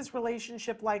what's his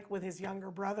relationship like with his younger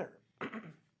brother?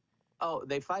 Oh,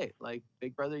 they fight like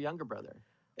big brother, younger brother.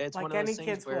 It's like one of those any things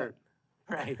kids where,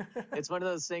 would. right? It's one of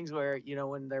those things where,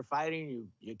 when they're fighting,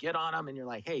 you get on them and you're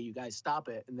like, hey, you guys stop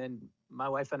it. And then my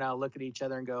wife and I look at each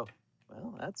other and go,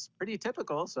 well, that's pretty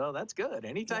typical. So that's good.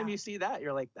 Anytime you see that,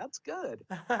 you're like, that's good.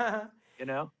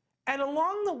 And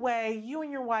along the way, you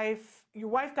and your wife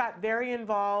got very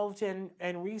involved in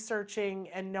researching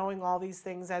and knowing all these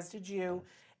things, as did you.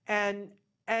 And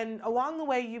along the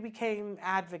way, you became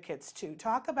advocates too.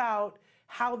 Talk about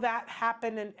how that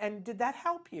happened, and did that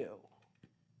help you?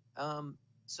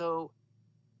 So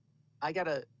I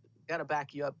gotta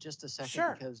back you up just a second.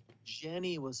 Sure. Because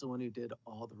Jenny was the one who did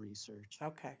all the research.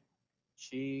 Okay.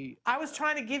 I was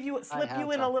trying to slip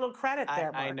you in a little credit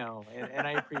there, Mark. I know, and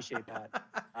I appreciate that.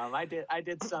 I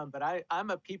did some, but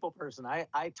I'm a people person.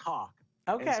 I talk.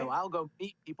 Okay. And so I'll go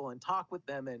meet people and talk with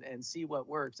them and see what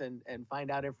works and find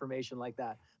out information like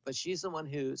that. But she's the one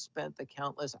who spent the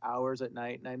countless hours at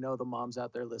night, and I know the moms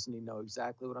out there listening know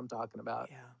exactly what I'm talking about.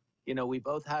 Yeah. We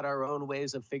both had our own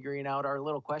ways of figuring out our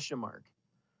little question mark.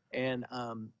 And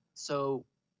so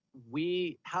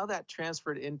how that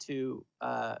transferred into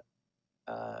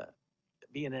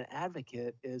being an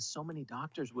advocate is so many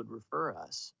doctors would refer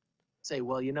us, say,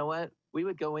 well, you know what? We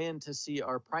would go in to see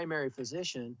our primary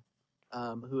physician,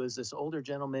 who is this older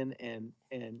gentleman, and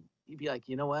he'd be like,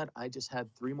 you know what? I just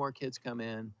had 3 more kids come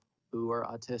in who are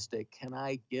autistic. Can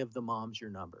I give the moms your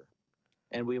number?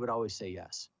 And we would always say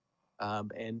yes.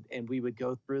 And we would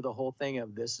go through the whole thing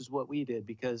of this is what we did,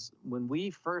 because when we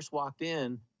first walked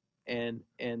in and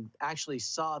actually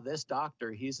saw this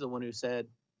doctor, he's the one who said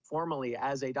formally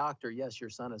as a doctor, yes, your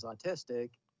son is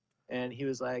autistic. And he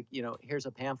was like, here's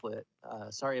a pamphlet.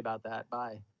 Sorry about that.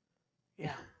 Bye.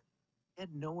 Yeah. He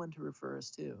had no one to refer us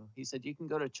to. He said, you can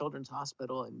go to Children's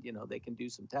Hospital and, they can do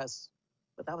some tests,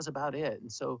 but that was about it. And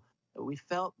so we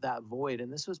felt that void.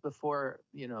 And this was before,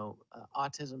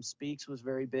 Autism Speaks was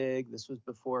very big. This was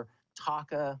before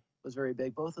TACA was very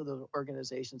big. Both of those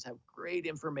organizations have great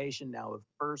information now of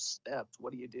first steps.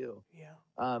 What do you do?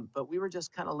 Yeah. But we were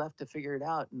just kind of left to figure it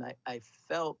out. And I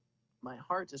felt my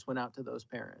heart just went out to those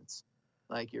parents.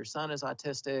 Like, your son is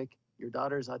autistic, your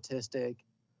daughter's autistic,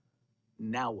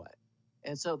 now what?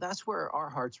 And so that's where our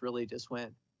hearts really just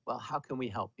went, well, how can we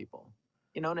help people?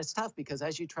 And it's tough because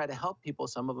as you try to help people,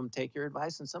 some of them take your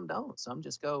advice and some don't. Some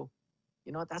just go,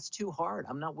 that's too hard.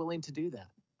 I'm not willing to do that.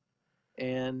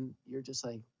 And you're just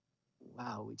like,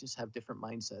 wow, we just have different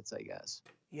mindsets, I guess.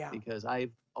 Yeah. Because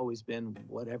I've always been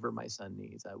whatever my son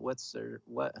needs.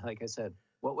 Like I said,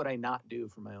 what would I not do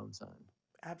for my own son?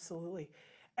 Absolutely.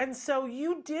 And so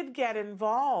you did get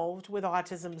involved with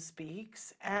Autism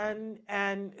Speaks and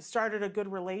started a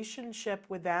good relationship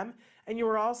with them. And you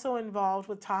were also involved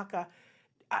with TACA.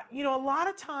 A lot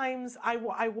of times I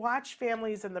watch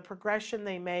families and the progression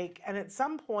they make. And at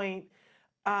some point,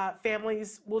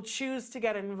 families will choose to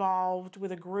get involved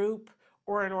with a group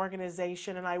or an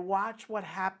organization. And I watch what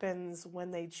happens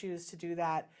when they choose to do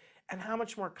that and how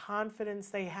much more confidence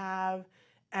they have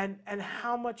and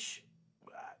how much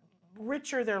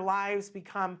richer their lives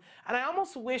become. And I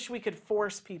almost wish we could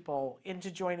force people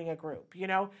into joining a group,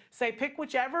 say pick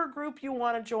whichever group you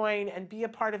want to join and be a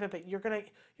part of it, but you're going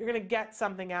to get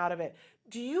something out of it.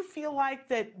 Do you feel like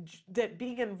that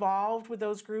being involved with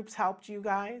those groups helped you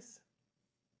guys?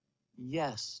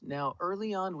 Yes. Now,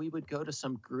 early on, we would go to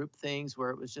some group things where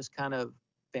it was just kind of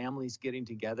families getting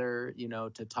together,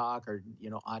 to talk, or,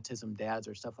 autism dads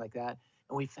or stuff like that.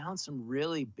 And we found some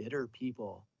really bitter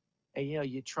people. And,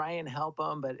 you try and help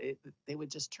them, but they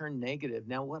would just turn negative.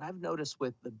 Now, what I've noticed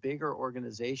with the bigger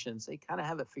organizations, they kind of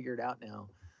have it figured out now.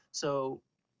 So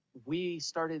we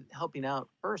started helping out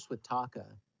first with TACA,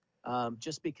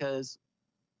 just because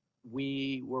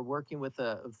we were working with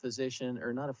a physician,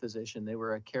 or not a physician, they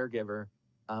were a caregiver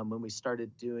when we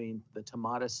started doing the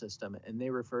Tomata system, and they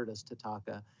referred us to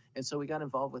TACA. And so we got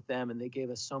involved with them, and they gave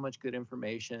us so much good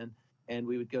information. And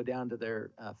we would go down to their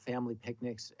family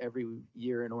picnics every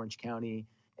year in Orange County.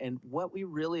 And what we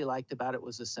really liked about it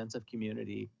was a sense of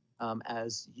community.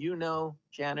 As you know,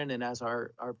 Shannon, and as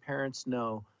our parents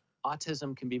know,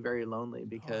 autism can be very lonely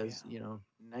because,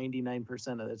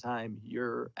 99% of the time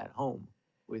you're at home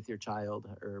with your child,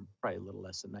 or probably a little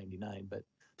less than 99, but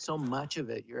so much of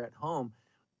it you're at home.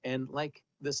 And like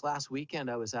this last weekend,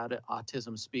 I was out at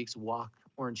Autism Speaks Walk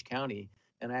Orange County,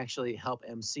 and I actually helped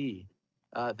MC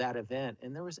that event,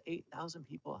 and there was 8,000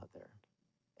 people out there,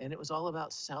 and it was all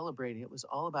about celebrating. It was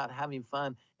all about having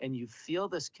fun, and you feel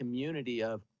this community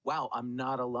of, wow, I'm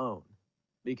not alone,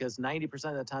 because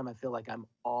 90% of the time I feel like I'm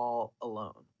all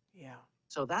alone. Yeah.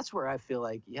 So that's where I feel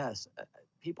like, yes,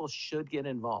 people should get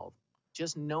involved.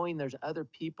 Just knowing there's other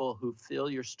people who feel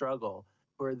your struggle,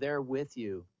 who are there with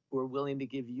you, who are willing to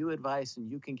give you advice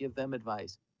and you can give them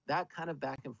advice. That kind of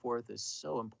back and forth is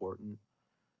so important.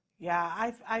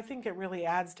 Yeah, I think it really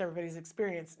adds to everybody's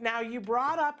experience. Now, you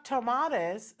brought up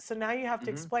Tomatis, so now you have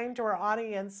to explain to our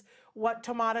audience what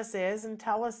Tomatis is and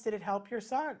tell us, did it help your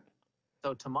son?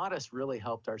 So Tomatis really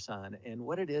helped our son, and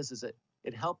what it is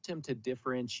it helped him to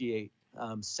differentiate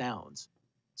sounds.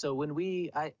 So when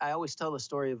I always tell the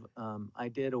story of, I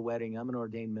did a wedding. I'm an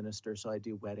ordained minister, so I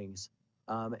do weddings.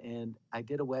 And I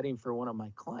did a wedding for one of my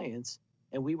clients.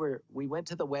 And we went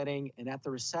to the wedding, and at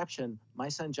the reception, my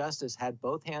son Justice had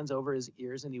both hands over his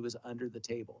ears and he was under the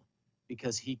table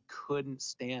because he couldn't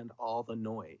stand all the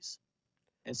noise.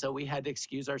 And so we had to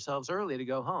excuse ourselves early to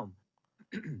go home.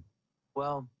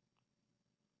 Well,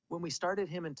 when we started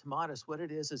him in Tomatis, what it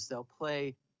is they'll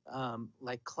play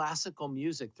like classical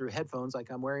music through headphones like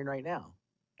I'm wearing right now.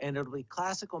 And it'll be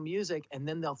classical music, and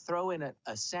then they'll throw in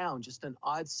a sound, just an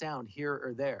odd sound here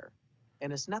or there.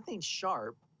 And it's nothing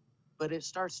sharp, but it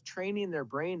starts training their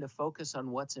brain to focus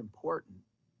on what's important.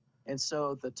 And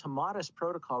so the Tomatis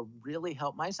protocol really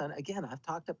helped my son. Again, I've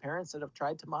talked to parents that have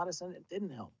tried Tomatis and it didn't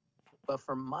help. But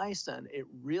for my son, it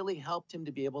really helped him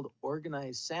to be able to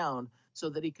organize sound so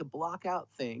that he could block out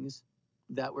things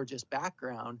that were just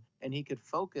background and he could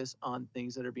focus on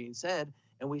things that are being said.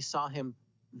 And we saw him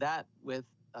that with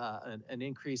an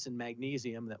increase in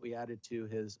magnesium that we added to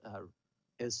his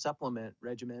supplement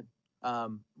regimen.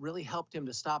 Really helped him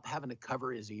to stop having to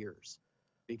cover his ears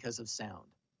because of sound.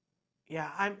 Yeah,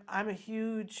 I'm a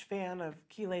huge fan of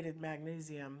chelated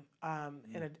magnesium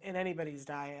in anybody's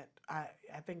diet. I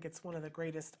think it's one of the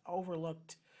greatest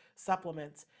overlooked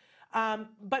supplements.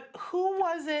 But who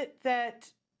was it that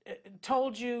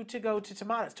told you to go to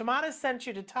Tomatis? Tomatis sent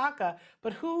you to TACA,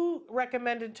 but who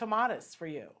recommended Tomatis for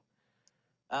you?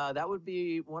 That would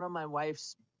be one of my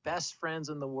wife's best friends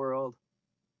in the world.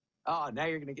 Oh, now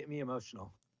you're going to get me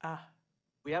emotional.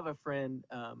 We have a friend,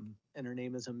 and her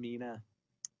name is Amina,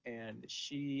 and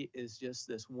she is just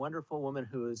this wonderful woman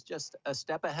who is just a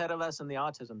step ahead of us in the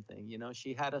autism thing. You know,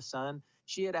 she had a son.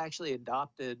 She had actually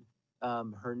adopted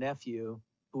her nephew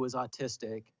who was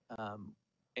autistic,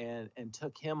 and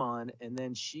took him on. And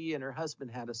then she and her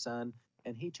husband had a son,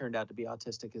 and he turned out to be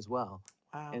autistic as well.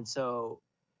 Wow. And so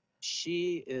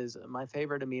she is my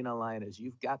favorite Amina line is,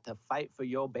 "You've got to fight for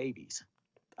your babies."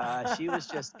 She was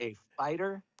just a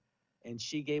fighter, and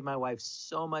she gave my wife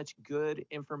so much good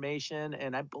information.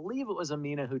 And I believe it was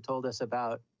Amina who told us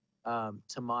about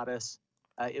Tomatis.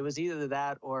 It was either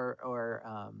that or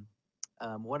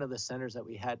one of the centers that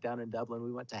we had down in Dublin.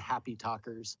 We went to Happy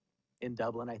Talkers in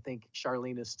Dublin. I think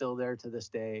Charlene is still there to this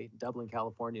day. Dublin,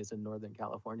 California is in Northern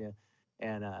California.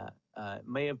 And it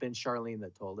may have been Charlene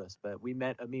that told us, but we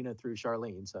met Amina through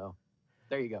Charlene. So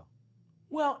there you go.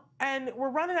 Well, and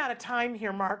we're running out of time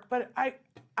here, Mark, but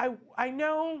I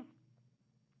know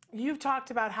you've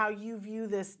talked about how you view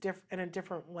this in a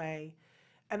different way.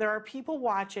 And there are people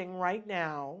watching right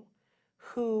now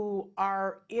who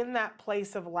are in that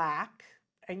place of lack.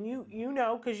 And you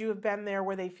know, because you have been there,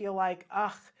 where they feel like,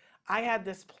 ugh, I had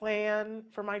this plan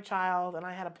for my child and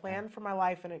I had a plan for my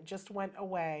life and it just went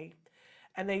away.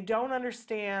 And they don't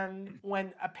understand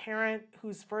when a parent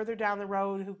who's further down the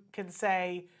road who can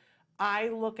say, I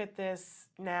look at this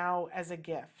now as a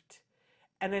gift.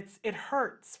 And it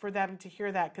hurts for them to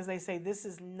hear that, because they say, this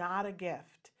is not a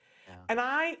gift. Yeah. And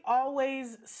I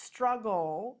always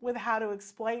struggle with how to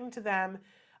explain to them,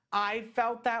 I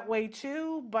felt that way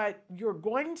too, but you're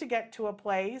going to get to a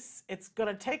place, it's going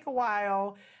to take a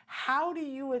while. How do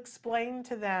you explain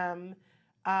to them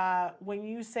when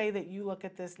you say that you look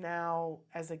at this now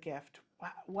as a gift?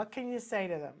 What can you say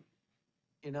to them?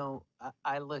 You know,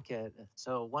 I look at,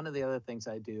 so one of the other things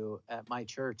I do at my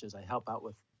church is I help out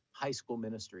with high school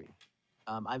ministry.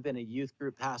 I've been a youth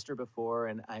group pastor before,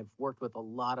 and I've worked with a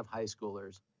lot of high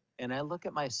schoolers. And I look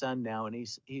at my son now, and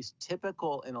he's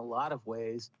typical in a lot of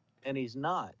ways, and he's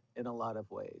not in a lot of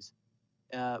ways.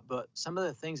 But some of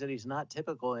the things that he's not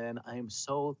typical in, I am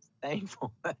so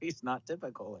thankful that he's not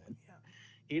typical in. Yeah.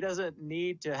 He doesn't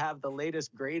need to have the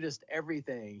latest, greatest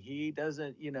everything. He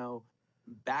doesn't,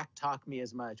 back talk me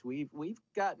as much. We've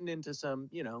gotten into some,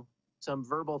 some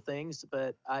verbal things,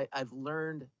 but I've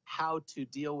learned how to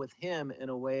deal with him in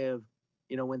a way of,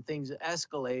 when things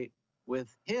escalate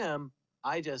with him,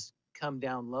 I just come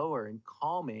down lower and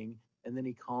calming, and then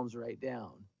he calms right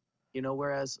down.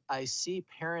 Whereas I see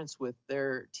parents with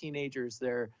their teenagers,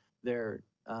 their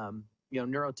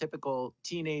neurotypical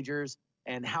teenagers,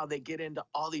 and how they get into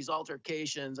all these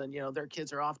altercations, and their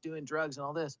kids are off doing drugs and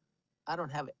all this. I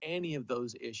don't have any of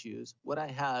those issues. What I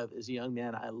have is a young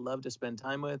man I love to spend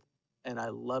time with, and I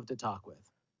love to talk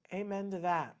with. Amen to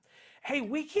that. Hey,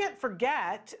 we can't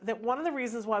forget that one of the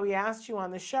reasons why we asked you on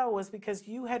the show was because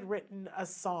you had written a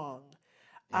song.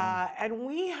 And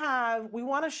we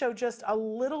want to show just a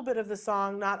little bit of the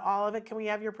song, not all of it. Can we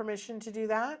have your permission to do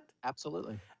that?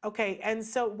 Absolutely. Okay, and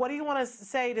so what do you want to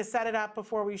say to set it up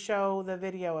before we show the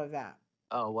video of that?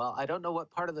 Oh, well, I don't know what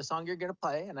part of the song you're going to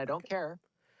play, and I don't care.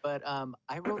 But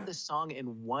I wrote this song in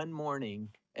one morning,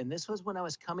 and this was when I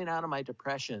was coming out of my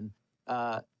depression,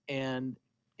 and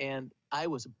I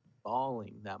was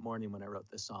bawling that morning when I wrote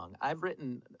this song. I've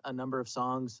written a number of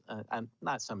songs,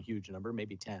 not some huge number,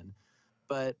 maybe 10,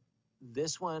 but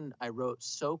this one I wrote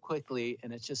so quickly,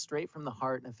 and it's just straight from the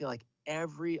heart, and I feel like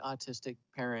every autistic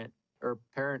parent or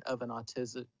parent of an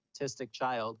autistic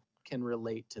child can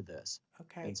relate to this.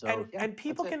 Okay, and, so, and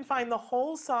people can find the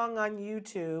whole song on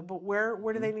YouTube, but where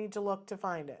do they need to look to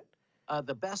find it?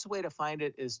 The best way to find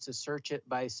it is to search it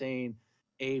by saying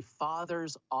A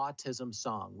Father's Autism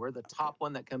Song. We're the top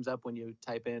one that comes up when you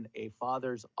type in A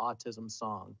Father's Autism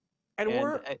Song. And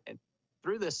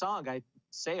through this song, I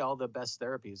say all the best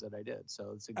therapies that I did.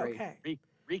 So it's a great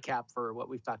recap for what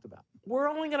we've talked about. We're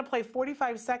only going to play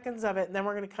 45 seconds of it, and then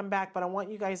we're going to come back, but I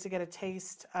want you guys to get a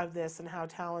taste of this and how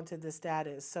talented this dad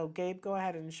is. So Gabe, go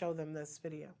ahead and show them this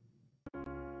video.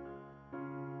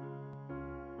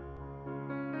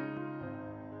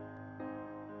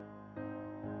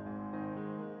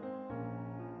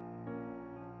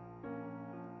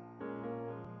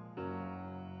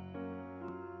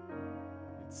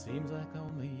 It seems like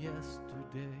only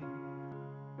yesterday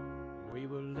we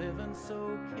were living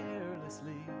so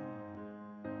carelessly.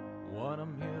 What a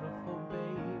beautiful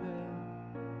baby.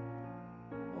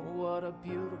 Oh, what a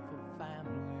beautiful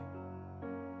family.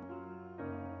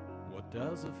 What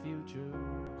does the future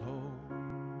hold?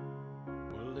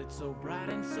 Well, it's so bright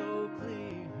and so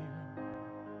clear.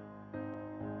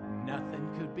 Nothing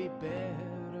could be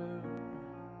better.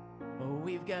 Oh,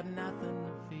 we've got nothing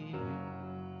to fear.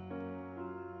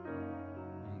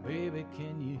 Baby,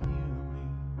 can you hear me?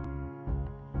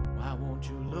 Why won't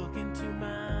you look into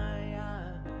my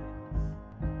eyes?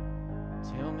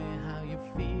 Tell me how you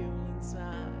feel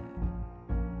inside.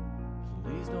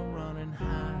 Please don't run and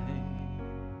hide.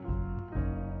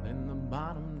 Then the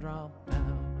bottom dropped out.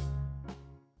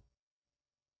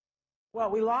 Well,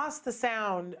 we lost the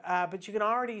sound, but you can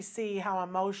already see how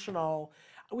emotional.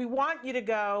 We want you to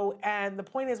go, and the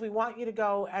point is we want you to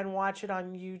go and watch it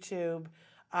on YouTube.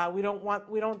 We don't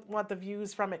want the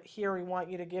views from it here. We want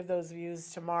you to give those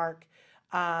views to Mark.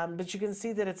 But you can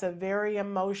see that it's a very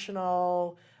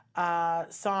emotional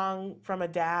song from a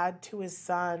dad to his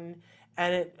son,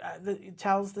 and it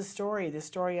tells the story. The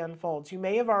story unfolds. You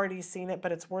may have already seen it,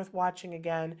 but it's worth watching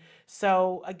again.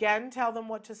 So again, tell them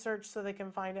what to search so they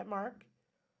can find it, Mark.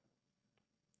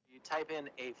 You type in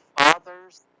a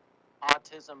father's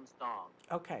autism song.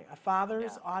 Okay, a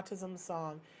father's autism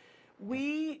song.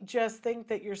 We just think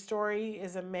that your story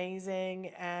is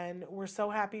amazing, and we're so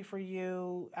happy for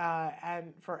you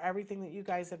and for everything that you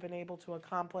guys have been able to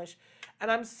accomplish.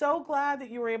 And I'm so glad that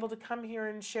you were able to come here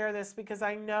and share this, because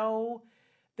I know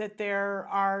that there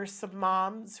are some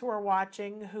moms who are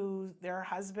watching who their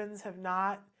husbands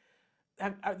that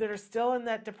are still in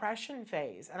that depression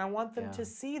phase. And I want them to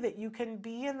see that you can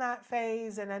be in that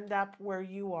phase and end up where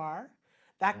you are.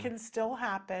 That can still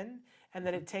happen, and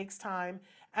that it takes time.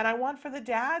 And I want for the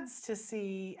dads to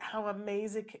see how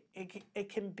amazing it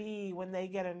can be when they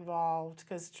get involved,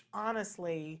 because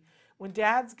honestly, when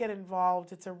dads get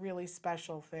involved, it's a really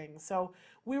special thing. So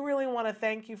we really want to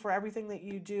thank you for everything that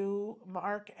you do,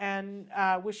 Mark, and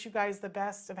wish you guys the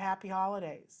best of happy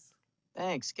holidays.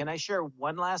 Thanks. Can I share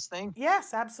one last thing?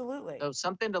 Yes, absolutely. So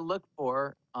something to look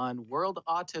for on World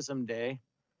Autism Day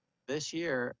this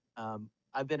year.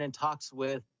 I've been in talks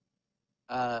with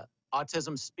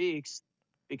Autism Speaks,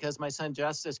 because my son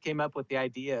Justice came up with the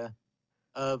idea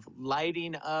of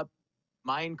lighting up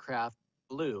Minecraft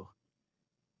blue.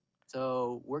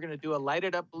 So we're going to do a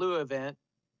Lighted Up Blue event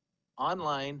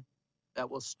online that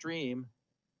will stream,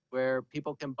 where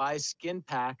people can buy skin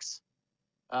packs,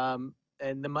 and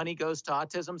the money goes to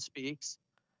Autism Speaks,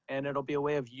 and it'll be a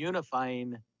way of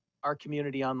unifying our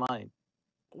community online.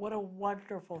 What a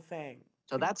wonderful thing.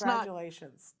 So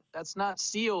Congratulations. That's not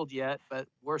sealed yet, but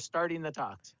we're starting the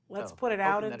talks. Let's So, put it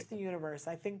out hoping into that the universe.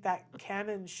 I think that can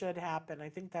and should happen. I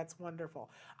think that's wonderful.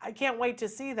 I can't wait to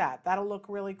see that. That'll look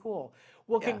really cool.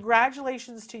 Well,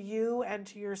 congratulations to you and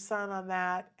to your son on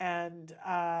that. And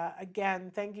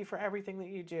again, thank you for everything that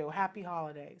you do. Happy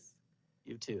holidays.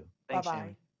 You too. Thanks,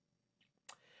 Bye-bye.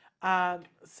 Shannon.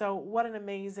 So what an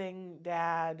amazing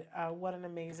dad. What an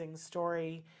amazing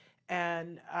story.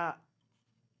 And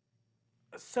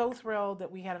so thrilled that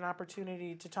we had an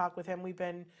opportunity to talk with him. We've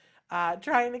been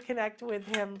trying to connect with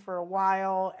him for a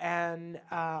while, and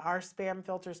our spam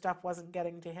filter stuff wasn't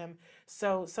getting to him.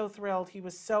 So thrilled. He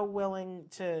was so willing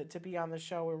to be on the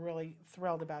show. We're really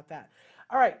thrilled about that.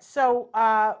 All right, so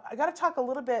I got to talk a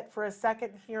little bit for a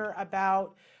second here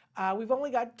about, we've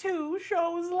only got 2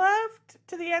 shows left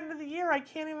to the end of the year. I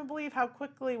can't even believe how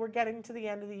quickly we're getting to the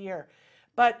end of the year.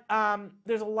 But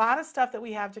there's a lot of stuff that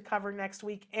we have to cover next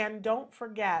week. And don't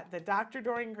forget that Dr.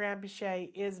 Doreen Granpeesheh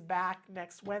is back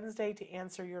next Wednesday to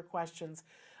answer your questions.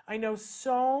 I know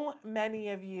so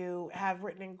many of you have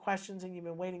written in questions and you've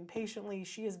been waiting patiently.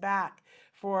 She is back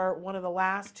for one of the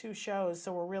last 2 shows,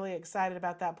 so we're really excited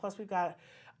about that. Plus, we've got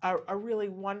a really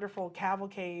wonderful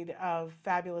cavalcade of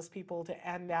fabulous people to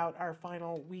end out our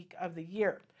final week of the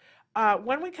year.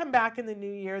 When we come back in the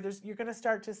new year, you're going to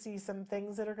start to see some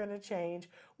things that are going to change.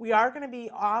 We are going to be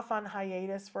off on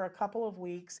hiatus for a couple of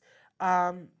weeks.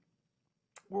 We're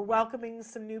welcoming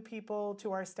some new people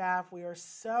to our staff. We are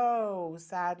so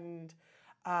saddened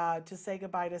to say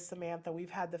goodbye to Samantha.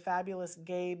 We've had the fabulous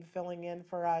Gabe filling in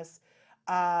for us.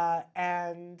 We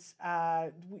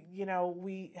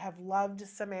have loved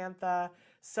Samantha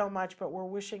so much, but we're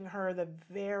wishing her the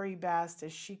very best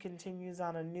as she continues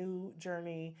on a new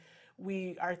journey.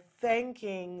 We are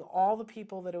thanking all the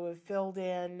people that have filled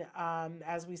in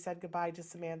as we said goodbye to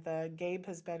Samantha. Gabe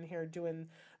has been here doing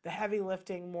the heavy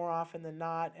lifting more often than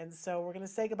not, and so we're going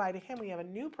to say goodbye to him. We have a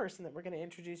new person that we're going to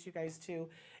introduce you guys to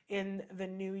in the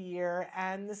new year,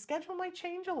 and the schedule might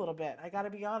change a little bit. I got to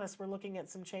be honest, we're looking at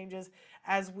some changes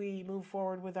as we move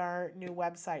forward with our new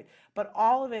website, but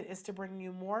all of it is to bring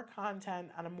you more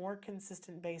content on a more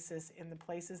consistent basis in the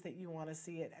places that you want to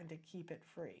see it and to keep it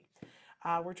free.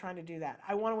 We're trying to do that.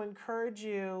 I want to encourage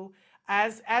you,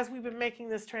 as we've been making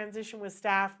this transition with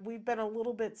staff, we've been a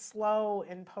little bit slow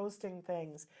in posting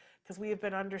things because we have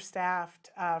been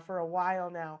understaffed for a while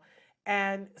now.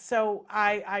 And so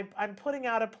I'm putting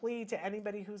out a plea to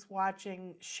anybody who's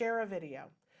watching, share a video.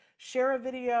 Share a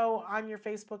video on your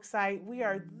Facebook site. We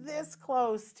are this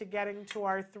close to getting to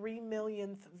our 3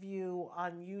 millionth view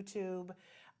on YouTube.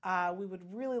 We would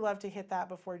really love to hit that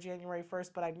before January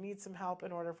 1st, but I need some help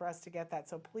in order for us to get that.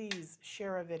 So please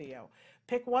share a video.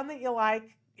 Pick one that you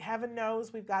like. Heaven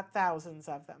knows we've got thousands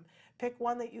of them. Pick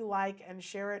one that you like and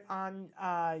share it on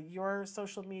your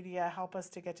social media. Help us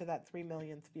to get to that 3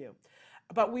 millionth view.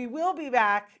 But we will be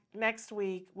back next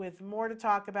week with more to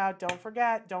talk about. Don't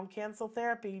forget, don't cancel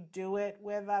therapy. Do it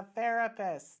with a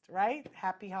therapist, right?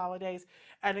 Happy holidays.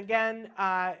 And again,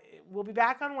 we'll be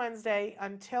back on Wednesday.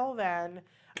 Until then,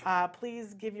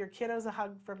 please give your kiddos a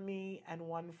hug from me and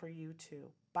one for you too.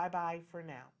 Bye-bye for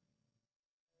now.